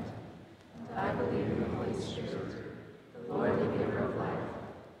end. And I believe in the Holy Spirit, the Lord, the giver of life,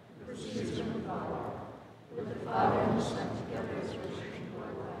 who proceeds from the Father, with the Father and the Son together as worship and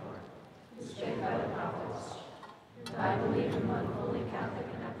glorified, who spake by the prophets. And I believe in one holy Catholic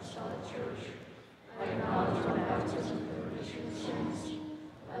and Apostolic Church. I acknowledge my baptism for the remission of sins.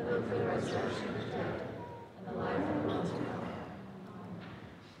 I look for the resurrection of the dead and the life of the world to come.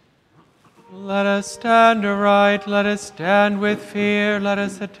 Let us stand aright, let us stand with fear, let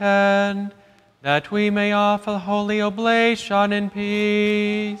us attend, that we may offer holy oblation in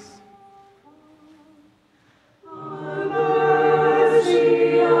peace. Our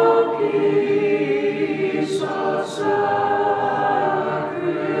mercy, our peace, our sacrifice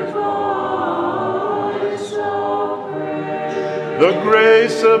of praise. The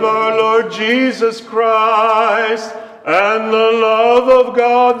grace of our Lord Jesus Christ, and the love of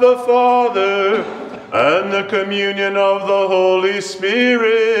God the Father, and the communion of the Holy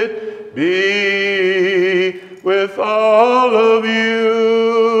Spirit be with all of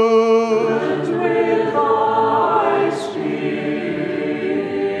you. And with thy spirit.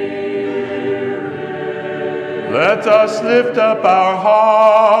 Let us lift up our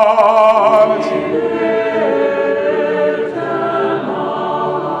hearts. Lift them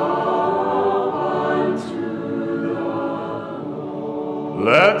up unto the Lord.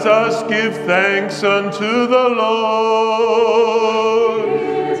 Let us give thanks unto the Lord.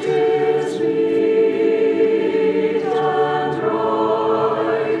 It is meet and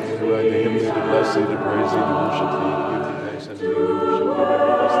right. To write the hymns, to bless thee, to praise thee, to worship thee, to give thee thanks unto thee, to worship thee, never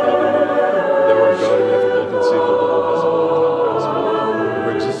bless thy dominion. Thou art God, ineffable, conceivable, invisible, incomprehensible,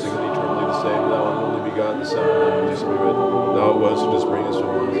 ever existing and eternally the same, thou only begotten, the Son, and the Holy Spirit, thou it was who dost bring us from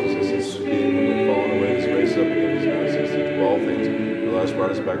non-existence to being, who had fallen away, is raised up again, is now existing to all things, who last brought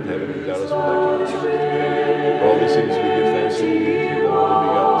us back to heaven, and endowed us with thy kingdom. For all these things we give thanks to thee, thou only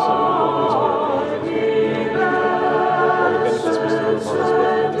begotten Son, and the Holy Spirit, for all things we give thanks to thee. All the benefits bestowed upon us,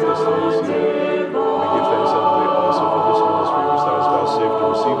 both manifest and unseen. We give thanks unto thee also for this ministry, which thou hast vouchsafed to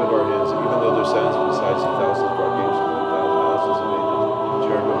receive at our hands, even though there stands besides the thousands of archangels and thousands of angels,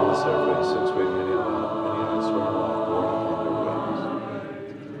 cherubim and seraphim, six winged many eyes, swarming aloft, borne upon their wings.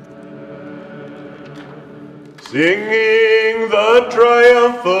 Singing the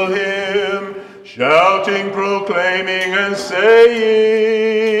triumphal hymn, shouting, proclaiming, and saying,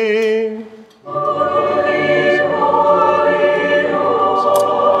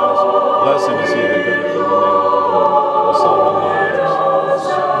 Blessed is he that cometh in the name of the Lord, Hosanna in the highest.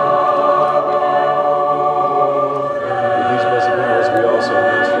 With these blessed powers we also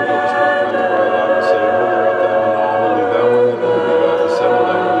announce the purpose of mankind to cry aloud and say, Holy art thou in all holy, thou and the only begotten Son and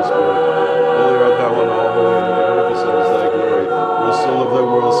thy Holy Spirit. Holy art thou in all holy, and magnificent is thy glory. Who is soul of thy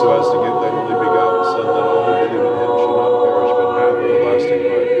world, so as to give thy only begotten Son, that all who believe in him should not perish, but have everlasting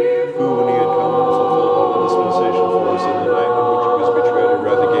life. Who, when he had come and fulfilled all the dispensation for us in the night in which he was betrayed, and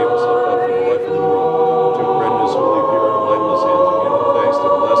rather gave himself up for the life of the world, took bread in his holy, pure, and blameless hands, and gave thanks to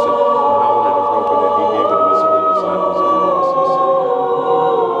bless it, and hallowed it, and broken it. He gave it to his holy disciples and apostles, saying,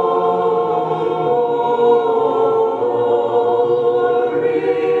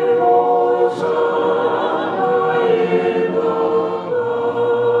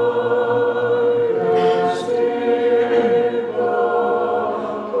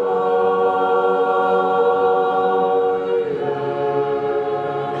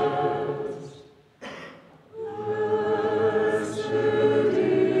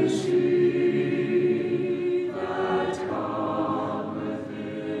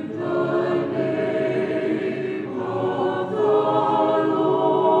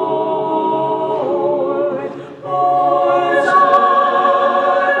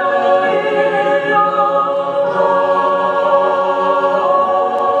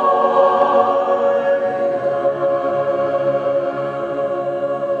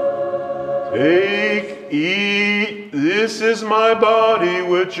 Take, eat, this is my body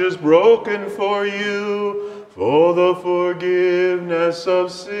which is broken for you, for the forgiveness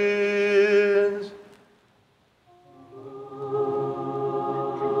of sins.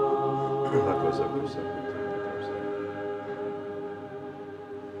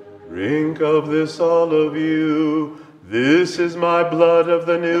 Drink of this, all of you. This is my blood of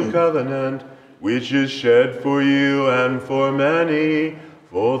the new covenant, which is shed for you and for many,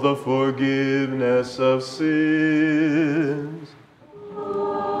 for the forgiveness of sins.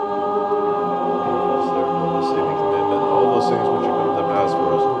 Therefore, the saving commandment, all those things which are come to pass for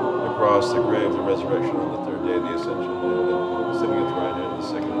us, the cross, the grave, the resurrection on the third day, the ascension into heaven, sitting at the right hand of the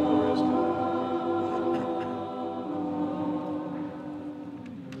second and glorious day.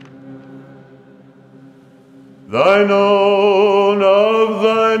 Thine own, of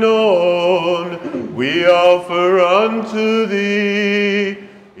thine own, we offer unto thee,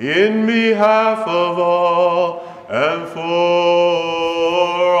 in behalf of all and for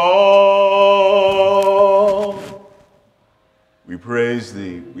all. We praise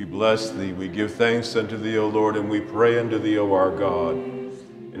thee, we bless thee, we give thanks unto thee, O Lord, and we pray unto thee, O our God.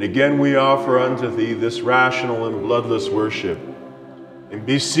 And again we offer unto thee this rational and bloodless worship, and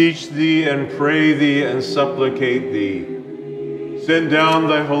beseech thee and pray thee and supplicate thee. Send down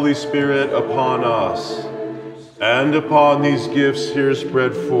thy Holy Spirit upon us and upon these gifts here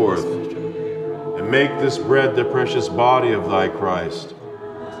spread forth, and make this bread the precious body of thy Christ,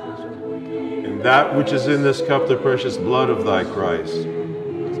 and that which is in this cup the precious blood of thy Christ,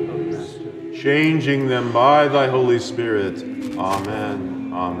 changing them by thy Holy Spirit.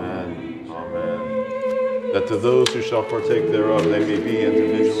 Amen, amen, amen. That to those who shall partake thereof they may be unto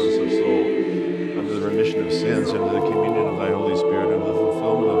vigilance of soul, unto the remission of sins, unto the communion of thy Holy Spirit, unto the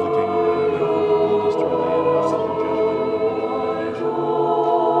fulfillment of the kingdom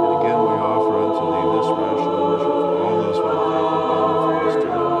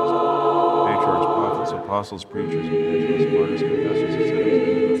apostles, preachers, evangelists, martyrs, confessors, etc.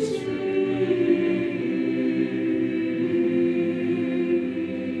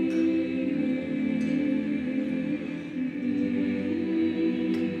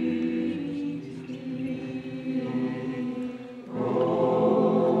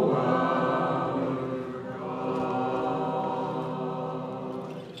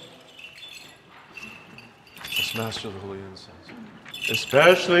 Master of the Holy Incense.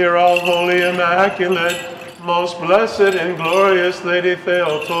 Especially are all holy, immaculate, most blessed and glorious Lady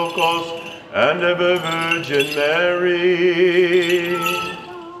Theotokos, and ever Virgin Mary.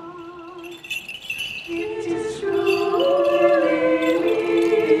 It is truly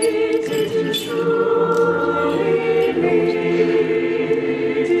meet, it is truly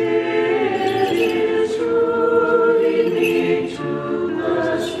meet, it is truly meet to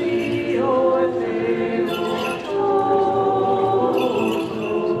bless thee, O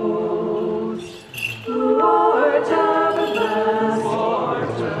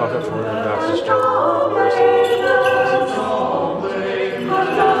Prophet for the Baptist Church.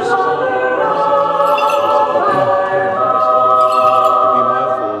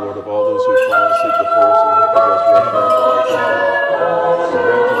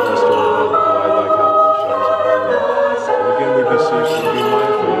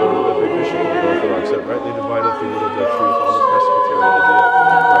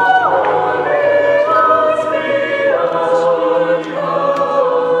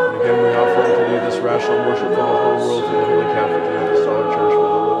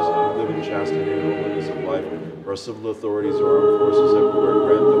 our civil authorities, our armed forces everywhere,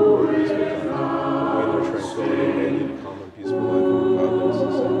 grant them more peaceful time. We in their tranquility may lead a calm and peaceful life over godliness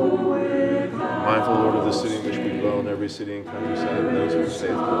and sanctity. Mindful, Lord, of the city in which we dwell, in every city and countryside, and those who are safe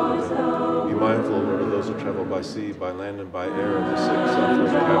to be mindful, Lord, of those who travel by sea, by land, and by air, of the sick, suffering,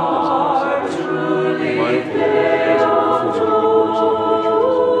 captives, and our salvation. Be mindful, Lord, of those who bear fruit of the good works of the holy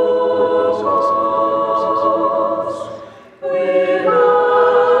churches, and remember the poor, put us all in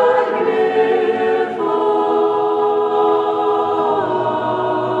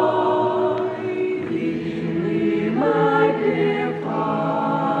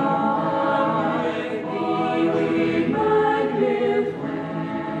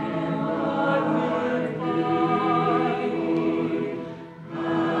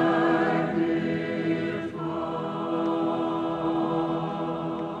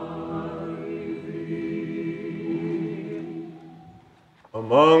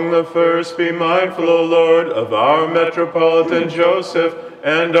Among the first, be mindful, O Lord, of our Metropolitan Joseph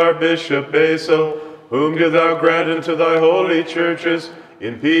and our Bishop Basil, whom do thou grant unto thy holy churches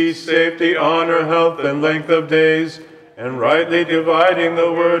in peace, safety, honor, health, and length of days, and rightly dividing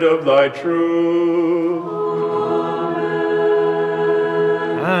the word of thy truth.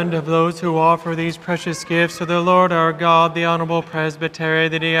 And of those who offer these precious gifts to the Lord our God, the honorable presbytery,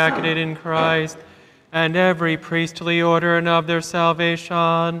 the diaconate in Christ, and every priestly order, and of their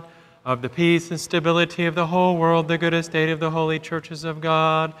salvation, of the peace and stability of the whole world, the good estate of the holy churches of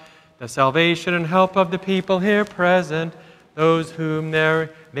God, the salvation and help of the people here present, those whom they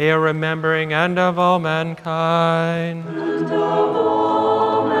are remembering, and of all mankind. And of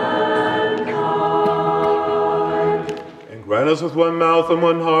all mankind. And grant us with one mouth and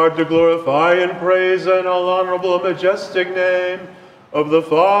one heart to glorify and praise in all honorable and majestic name of the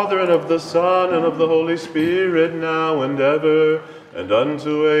Father, and of the Son, and of the Holy Spirit, now and ever, and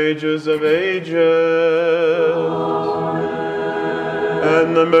unto ages of ages. Amen.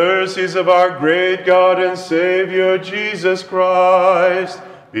 And the mercies of our great God and Savior, Jesus Christ,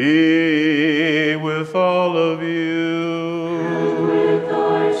 be with all of you. And with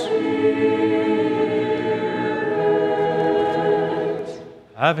thy spirit.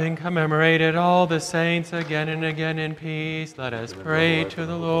 Having commemorated all the saints again and again in peace, let us pray to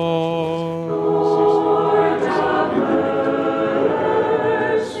the Lord. Lord, have mercy.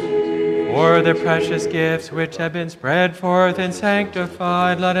 For the precious gifts which have been spread forth and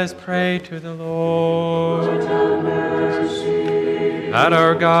sanctified, let us pray to the Lord. Lord, have mercy. That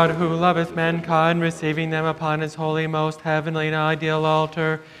our God, who loveth mankind, receiving them upon his holy, most heavenly and ideal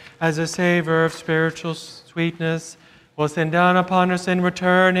altar, as a savor of spiritual sweetness, will send down upon us in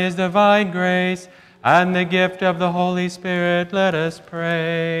return his divine grace and the gift of the Holy Spirit. Let us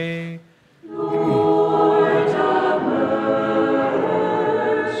pray. Lord, have mercy.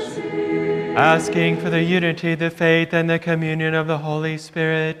 Asking for the unity, the faith, and the communion of the Holy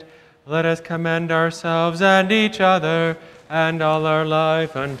Spirit, let us commend ourselves and each other and all our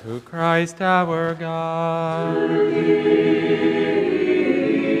life unto Christ our God.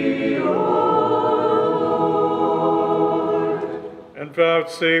 And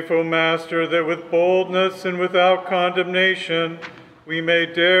Vouchsafe, O Master, that with boldness and without condemnation we may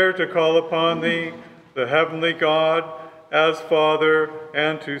dare to call upon Thee, the heavenly God, as Father,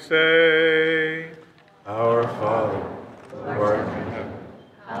 and to say, Our Father, who art in heaven,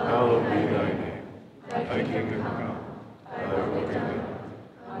 hallowed be thy name. Thy kingdom come, thy will be done,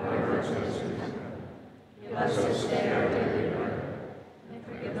 on earth as it is in heaven. Give us this day our daily bread, and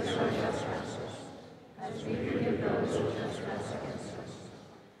forgive us our trespasses, as we forgive those who trespass against us.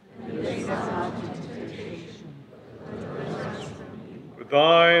 And lead us not into temptation, but deliver us from evil. For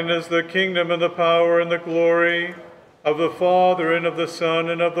thine is the kingdom and the power and the glory of the Father and of the Son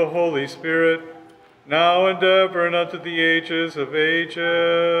and of the Holy Spirit, now and ever and unto the ages of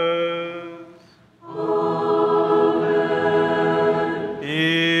ages. Amen.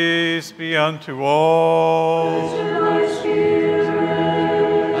 Peace be unto all.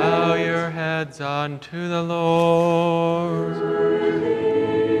 Bow your heads unto the Lord.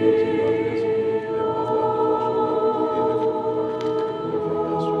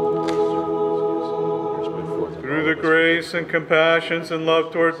 Through the grace and compassions and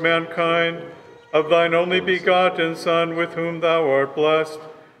love toward mankind of thine only begotten Son, with whom thou art blessed,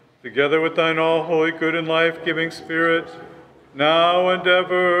 together with thine all holy, good, and life-giving Spirit, now and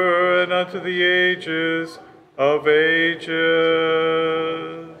ever and unto the ages of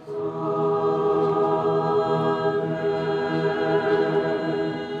ages.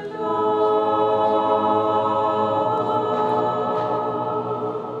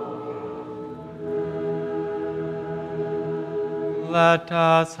 Let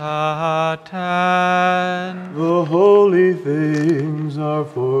us attend. The holy things are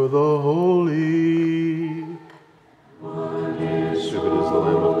for the holy. Stupid is the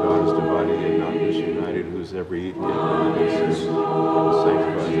Lamb of God, is divided and not disunited, whose every eat and sanctifies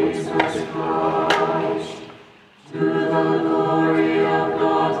us to take Christ. To the glory of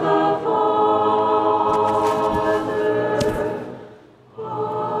God the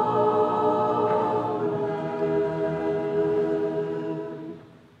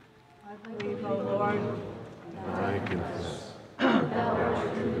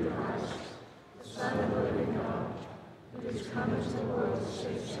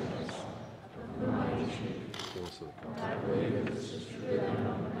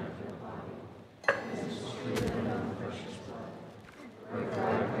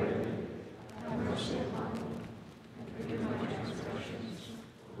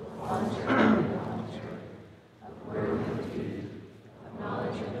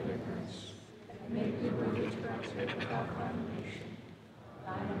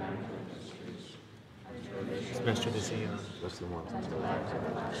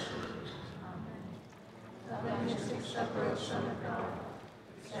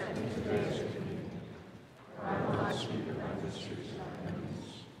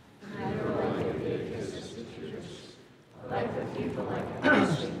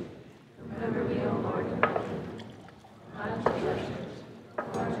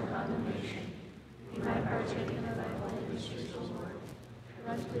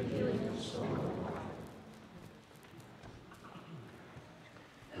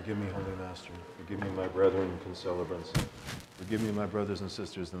Forgive me, Holy Master. Forgive me, my brethren and concelebrants. Forgive me, my brothers and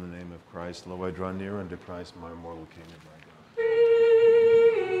sisters, in the name of Christ. Lo, I draw near unto Christ, my immortal King and my God.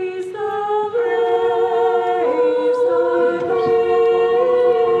 praise the praise the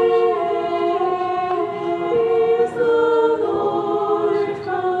praise the Lord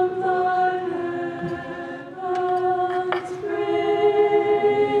from the heavens. Praise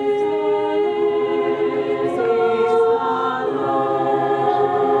the Lord.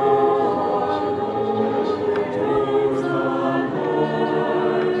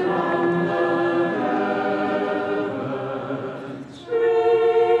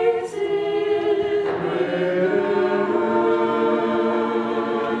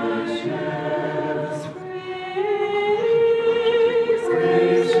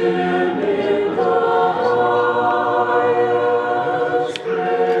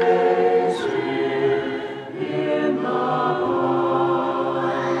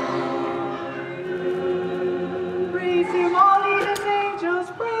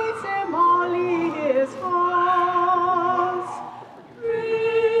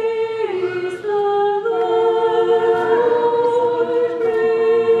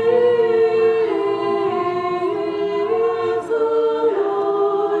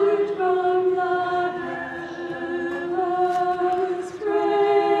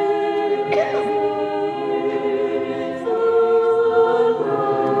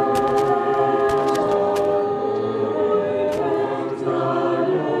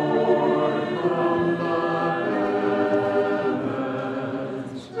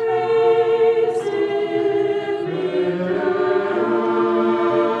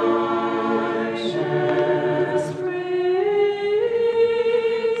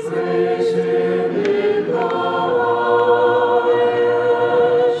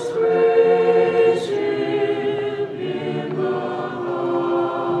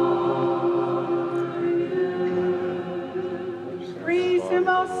 him,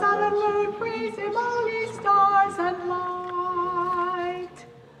 O sun and moon, praise him, all ye stars and light.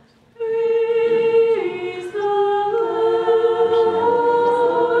 Praise the Lord,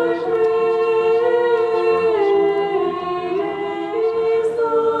 praise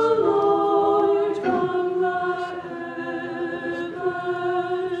the Lord from the heavens,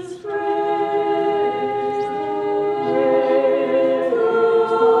 praise the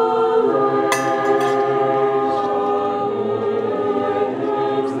Lord.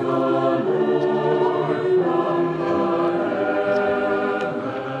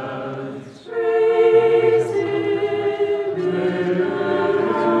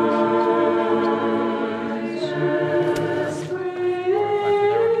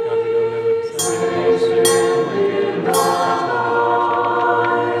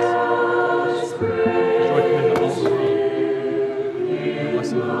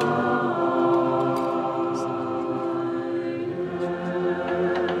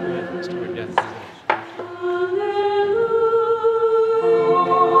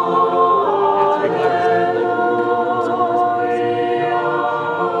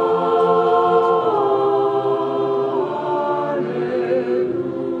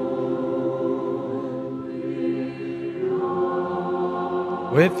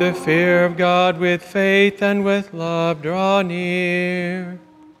 With the fear of God, with faith and with love, draw near.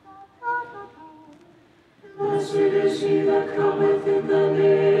 Blessed is he that cometh in the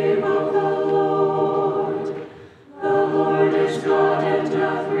name of the Lord. The Lord is God and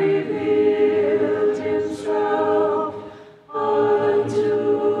hath revealed himself unto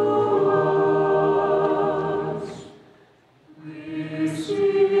us.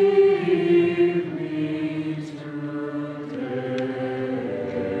 Receive me today.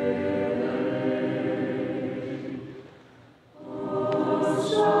 O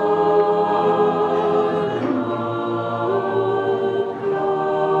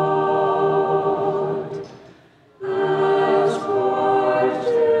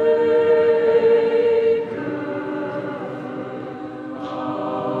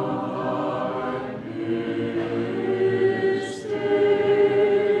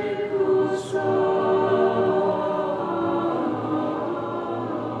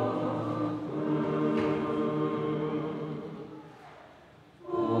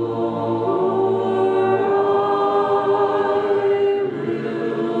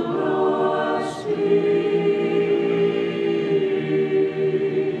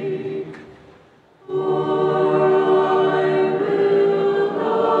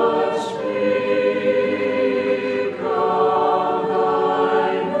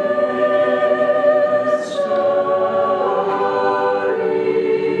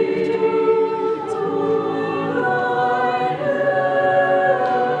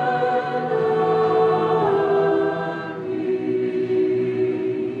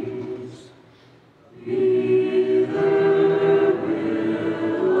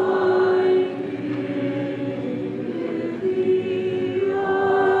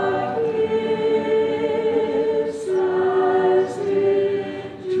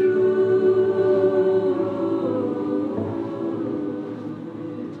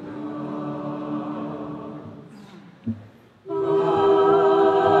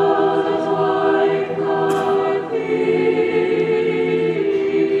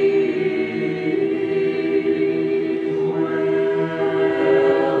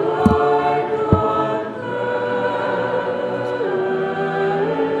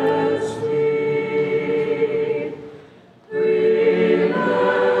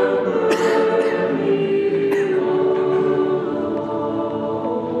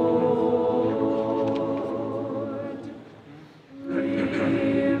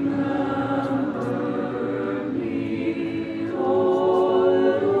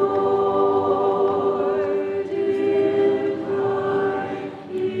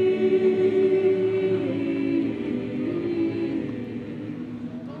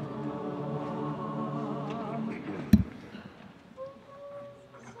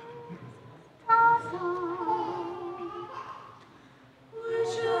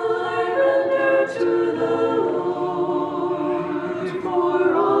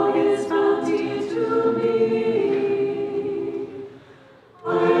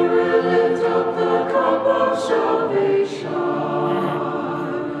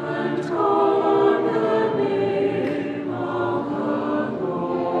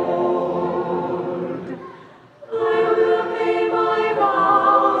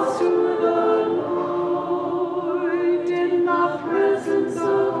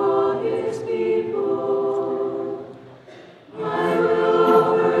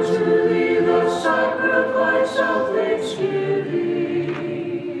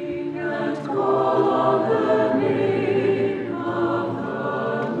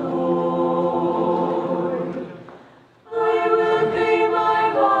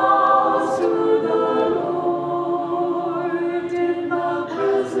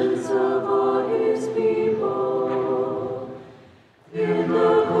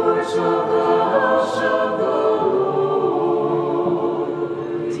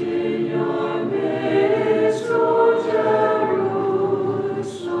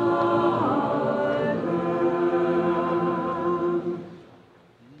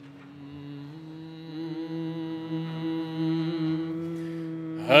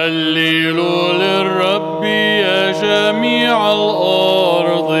هللوا للرب يا جميع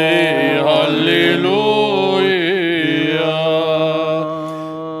الأرض هللويا.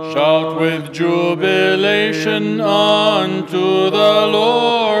 Shout with jubilation unto the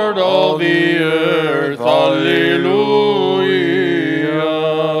Lord all the earth hallelujah.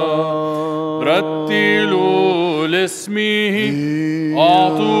 رتلوا لاسمه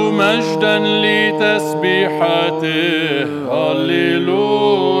أعطوا مجدا لتسبيحته hallelujah.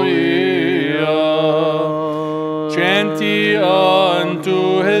 Chant ye unto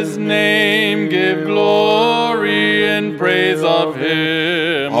his name, give glory and praise of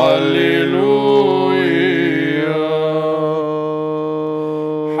him hallelujah.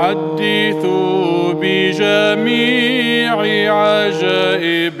 حدثوا بجميع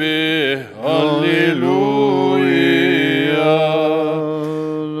عجائبه hallelujah.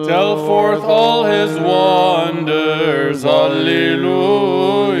 Tell forth all his wonders hallelujah.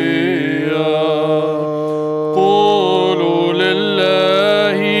 قولوا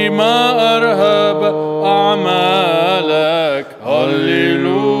لله ما أرهب أعمالك hallelujah.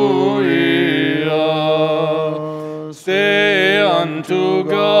 Say unto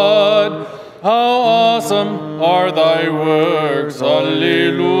God, how awesome are thy works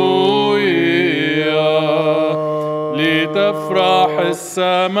hallelujah. لتفرح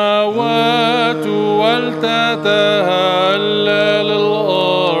السماوات ولتتهلل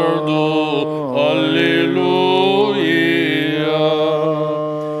الأرض hallelujah.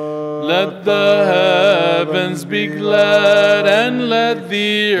 Let the heavens be glad and let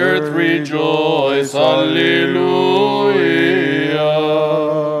the earth rejoice hallelujah.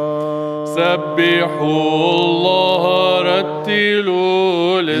 سبحوا الله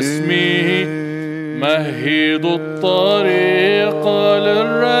رتلوا لاسمه مهدوا الطريق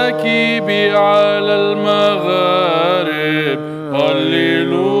للراكب على المغارب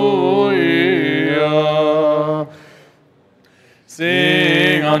hallelujah.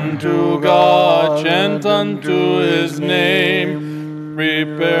 Sing unto God, chant unto his name.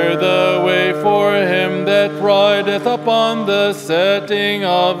 Prepare the way for him that rideth upon the setting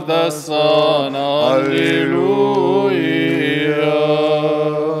of the sun. Hallelujah.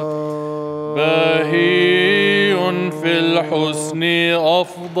 بهي في الحسن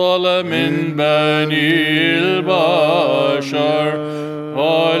أفضل من بني البشر.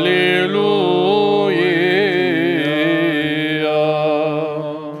 Hallelujah.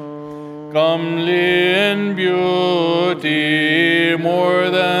 Comely in beauty more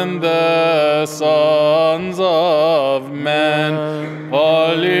than the sons of men.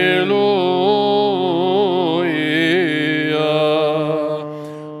 Hallelujah.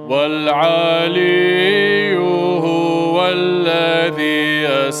 والعلي هو الذي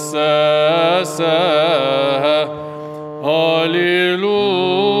أسسها.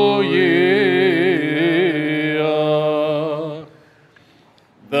 Hallelujah.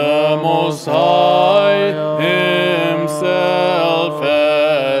 The Most High himself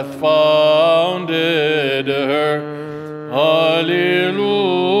hath founded her. Hallelujah.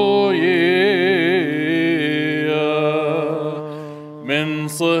 من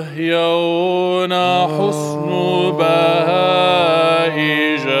صهيون حسن بهاء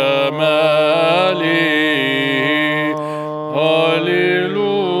جماله.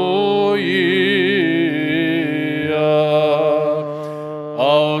 Hallelujah.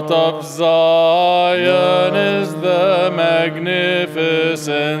 Out of Zion is the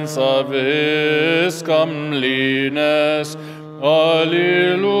magnificence of his comeliness. Hallelujah.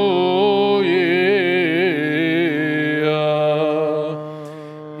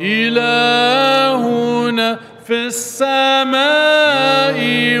 إلهنا في السماء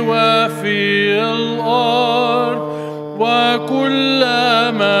وفي الأرض وكل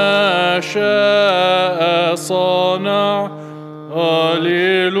ما شاء صنع.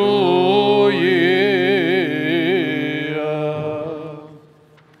 Hallelujah.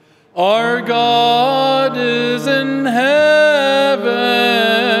 Our God is in heaven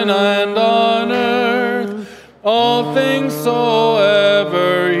and on earth. All things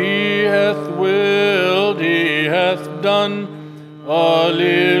soever he hath willed, he hath done.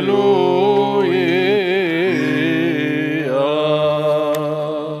 Hallelujah.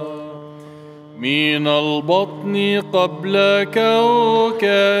 من البطن قبل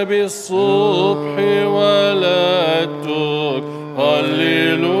كوكب الصبح ولدتك.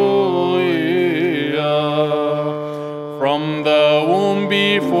 Hallelujah. From the womb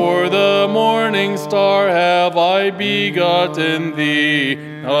before the morning star have I begotten thee.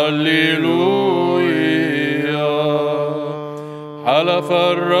 Hallelujah. حلف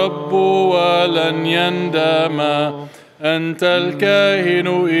الرب ولن يندم أنت الكاهن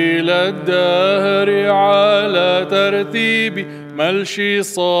إلى الدهر على ترتيب ملشي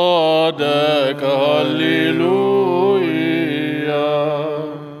صادك هللويا.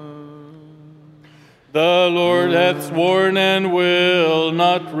 The Lord hath sworn and will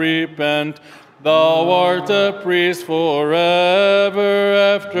not repent. Thou art a priest forever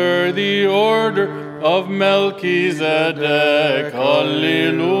after the order of Melchizedek.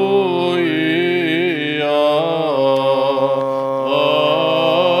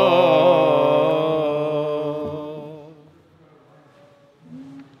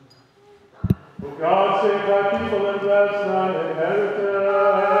 God save thy people and bless thine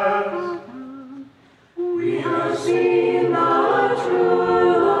inheritance. We have seen the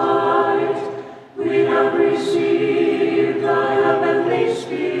true light. We have received the heavenly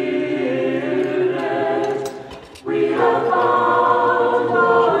Spirit. We have found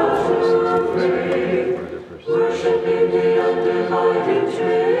our true faith, worshiping the undivided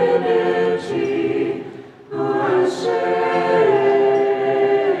Trinity, who has saved.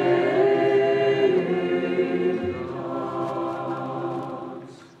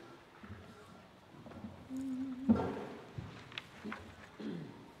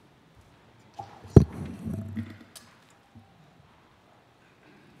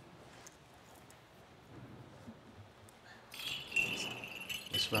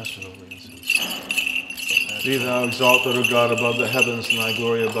 Be thou exalted, O God, above the heavens, and thy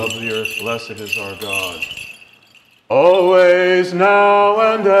glory above the earth. Blessed is our God. Always, now,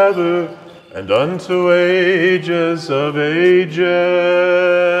 and ever, and unto ages of ages.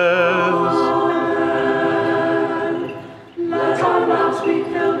 Amen. Let our mouths be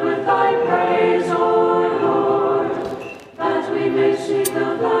filled with thy praise, O Lord, that we may sing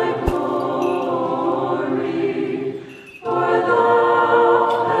of thy glory. For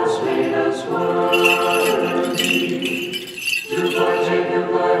thou hast made us worthy to partake of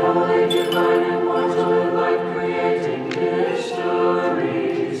thy holy, divine, immortal, and life-creating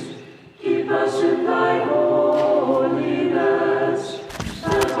mysteries. Keep us in thy holiness,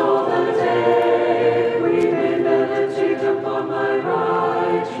 that all the day we may meditate upon thy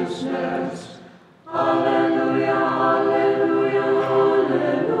righteousness. Alleluia, alleluia,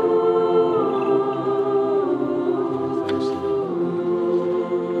 alleluia.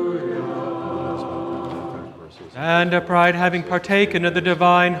 And upright, having partaken of the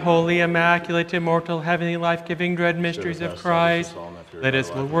divine, holy, immaculate, immortal, heavenly, life-giving, dread mysteries of Christ, let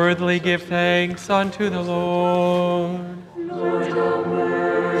us worthily give thanks unto the Lord. Lord, have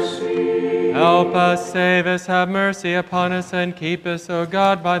mercy. Help us, save us, have mercy upon us, and keep us, O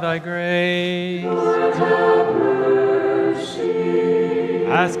God, by thy grace. Lord, have mercy.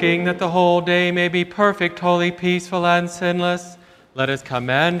 Asking that the whole day may be perfect, holy, peaceful, and sinless, let us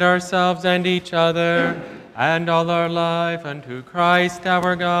commend ourselves and each other and all our life unto Christ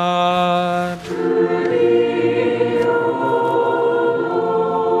our God. To thee, O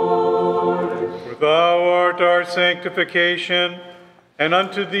Lord. For thou art our sanctification, and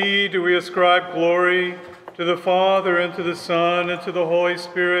unto thee do we ascribe glory, to the Father, and to the Son, and to the Holy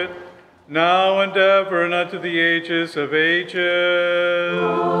Spirit, now and ever, and unto the ages of ages.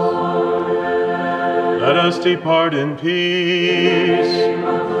 Let us depart in peace.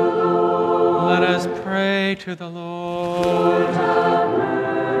 Let us pray to the Lord.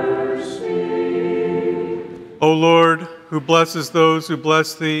 O Lord, who blesses those who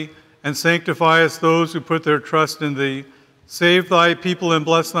bless thee, and sanctifiest those who put their trust in thee, save thy people and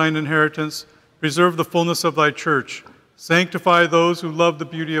bless thine inheritance. Preserve the fullness of thy church. Sanctify those who love the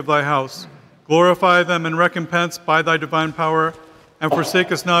beauty of thy house. Glorify them in recompense by thy divine power, and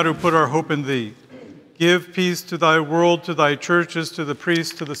forsake us not who put our hope in thee. Give peace to thy world, to thy churches, to the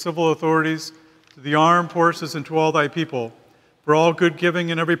priests, to the civil authorities, to the armed forces, and to all thy people. For all good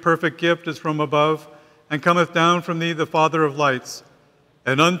giving and every perfect gift is from above, and cometh down from thee, the Father of lights.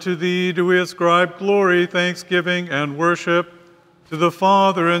 And unto thee do we ascribe glory, thanksgiving, and worship, to the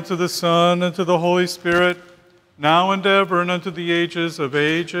Father, and to the Son, and to the Holy Spirit, now and ever, and unto the ages of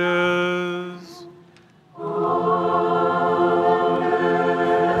ages. Amen.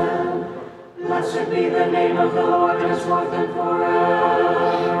 Blessed be the name of the Lord, henceforth and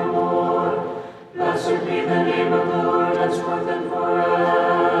forevermore. Blessed be the name of the Lord, henceforth and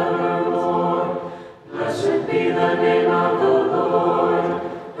forevermore. Blessed be the name of the Lord,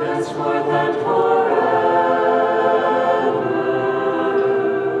 henceforth and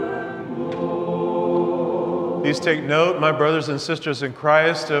forevermore. Please take note, my brothers and sisters in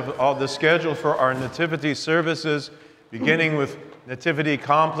Christ, of all the schedule for our nativity services, beginning with Nativity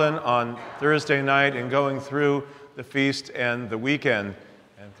Compline on Thursday night and going through the feast and the weekend.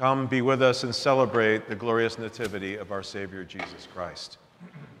 And Come, be with us and celebrate the glorious nativity of our Savior Jesus Christ.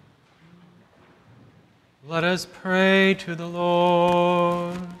 Let us pray to the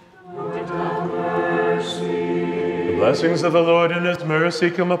Lord. Lord, have mercy. The blessings of the Lord and his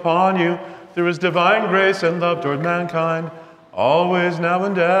mercy come upon you through his divine grace and love toward mankind, always, now,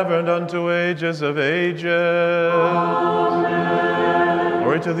 and ever, and unto ages of ages. Amen.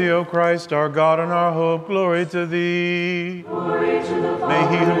 Glory to thee, O Christ, our God and our hope. Glory to thee. Glory to the May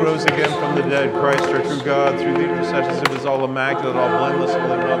he who rose again from the dead, Christ our true God, through the intercessions of his all immaculate, all blameless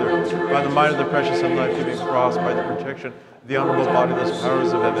Holy Mother, by the might of the precious and life-giving cross, by the protection of the honorable bodiless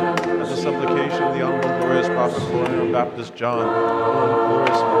powers of heaven, at the supplication of the honorable glorious prophet Gloria and Baptist John, the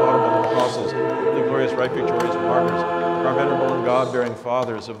glorious honorable apostles, the glorious right victorious martyrs, our venerable and God-bearing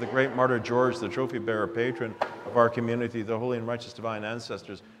fathers, of the great martyr George, the trophy-bearer patron of our community, the holy and righteous divine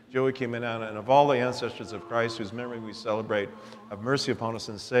ancestors, Joachim and Anna, and of all the ancestors of Christ, whose memory we celebrate. Have mercy upon us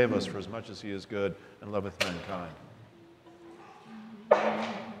and save us, for as much as he is good and loveth mankind.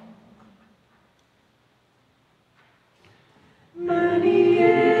 Many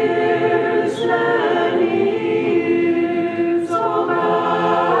years, O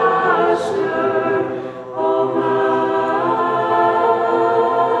Master, O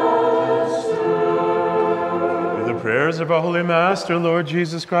Master. With the prayers of our Holy Master, Lord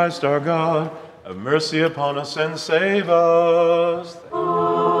Jesus Christ, our God, have mercy upon us and save us.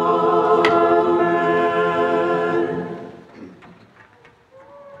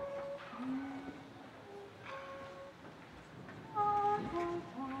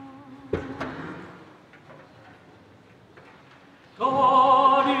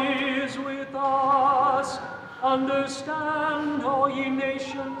 God is with us. Understand, all ye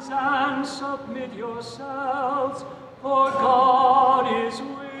nations, and submit yourselves, for God is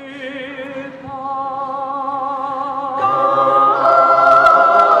with us.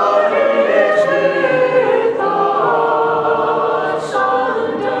 God is with us.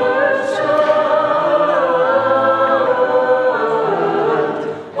 Understand,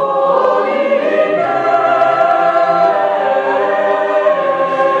 all ye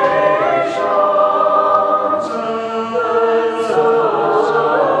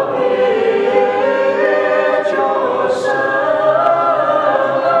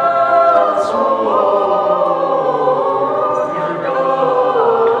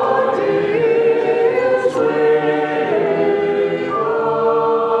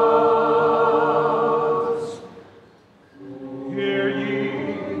Hear ye,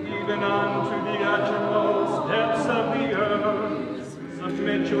 even unto the uttermost depths of the earth.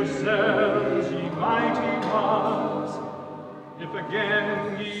 Submit yourselves, ye mighty ones. If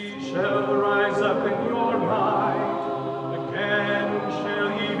again ye shall rise up in your might, again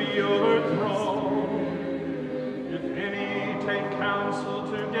shall ye be overthrown. If any take counsel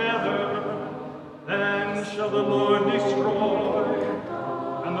together, then shall the Lord destroy,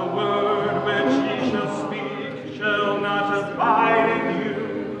 and the word which ye shall speak shall not abide in you.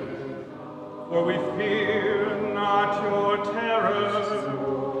 For we fear not your terror,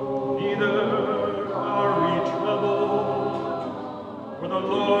 neither are we troubled. For the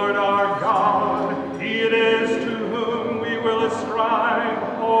Lord our God, he it is to whom we will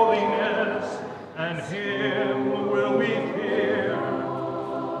ascribe holiness, and him will we fear.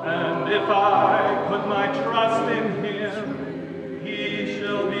 And if I put my trust in him, he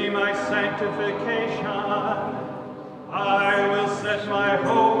shall be my sanctification. I will set my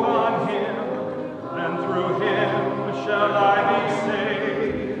hope on him, and through him shall I be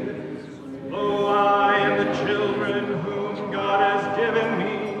saved. Lo, I and the children whom God has given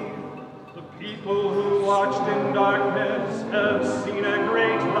me, the people who watched in darkness have seen a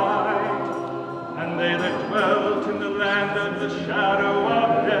great light, and they that dwelt in the land of the shadow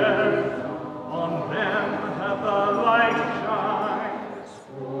of death, on them hath the light shined.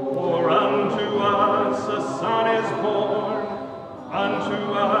 For unto us a son is born, unto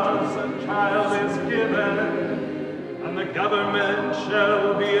us a child is given, and the government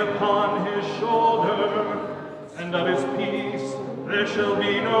shall be upon his shoulder, and of his peace there shall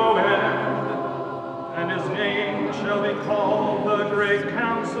be no end. And his name shall be called the Great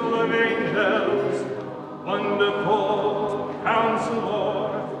Council of Angels, Wonderful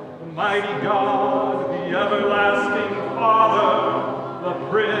Counselor, the Mighty God, the Everlasting Father, the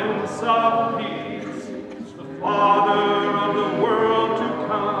Prince of Peace, the Father of the world to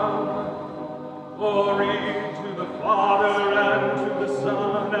come. Glory to the Father, and to the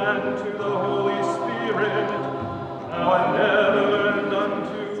Son, and to the Holy Spirit, now and ever, and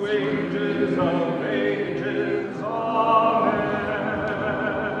unto ages of ages. Amen.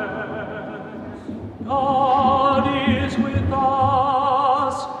 God is with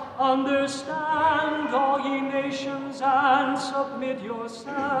us. submit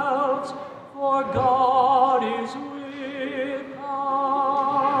yourselves, for God is with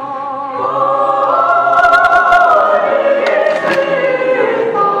us.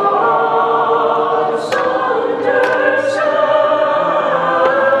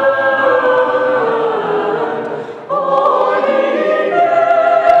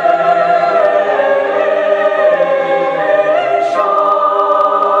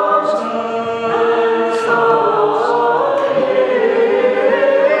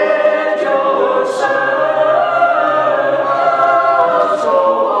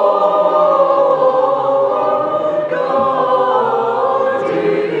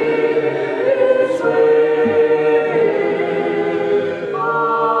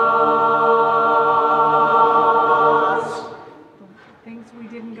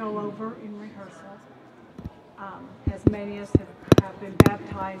 As many as have been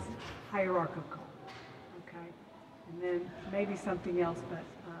baptized, hierarchical, okay? And then maybe something else, but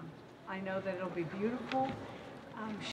I know that it'll be beautiful.